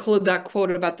you could include that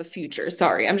quote about the future.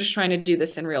 Sorry, I'm just trying to do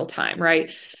this in real time, right?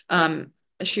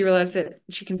 She realized that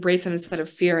she can brace them instead of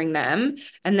fearing them.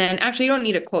 And then actually, you don't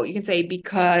need a quote. You can say,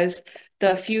 because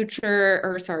the future,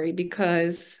 or sorry,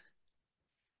 because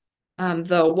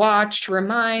the watch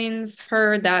reminds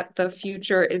her that the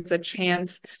future is a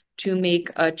chance to make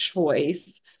a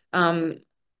choice,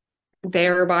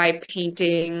 thereby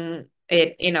painting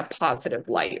it in a positive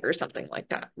light or something like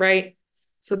that, right?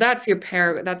 So that's your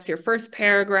first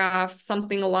paragraph,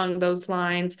 something along those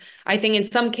lines. I think in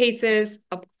some cases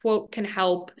a quote can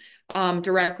help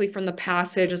directly from the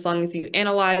passage as long as you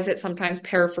analyze it. Sometimes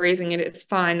paraphrasing it is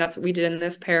fine. That's what we did in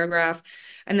this paragraph.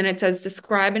 And then it says,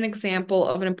 describe an example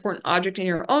of an important object in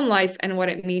your own life and what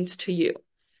it means to you.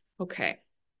 Okay.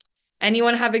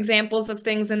 Anyone have examples of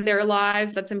things in their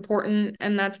lives that's important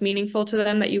and that's meaningful to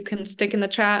them that you can stick in the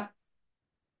chat?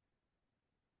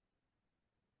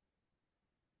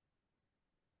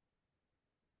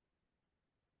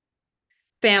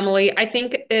 Family. I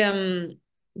think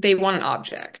they want an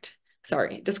object.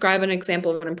 Sorry. Describe an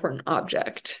example of an important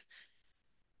object.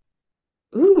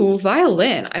 Ooh,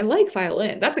 violin. I like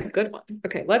violin. That's a good one.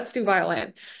 Okay, let's do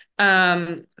violin.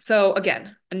 So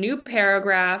again, a new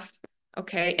paragraph.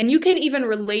 Okay, and you can even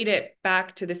relate it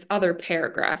back to this other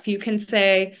paragraph. You can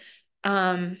say,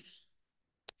 my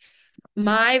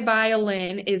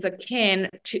violin is akin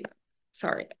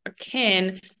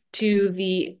to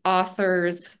the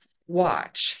author's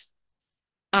watch.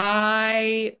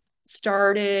 I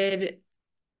started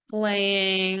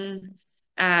playing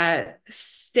at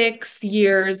 6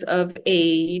 years of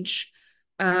age.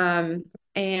 And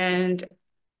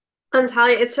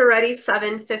Natalia, it's already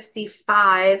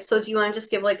 7:55. So do you want to just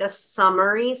give like a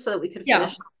summary so that we could yeah,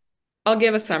 finish? I'll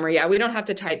give a summary. Yeah, we don't have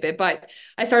to type it, but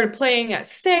I started playing at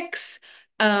 6,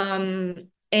 and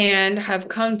have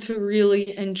come to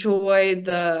really enjoy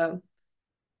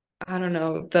I don't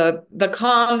know, the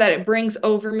calm that it brings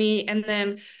over me. And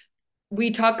then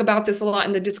we talk about this a lot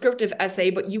in the descriptive essay,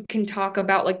 but you can talk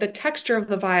about like the texture of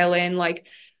the violin, like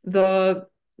the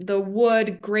the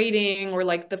wood grating or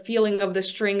like the feeling of the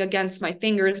string against my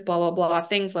fingers, blah, blah, blah,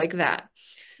 things like that.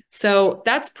 So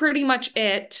that's pretty much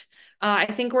it. I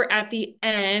think we're at the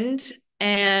end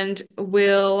and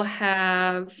we'll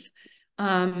have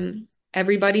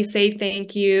everybody say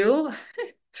thank you.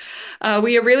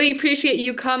 We really appreciate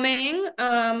you coming.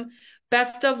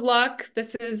 Best of luck.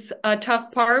 This is a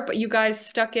tough part, but you guys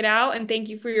stuck it out, and thank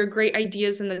you for your great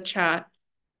ideas in the chat.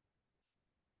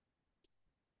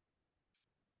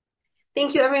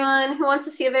 Thank you, everyone. Who wants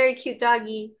to see a very cute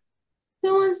doggy?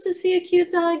 Who wants to see a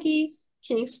cute doggy?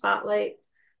 Can you spotlight?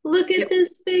 Look at Yep.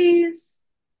 this face.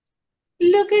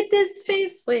 Look at this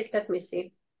face. Wait, let me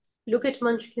see. Look at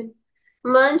Munchkin.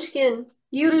 Munchkin,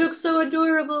 you look so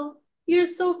adorable. You're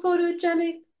so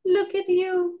photogenic. Look at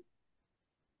you.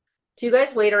 Do you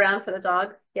guys wait around for the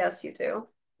dog? Yes, you do.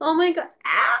 Oh my God.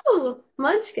 Ow!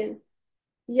 Munchkin.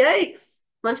 Yikes.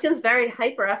 Munchkin's very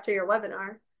hyper after your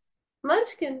webinar.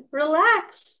 Munchkin,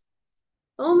 relax.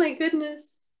 Oh my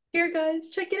goodness. Here, guys,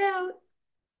 check it out.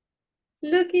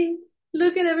 Looky.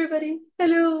 Look at everybody.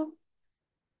 Hello.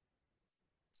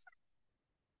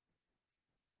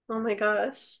 Oh my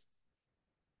gosh.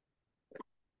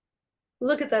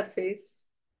 Look at that face.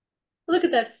 Look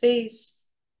at that face.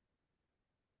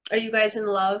 Are you guys in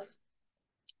love?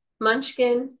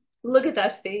 Munchkin, look at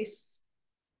that face.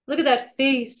 Look at that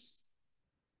face.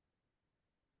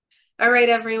 All right,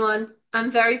 everyone.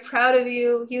 I'm very proud of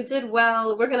you. You did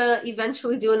well. We're gonna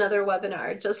eventually do another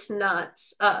webinar, just not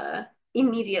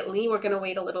immediately. We're gonna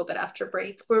wait a little bit after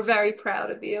break. We're very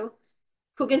proud of you.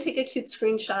 Who can take a cute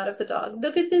screenshot of the dog?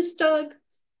 Look at this dog.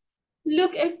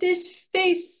 Look at this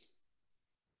face.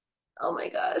 Oh my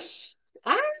gosh.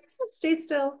 Ah, stay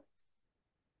still.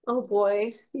 Oh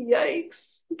boy.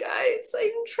 Yikes. Guys,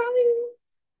 I'm trying.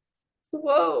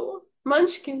 Whoa.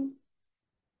 Munchkin.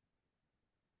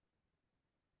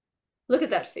 Look at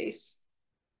that face.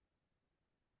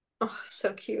 Oh,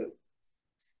 so cute.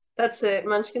 That's it.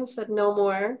 Munchkin said no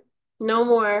more. No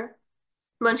more.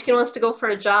 Munchkin wants to go for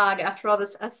a jog after all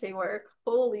this essay work.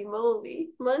 Holy moly.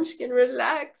 Munchkin,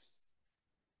 relax.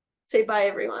 Say bye,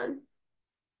 everyone.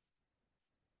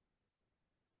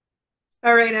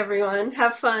 All right, everyone.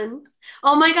 Have fun.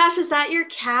 Oh my gosh, is that your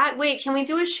cat? Wait, can we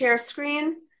do a share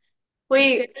screen?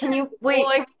 Wait, can you wait? Can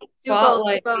Like we do both? Do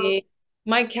spotlight both. me.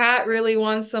 My cat really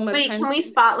wants some Wait, can attention. we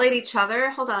spotlight each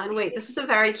other? Hold on. Wait, this is a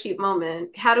very cute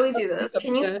moment. How do we do this?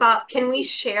 Can we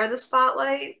share the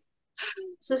spotlight?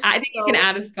 This I is think you can so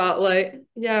add a spotlight.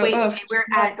 Yeah. Wait, Oh,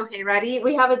 okay, okay, ready?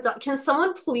 We have can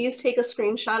someone please take a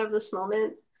screenshot of this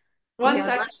moment? Oh my one God,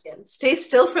 second. Munchkin, stay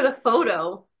still for the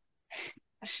photo.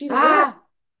 She left.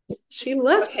 Ah, She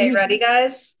left okay, me. ready,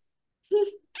 guys?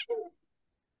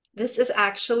 This is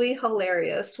actually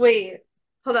hilarious. Wait,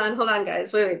 hold on,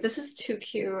 guys. Wait. This is too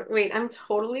cute. Wait, I'm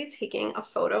totally taking a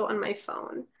photo on my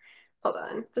phone. Hold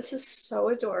on. This is so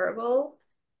adorable.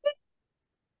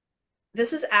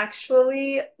 This is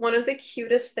actually one of the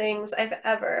cutest things I've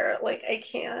ever, like, I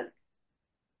can't.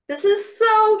 This is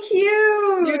so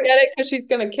You cute. get it because she's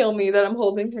gonna kill me that I'm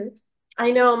holding her.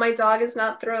 I know my dog is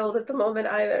not thrilled at the moment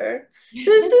either.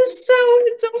 This is so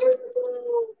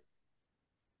adorable.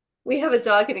 We have a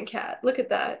dog and a cat. Look at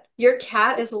that. Your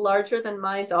cat is larger than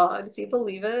my dog. Do you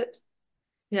believe it?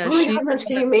 Yeah, Oh my she God,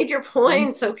 Munchkin, you made your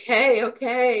points. Okay,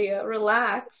 okay,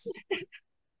 relax.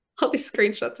 all these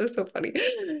screenshots are so funny.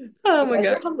 Oh You my guys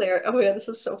God. are hilarious. Oh my God, this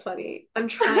is so funny. I'm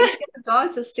trying to get the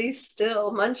dog to stay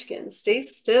still. Munchkin, stay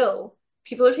still.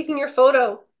 People are taking your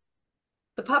photo.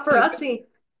 The Okay. paparazzi.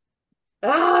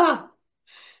 Ah,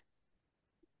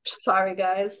 sorry,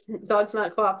 guys. Dog's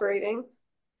not cooperating.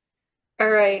 All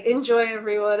right, enjoy,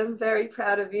 everyone. I'm very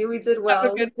proud of you. We did Have a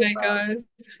well. We good did night, well. guys.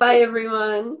 Bye,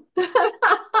 everyone.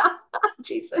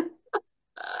 Jason.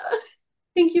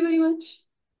 Thank you very much.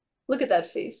 Look at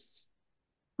that face.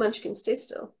 Munchkin, stay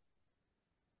still.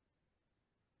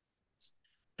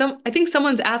 I think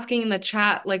someone's asking in the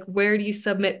chat, like, where do you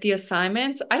submit the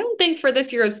assignments? I don't think for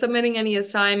this year of submitting any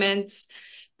assignments.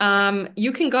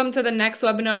 You can come to the next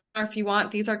webinar if you want.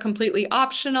 These are completely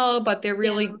optional, but they're Yeah.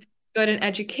 really good and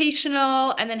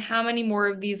educational. And then how many more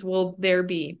of these will there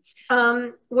be?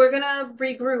 We're gonna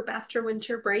regroup after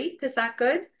winter break. Is that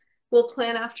good? We'll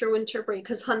plan after winter break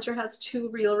because Hunter has two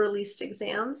real released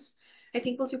exams. I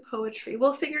think we'll do poetry.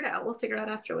 We'll figure it out. We'll figure it out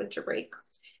after winter break.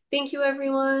 Thank you,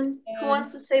 everyone. Who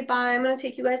wants to say bye? I'm gonna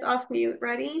take you guys off mute.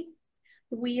 Ready?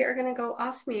 We are gonna go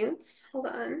off mute. Hold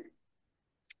on.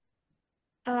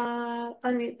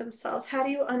 Unmute themselves. How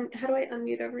do I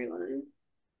unmute everyone?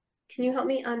 Can you help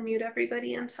me unmute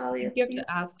everybody, I Antalia, think you have to please?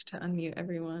 ask to unmute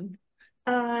everyone.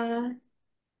 Uh,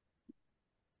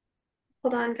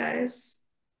 Hold on, guys.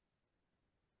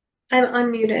 I'm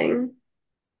unmuting.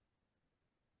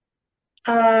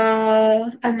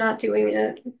 I'm not doing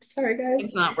it. Sorry, It's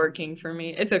guys. not working for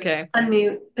me. It's okay.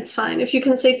 Unmute. It's fine. If you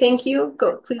can say thank you,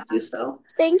 go. Please do so.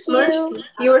 Thank you. Munchkin,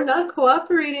 you are not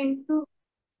cooperating.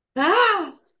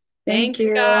 Ah, Thank Thank you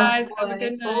you. guys. Have a boy.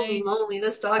 good Holy night. moly,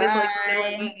 this dog is like getting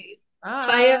Bye. away. Bye,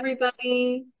 Bye.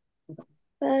 everybody.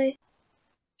 Bye.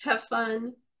 Have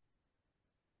fun.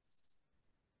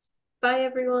 Bye,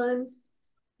 everyone.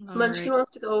 All Munchkin right.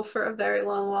 wants to go for a very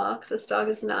long walk. This dog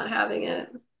is not having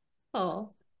it. Oh.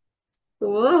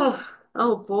 Whoa.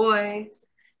 Oh boy.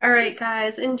 All right,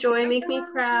 guys. Enjoy. Make me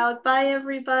proud. Bye,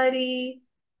 everybody.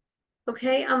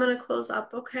 Okay, I'm gonna close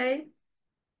up, okay?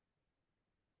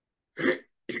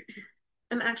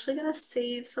 I'm actually gonna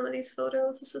save some of these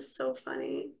photos. This is so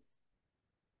funny.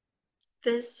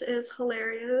 This is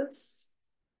hilarious.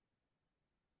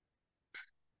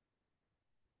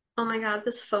 Oh my God,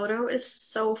 this photo is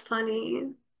so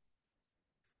funny.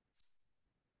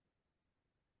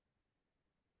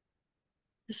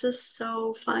 This is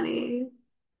so funny.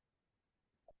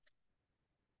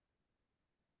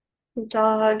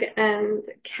 Dog and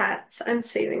cats. I'm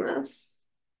saving this.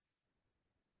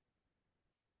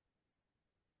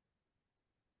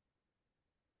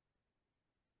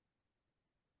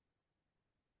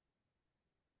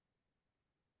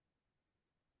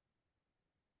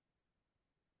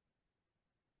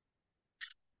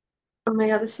 Oh my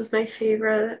God, this is my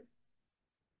favorite.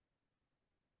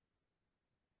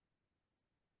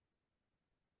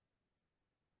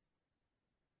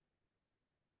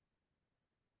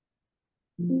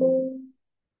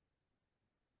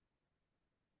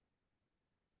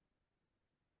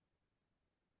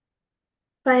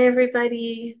 Bye,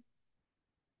 everybody.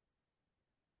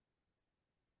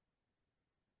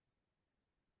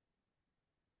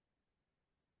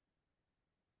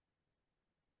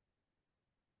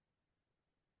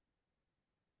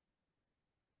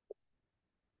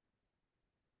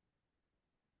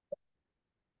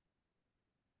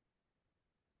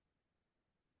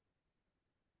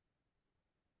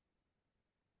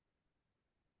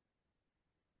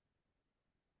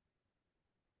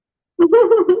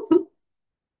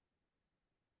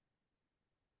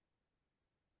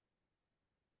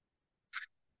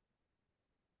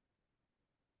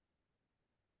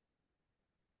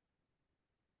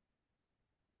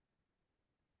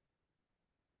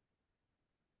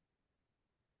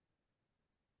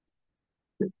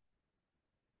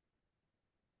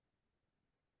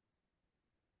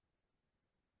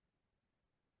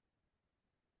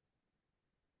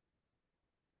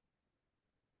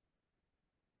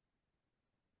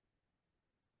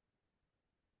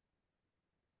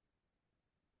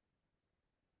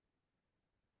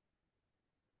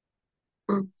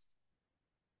 Mm.